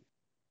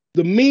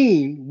 the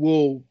mean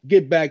will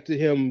get back to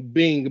him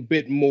being a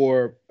bit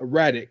more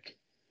erratic,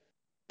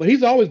 but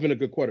he's always been a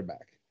good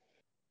quarterback.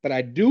 But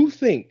I do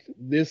think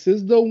this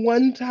is the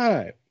one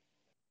time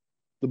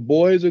the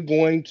boys are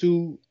going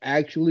to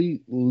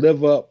actually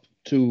live up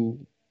to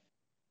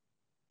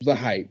the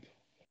hype.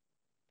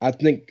 I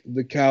think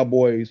the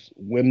Cowboys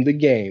win the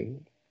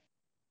game.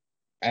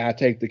 And I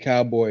take the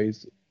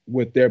Cowboys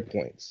with their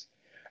points.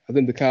 I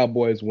think the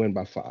Cowboys win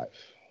by 5. 4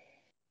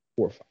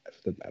 or 5.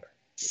 Doesn't matter.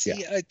 See,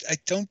 yeah. I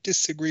don't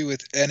disagree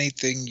with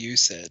anything you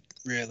said,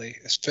 really,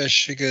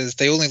 especially because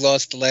they only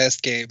lost the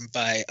last game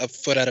by a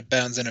foot out of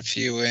bounds and a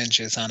few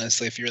inches,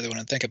 honestly, if you really want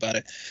to think about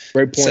it.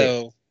 Great point.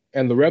 So,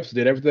 and the reps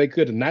did everything they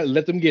could to not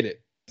let them get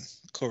it.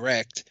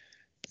 Correct.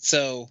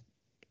 So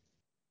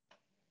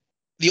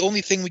the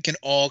only thing we can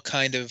all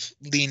kind of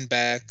lean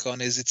back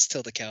on is it's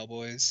still the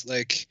Cowboys.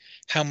 Like,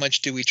 how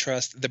much do we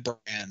trust the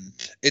brand?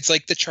 It's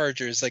like the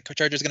Chargers. Like,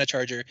 Chargers are going to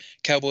Charger.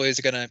 Cowboys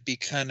are going to be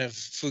kind of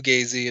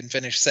fugazi and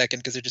finish second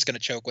because they're just going to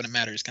choke when it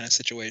matters kind of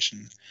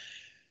situation.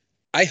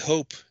 I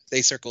hope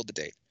they circled the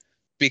date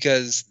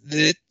because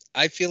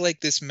I feel like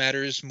this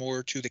matters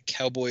more to the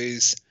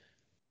Cowboys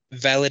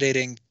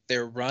validating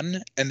their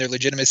run and their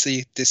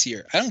legitimacy this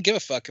year. I don't give a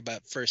fuck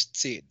about first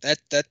seed.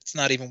 That's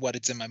not even what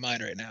it's in my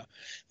mind right now.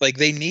 Like,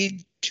 they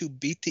need to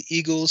beat the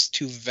Eagles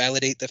to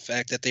validate the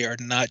fact that they are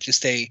not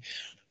just a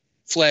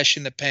flash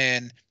in the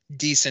pan,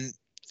 decent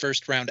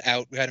first round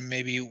out, who had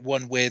maybe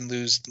one win,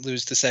 lose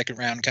the second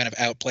round kind of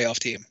out playoff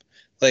team.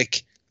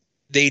 Like,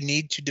 they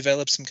need to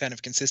develop some kind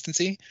of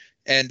consistency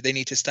and they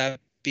need to stop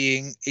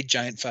being a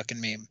giant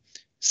fucking meme.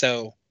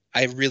 So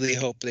I really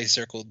hope they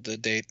circled the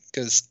date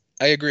because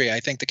I agree. I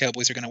think the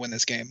Cowboys are going to win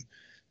this game.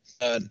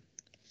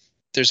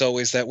 There's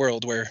always that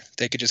world where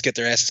they could just get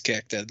their asses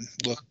kicked and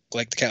look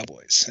like the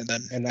Cowboys. And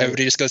then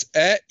everybody just goes,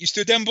 you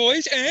stood them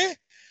boys,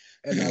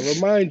 And I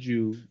remind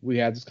you, we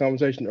had this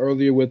conversation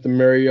earlier with the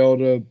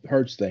Mariota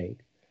Hurts thing.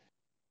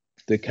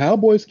 The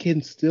Cowboys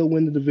can still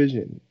win the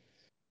division.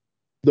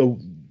 The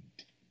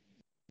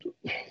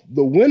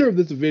winner of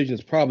this division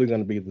is probably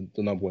going to be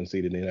the number one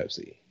seed in the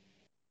NFC.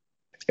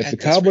 If the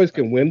Cowboys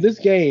can win this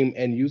game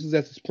and use it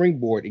as a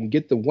springboard and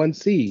get the 1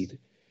 seed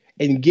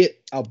and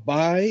get a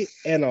bye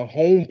and a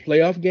home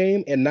playoff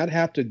game and not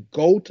have to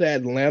go to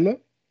Atlanta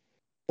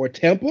or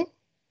Tampa,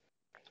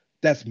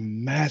 that's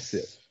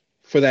massive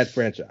for that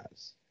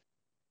franchise.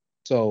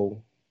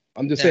 So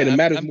I'm just saying it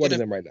matters more to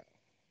them right now.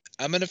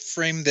 I'm going to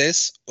frame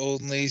this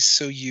only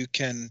so you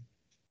can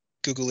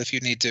Google if you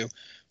need to.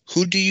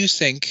 Who do you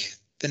think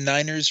the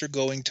Niners are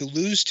going to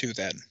lose to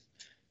then?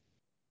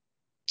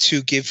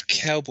 To give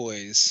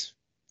Cowboys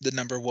the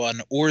number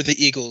one, or the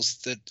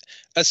Eagles.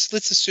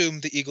 Let's assume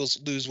the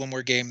Eagles lose one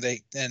more game,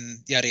 and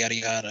yada yada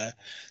yada.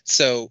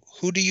 So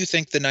who do you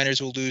think the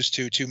Niners will lose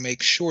to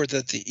make sure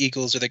that the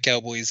Eagles or the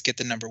Cowboys get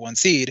the number one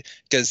seed?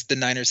 Because the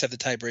Niners have the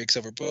tie breaks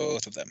over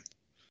both of them.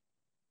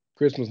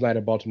 Christmas night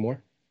at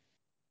Baltimore.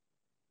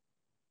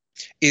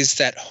 Is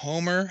that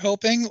Homer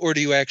hoping, or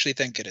do you actually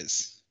think it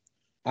is?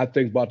 I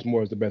think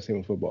Baltimore is the best team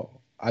in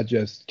football. I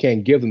just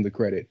can't give them the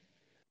credit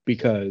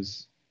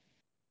because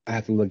I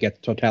have to look at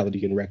the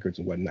totality and records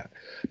and whatnot.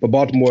 But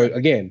Baltimore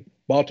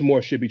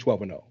should be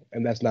 12-0,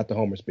 and that's not the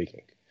Homer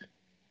speaking.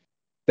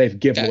 They've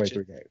given away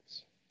 3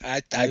 games.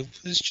 I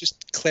was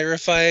just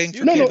clarifying.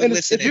 You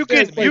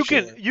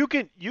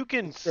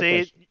can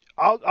say.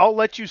 I'll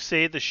let you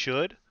say the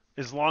should,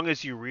 as long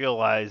as you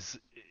realize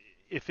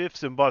if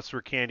ifs and buts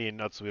were candy and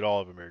nuts, we'd all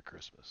have a Merry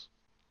Christmas.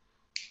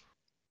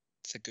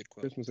 It's a good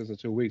quote. Christmas is in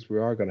 2 weeks. We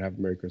are going to have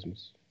a Merry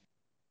Christmas.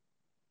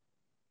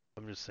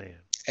 I'm just saying.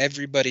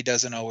 Everybody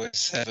doesn't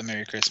always have a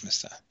Merry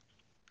Christmas, though.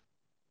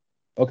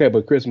 Okay,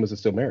 but Christmas is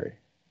still merry.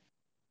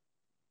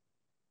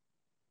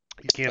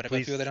 You can't what about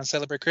people that don't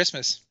celebrate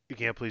Christmas? You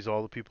can't please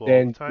all the people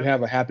Then all the time. You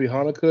have a Happy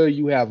Hanukkah.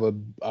 You have a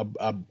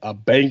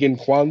banging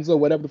Kwanzaa.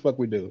 Whatever the fuck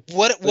we do.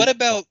 What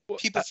about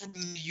people from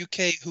the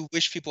UK who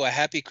wish people a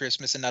Happy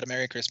Christmas and not a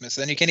Merry Christmas?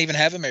 Then you can't even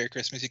have a Merry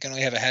Christmas. You can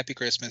only have a Happy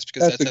Christmas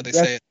because that's how they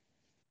say it.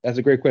 That's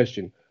a great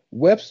question.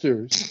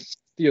 Webster's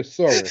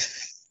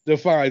thesaurus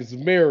defines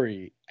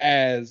merry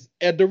as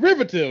a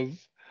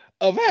derivative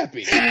of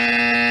happy.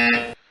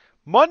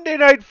 Monday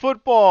Night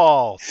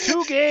Football,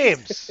 2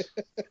 games.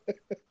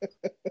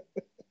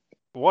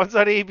 One's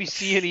on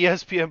ABC and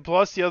ESPN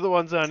Plus. The other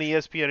one's on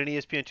ESPN and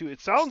ESPN2.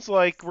 It sounds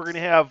like we're going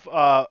to have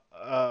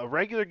a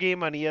regular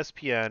game on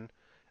ESPN,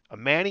 a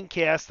Manning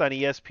cast on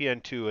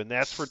ESPN2, and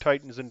that's for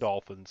Titans and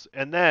Dolphins.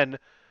 And then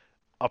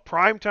a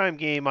primetime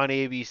game on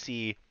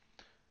ABC,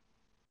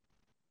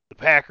 the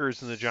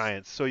Packers and the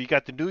Giants. So you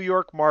got the New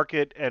York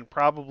market and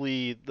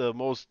probably the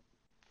most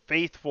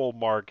faithful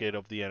market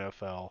of the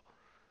NFL,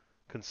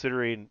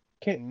 considering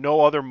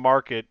no other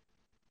market.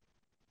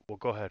 Well,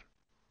 go ahead.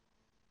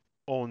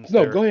 Go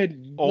ahead.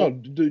 No,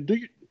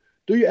 do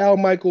your Al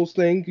Michaels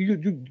thing.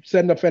 You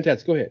setting up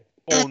fantastic. Go ahead.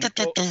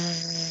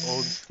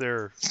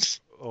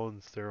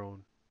 Owns their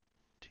own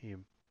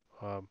team.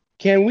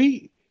 Can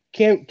we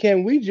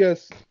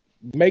just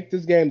make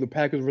this game the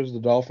Packers versus the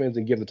Dolphins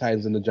and give the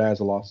Titans and the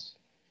Giants a loss?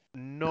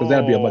 No, because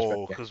that'd be a much better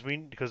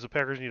game. Because the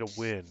Packers need a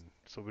win,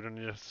 so we don't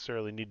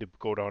necessarily need to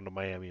go down to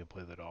Miami and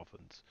play the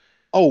Dolphins.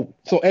 Oh,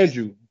 so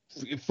Andrew,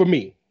 for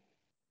me,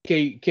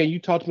 can you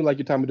talk to me like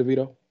you're Tommy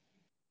DeVito?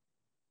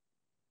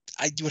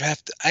 I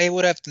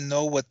would have to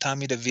know what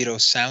Tommy DeVito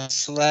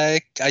sounds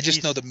like. I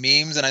just know the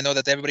memes, and I know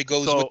that everybody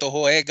goes with the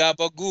whole "Hey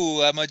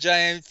gabagoo, I'm a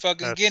giant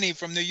fucking guinea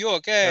from New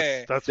York."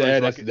 Hey, that's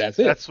it.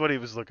 That's what he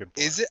was looking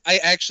for. Is it? I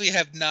actually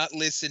have not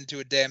listened to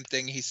a damn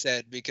thing he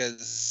said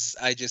because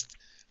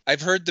I've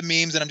heard the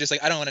memes, and I'm just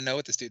like, I don't want to know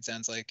what this dude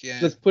sounds like. Yeah.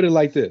 Let's put it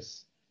like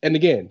this. And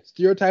again,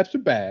 stereotypes are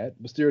bad,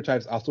 but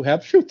stereotypes also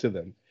have truth to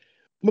them.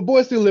 My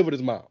boy still live with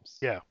his moms.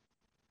 Yeah.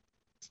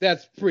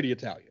 That's pretty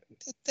Italian.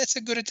 That's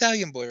a good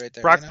Italian boy right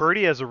there. Brock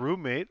Purdy has a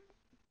roommate.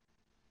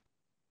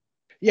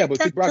 Yeah, but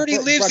Brock Purdy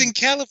lives in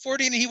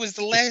California, and he was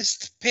the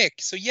last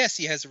pick. So yes,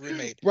 he has a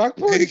roommate. Brock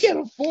Purdy can't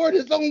afford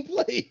his own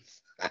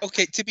place.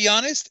 Okay, to be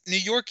honest, New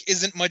York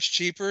isn't much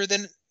cheaper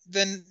than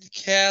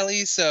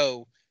Cali,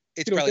 so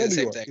it's probably the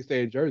same thing. You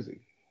stay in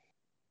Jersey.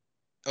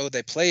 Oh,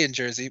 they play in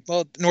Jersey.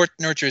 Well, North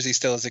Jersey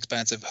still is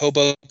expensive.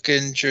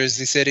 Hoboken,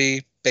 Jersey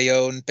City,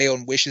 Bayonne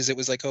wishes it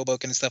was like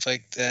Hoboken and stuff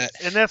like that.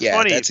 And that's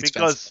funny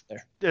because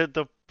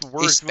the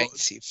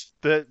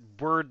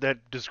word that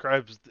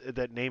describes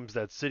that names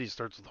that city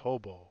starts with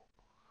hobo.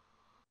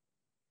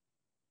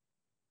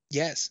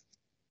 Yes,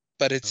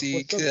 but it's the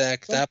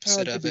exact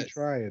opposite of it.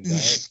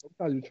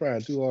 Sometimes you're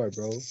trying too hard,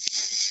 bro.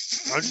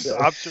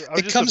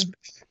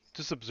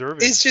 Just observing.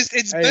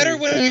 It's better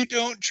when you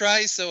don't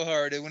try so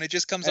hard, and when it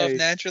just comes off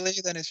naturally,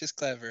 then it's just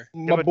clever.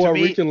 My boy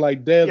reaching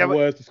like Dez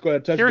was to score a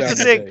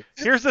touchdown.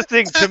 Here's the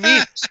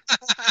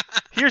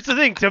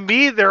thing. To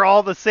me, they're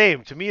all the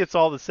same. To me, it's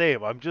all the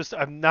same. I'm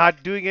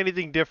not doing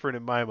anything different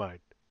in my mind.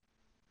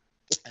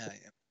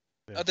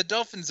 Yeah. The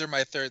Dolphins are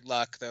my third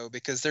lock though,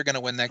 because they're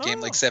gonna win that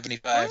game like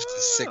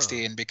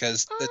 75-16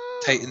 because the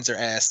Titans are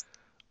ass.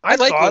 I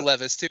like Will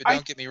Levis too.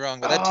 Don't get me wrong,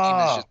 but that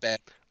team is just bad.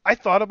 I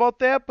thought about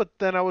that, but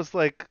then I was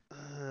like,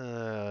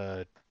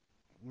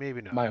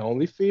 maybe not. My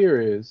only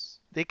fear is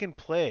they can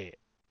play.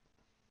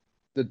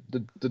 The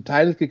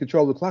Titans can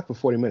control the clock for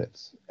 40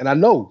 minutes. And I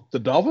know the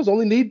Dolphins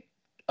only need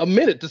a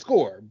minute to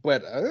score,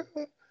 but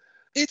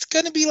it's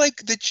going to be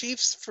like the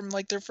Chiefs from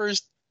like their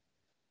first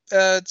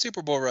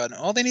Super Bowl run.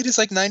 All they need is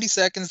like 90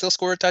 seconds. They'll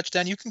score a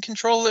touchdown. You can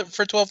control it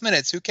for 12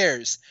 minutes. Who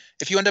cares?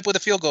 If you end up with a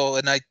field goal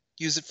and I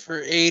use it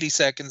for 80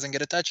 seconds and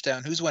get a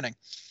touchdown, who's winning?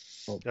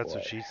 That's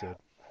what she said.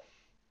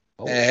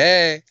 Oh.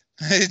 Hey,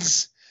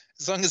 it's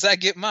as long as I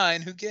get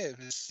mine, who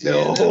gives?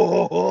 No.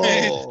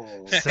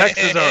 Sex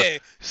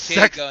is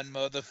a gun,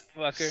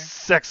 motherfucker.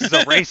 Sex is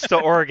a race to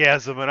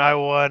orgasm, and I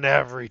won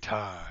every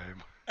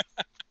time.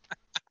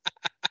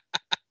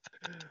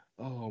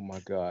 my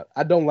God.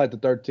 I don't like the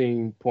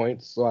 13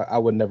 points, so I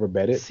would never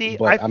bet it. See,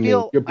 but I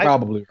mean, you're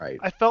probably right.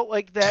 I felt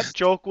like that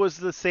joke was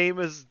the same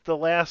as the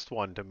last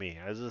one to me.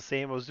 I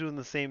was doing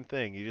the same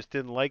thing. You just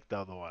didn't like the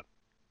other one.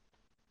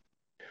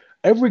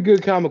 Every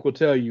good comic will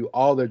tell you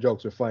all their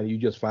jokes are funny. You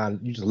just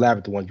laugh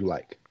at the ones you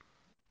like.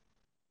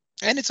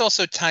 And it's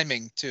also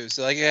timing too.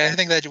 So like I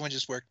think that one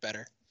just worked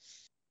better.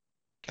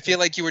 I feel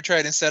like you were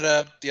trying to set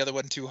up the other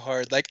one too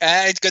hard. Like,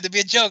 it's going to be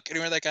a joke, and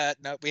we were like,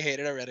 no, we hate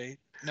it already.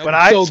 Nope. But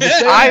I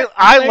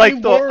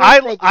like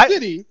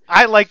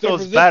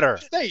those better.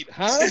 State,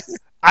 huh?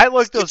 I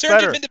like those better.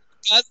 You turned him into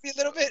Cosby a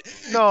little bit.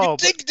 No, you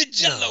take the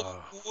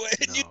Jello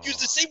and you use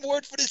the same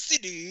word for the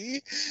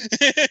city.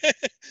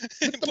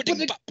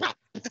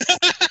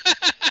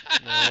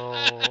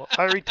 No,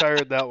 I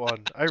retired that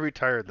one.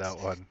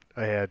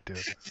 I had to.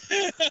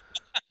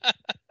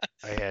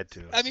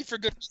 I mean, for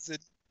good reason.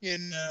 You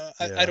know,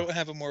 I don't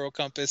have a moral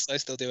compass. I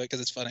still do it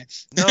because it's funny.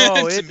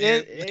 No,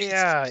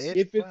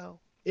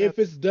 if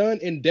it's done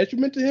in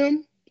detriment to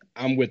him,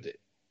 I'm with it.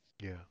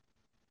 Yeah.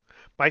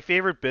 My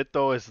favorite bit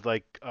though is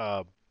like,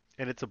 and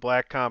it's a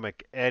black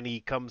comic, and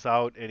he comes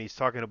out and he's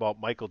talking about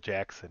Michael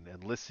Jackson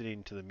and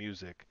listening to the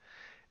music,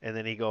 and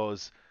then he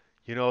goes,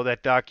 you know,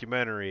 that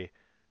documentary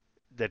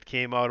that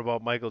came out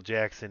about Michael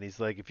Jackson. He's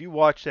like, if you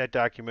watch that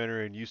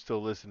documentary and you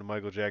still listen to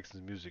Michael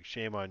Jackson's music,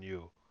 shame on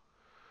you.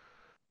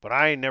 But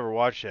I ain't never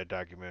watched that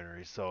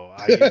documentary, so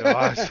I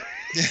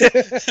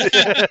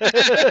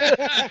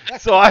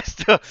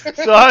still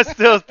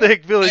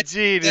think Billie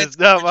Jean is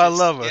not my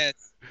lover.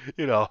 Yes.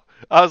 You know,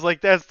 I was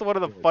like, that's one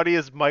of the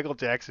funniest Michael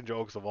Jackson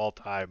jokes of all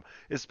time,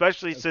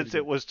 especially since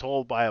it was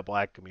told by a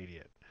black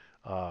comedian.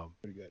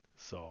 Pretty good.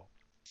 So,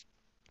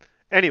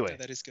 anyway,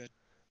 that is good.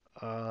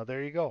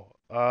 There you go.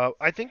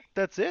 I think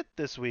that's it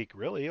this week,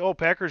 really. Oh,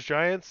 Packers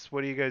Giants.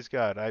 What do you guys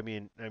got? I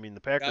mean the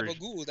Packers.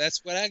 Gabagool,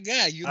 that's what I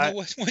got. You know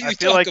what you're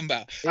talking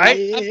about.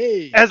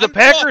 As a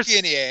Packers.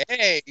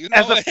 Hey, you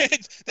know what?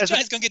 The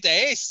Giants gonna get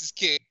their asses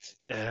kicked.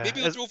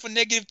 Maybe we'll throw for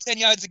negative 10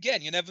 yards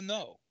again. You never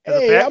know.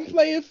 Hey, I'm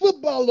playing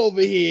football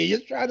over here. You're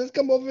trying to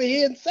come over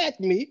here and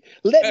sack me.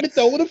 Let me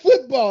throw the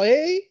football,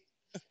 hey?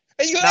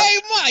 Hey,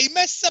 Ma, he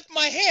messed up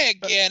my hair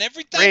again.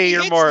 Every time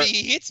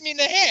he hits me in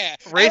the hair.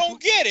 I don't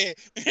get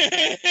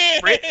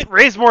it.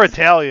 Ray's more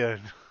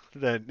Italian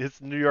than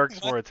New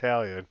York's more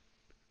Italian.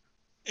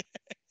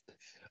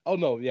 Oh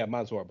no, yeah,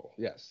 mine's horrible.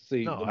 Yes,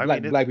 see, no,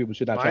 black people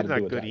should not try to do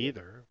it. Mine's not good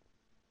either.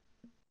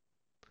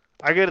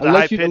 I get the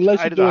unless high pitch.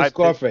 Unless you're doing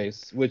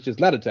Scarface, which is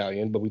not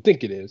Italian, but we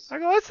think it is. I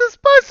go, it's a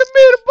spicy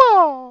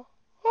meatball.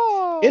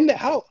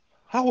 Oh.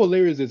 How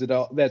hilarious is it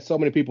that so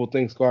many people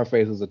think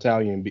Scarface is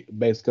Italian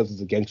based because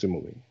it's a gangster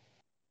movie?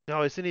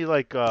 No, isn't he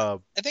like? I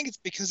think it's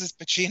because it's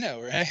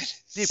Pacino, right?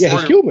 Yeah,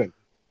 he's Cuban.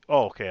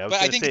 Oh, okay. I was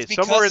going to say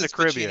somewhere in the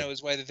Caribbean. Pacino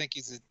is why they think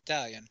he's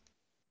Italian.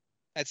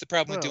 That's the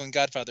problem with doing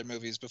Godfather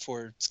movies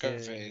before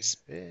Scarface.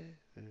 Good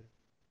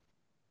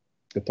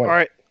point. All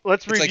right,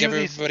 let's review like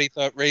everybody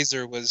thought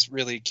Razor was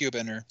really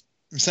Cuban or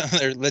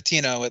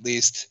Latino at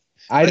least.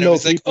 I know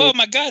people. Like, oh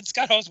my God,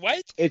 Scott Hall's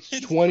white. It's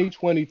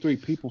 2023.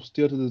 People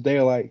still to this day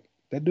are like,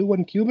 that dude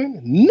wasn't Cuban?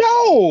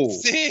 No!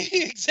 See,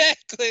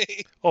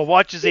 exactly. Oh,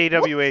 watch his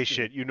AWA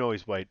shit. You know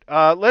he's white.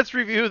 Let's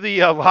review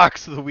the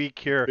locks of the week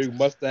here. Big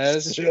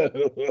mustache.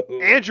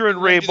 Andrew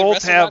and Ray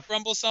both have...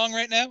 Rumble song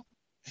right now?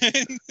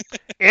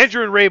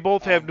 Andrew and Ray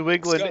both have New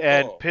England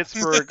and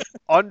Pittsburgh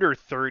under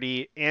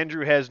 30.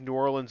 Andrew has New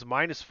Orleans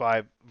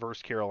 -5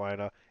 versus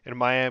Carolina, and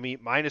Miami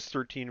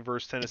 -13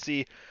 versus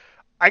Tennessee.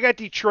 I got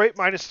Detroit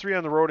 -3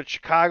 on the road at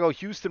Chicago,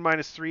 Houston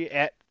 -3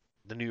 at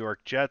the New York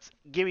Jets.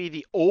 Give me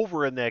the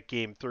over in that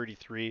game,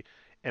 33.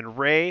 And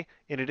Ray,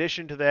 in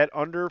addition to that,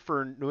 under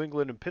for New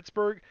England and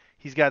Pittsburgh,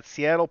 he's got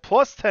Seattle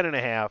plus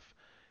 10.5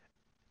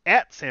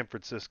 at San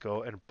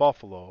Francisco and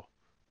Buffalo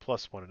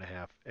plus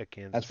 1.5 at Kansas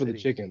City. That's for the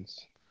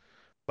chickens.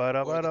 Sack.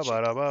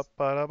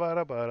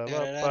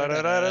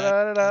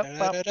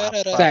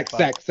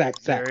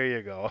 There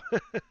you go.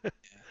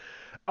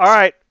 All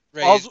right.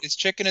 Ray, is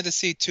chicken of the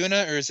sea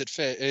tuna or is it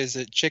fish? Is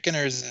it chicken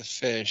or is it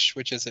fish?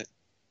 Which is it?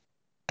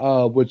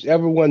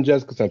 Whichever one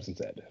Jessica Simpson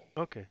said.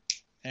 Okay.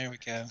 There we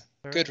go.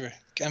 Good. Right.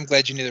 I'm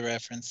glad you knew the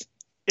reference.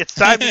 It's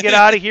time to get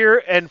out of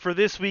here, and for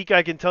this week,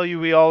 I can tell you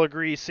we all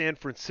agree San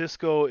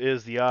Francisco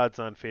is the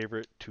odds-on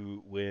favorite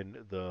to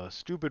win the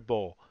Stupid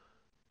Bowl.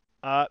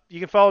 You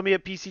can follow me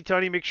at PC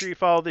Tony. Make sure you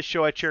follow this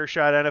show at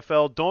Chairshot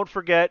NFL. Don't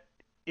forget,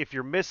 if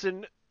you're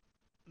missing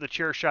the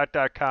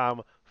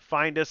Chairshot.com,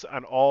 find us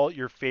on all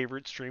your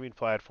favorite streaming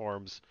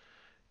platforms,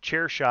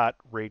 Chairshot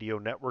Radio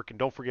Network, and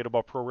don't forget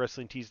about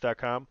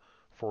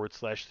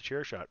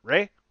ProWrestlingTees.com/the-Chairshot.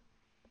 Ray?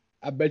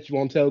 I bet you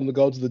won't tell them to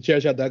go to the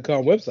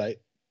Chairshot.com website.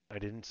 I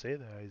didn't say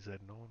that. I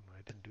said no.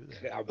 I didn't do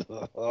that. I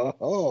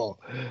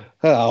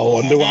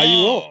wonder why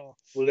you won't.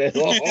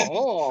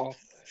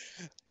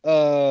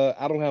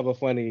 I don't have a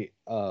funny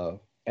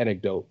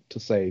anecdote to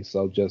say,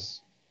 so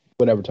just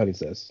whatever Tony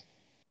says.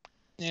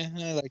 Yeah,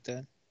 I like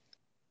that.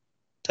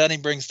 Tony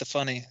brings the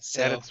funny,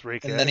 so and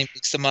then he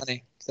makes the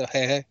money. So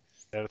hey.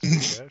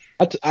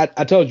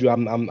 I told you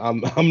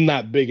I'm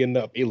not big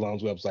enough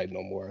Elon's website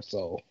no more,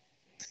 so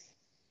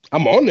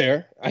I'm on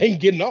there. I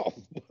ain't getting off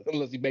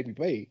unless he make me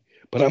pay.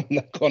 But I'm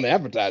not going to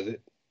advertise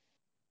it.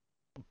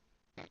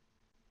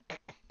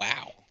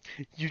 Wow.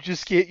 You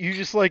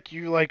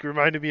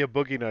reminded me of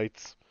Boogie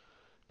Nights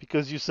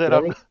because you said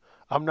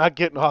I'm not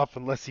getting off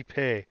unless he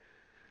pay.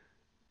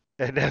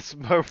 And that's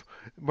Mark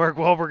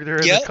Wahlberg there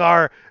in the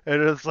car,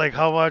 and it's like,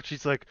 how much?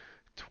 He's like,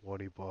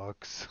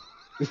 $20.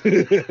 I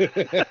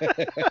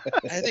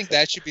think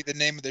that should be the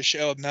name of the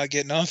show. I'm not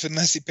getting off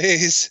unless he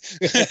pays.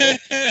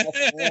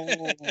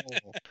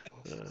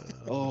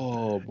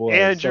 Oh boy,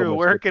 Andrew, so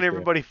where can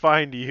everybody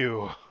find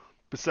you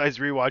besides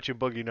rewatching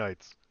Boogie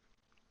Nights?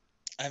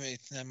 I mean,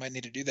 I might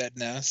need to do that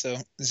now. So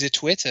the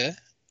Twitter,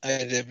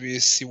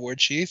 IWC War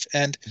Chief,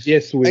 and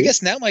yes, I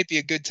guess now might be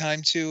a good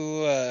time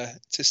to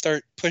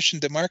start pushing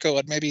DeMarco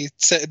on maybe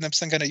setting up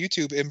some kind of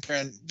YouTube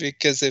imprint,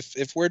 because if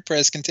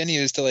WordPress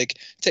continues to like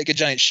take a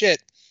giant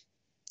shit,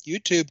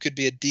 YouTube could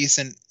be a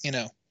decent,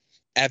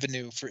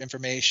 avenue for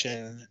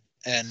information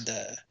and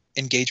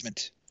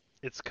engagement.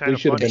 It's kind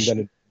of should funny. have been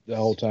done the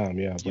whole time,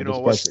 yeah. But You know it's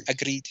what?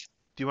 perfect. Agreed.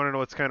 Do you want to know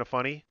what's kind of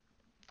funny?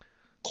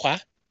 Quoi?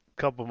 A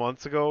couple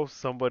months ago,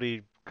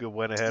 somebody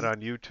went ahead on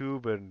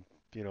YouTube and,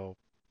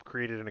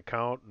 created an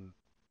account and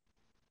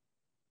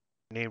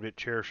named it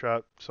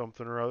Chairshot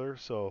something or other.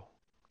 So,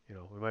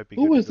 we might be.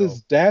 Who is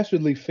this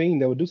dastardly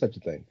fiend that would do such a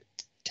thing?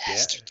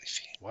 Dastardly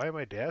fiend. Why am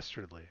I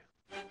dastardly?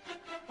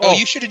 Oh,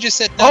 you should have just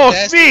said.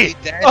 It's me!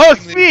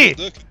 It's me!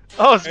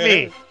 It's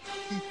me!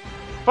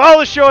 Follow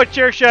the show at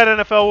Chairshot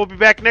NFL. We'll be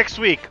back next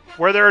week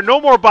where there are no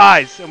more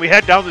buys and we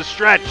head down the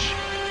stretch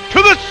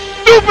to the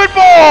stupid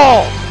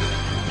ball!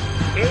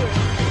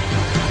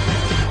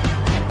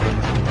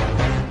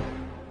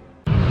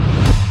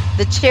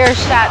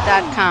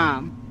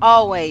 TheChairshot.com.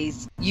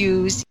 Always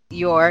use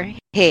your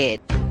head.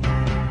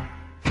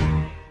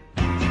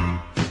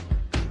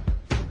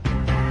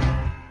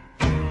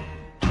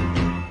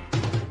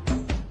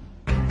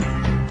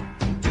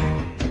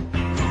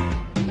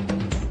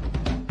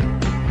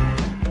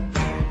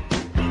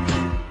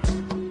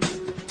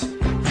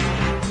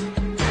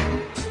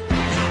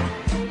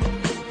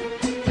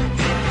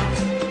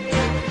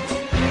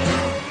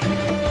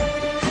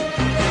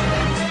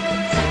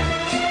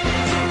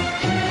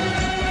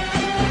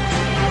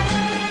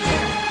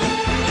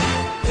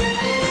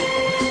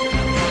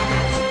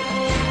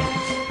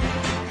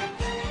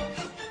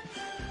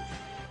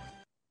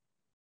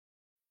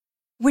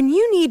 When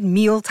you need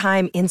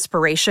mealtime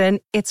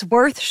inspiration, it's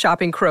worth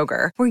shopping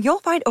Kroger, where you'll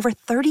find over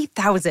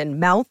 30,000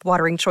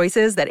 mouth-watering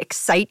choices that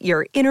excite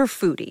your inner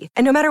foodie.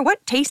 And no matter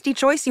what tasty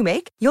choice you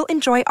make, you'll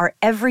enjoy our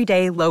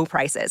everyday low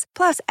prices,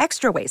 plus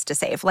extra ways to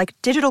save, like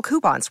digital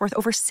coupons worth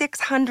over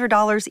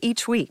 $600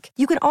 each week.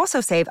 You can also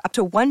save up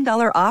to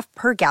 $1 off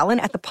per gallon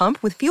at the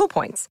pump with fuel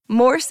points.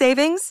 More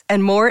savings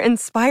and more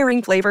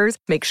inspiring flavors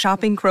make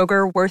shopping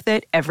Kroger worth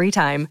it every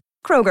time.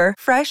 Kroger,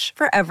 fresh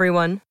for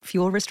everyone.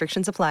 Fuel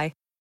restrictions apply.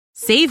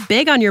 Save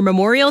big on your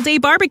Memorial Day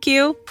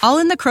barbecue, all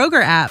in the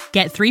Kroger app.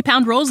 Get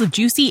 3-pound rolls of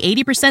juicy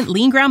 80%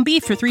 lean ground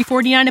beef for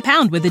 $3.49 a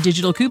pound with a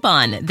digital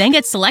coupon. Then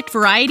get select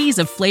varieties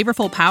of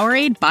flavorful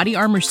Powerade, Body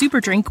Armor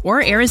Super Drink,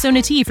 or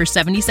Arizona tea for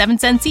 77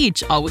 cents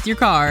each, all with your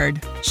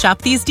card.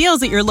 Shop these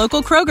deals at your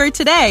local Kroger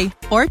today,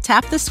 or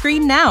tap the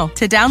screen now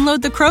to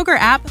download the Kroger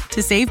app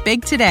to save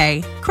big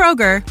today.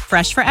 Kroger,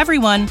 fresh for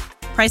everyone.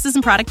 Prices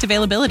and product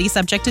availability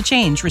subject to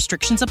change.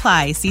 Restrictions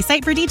apply. See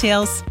site for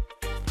details.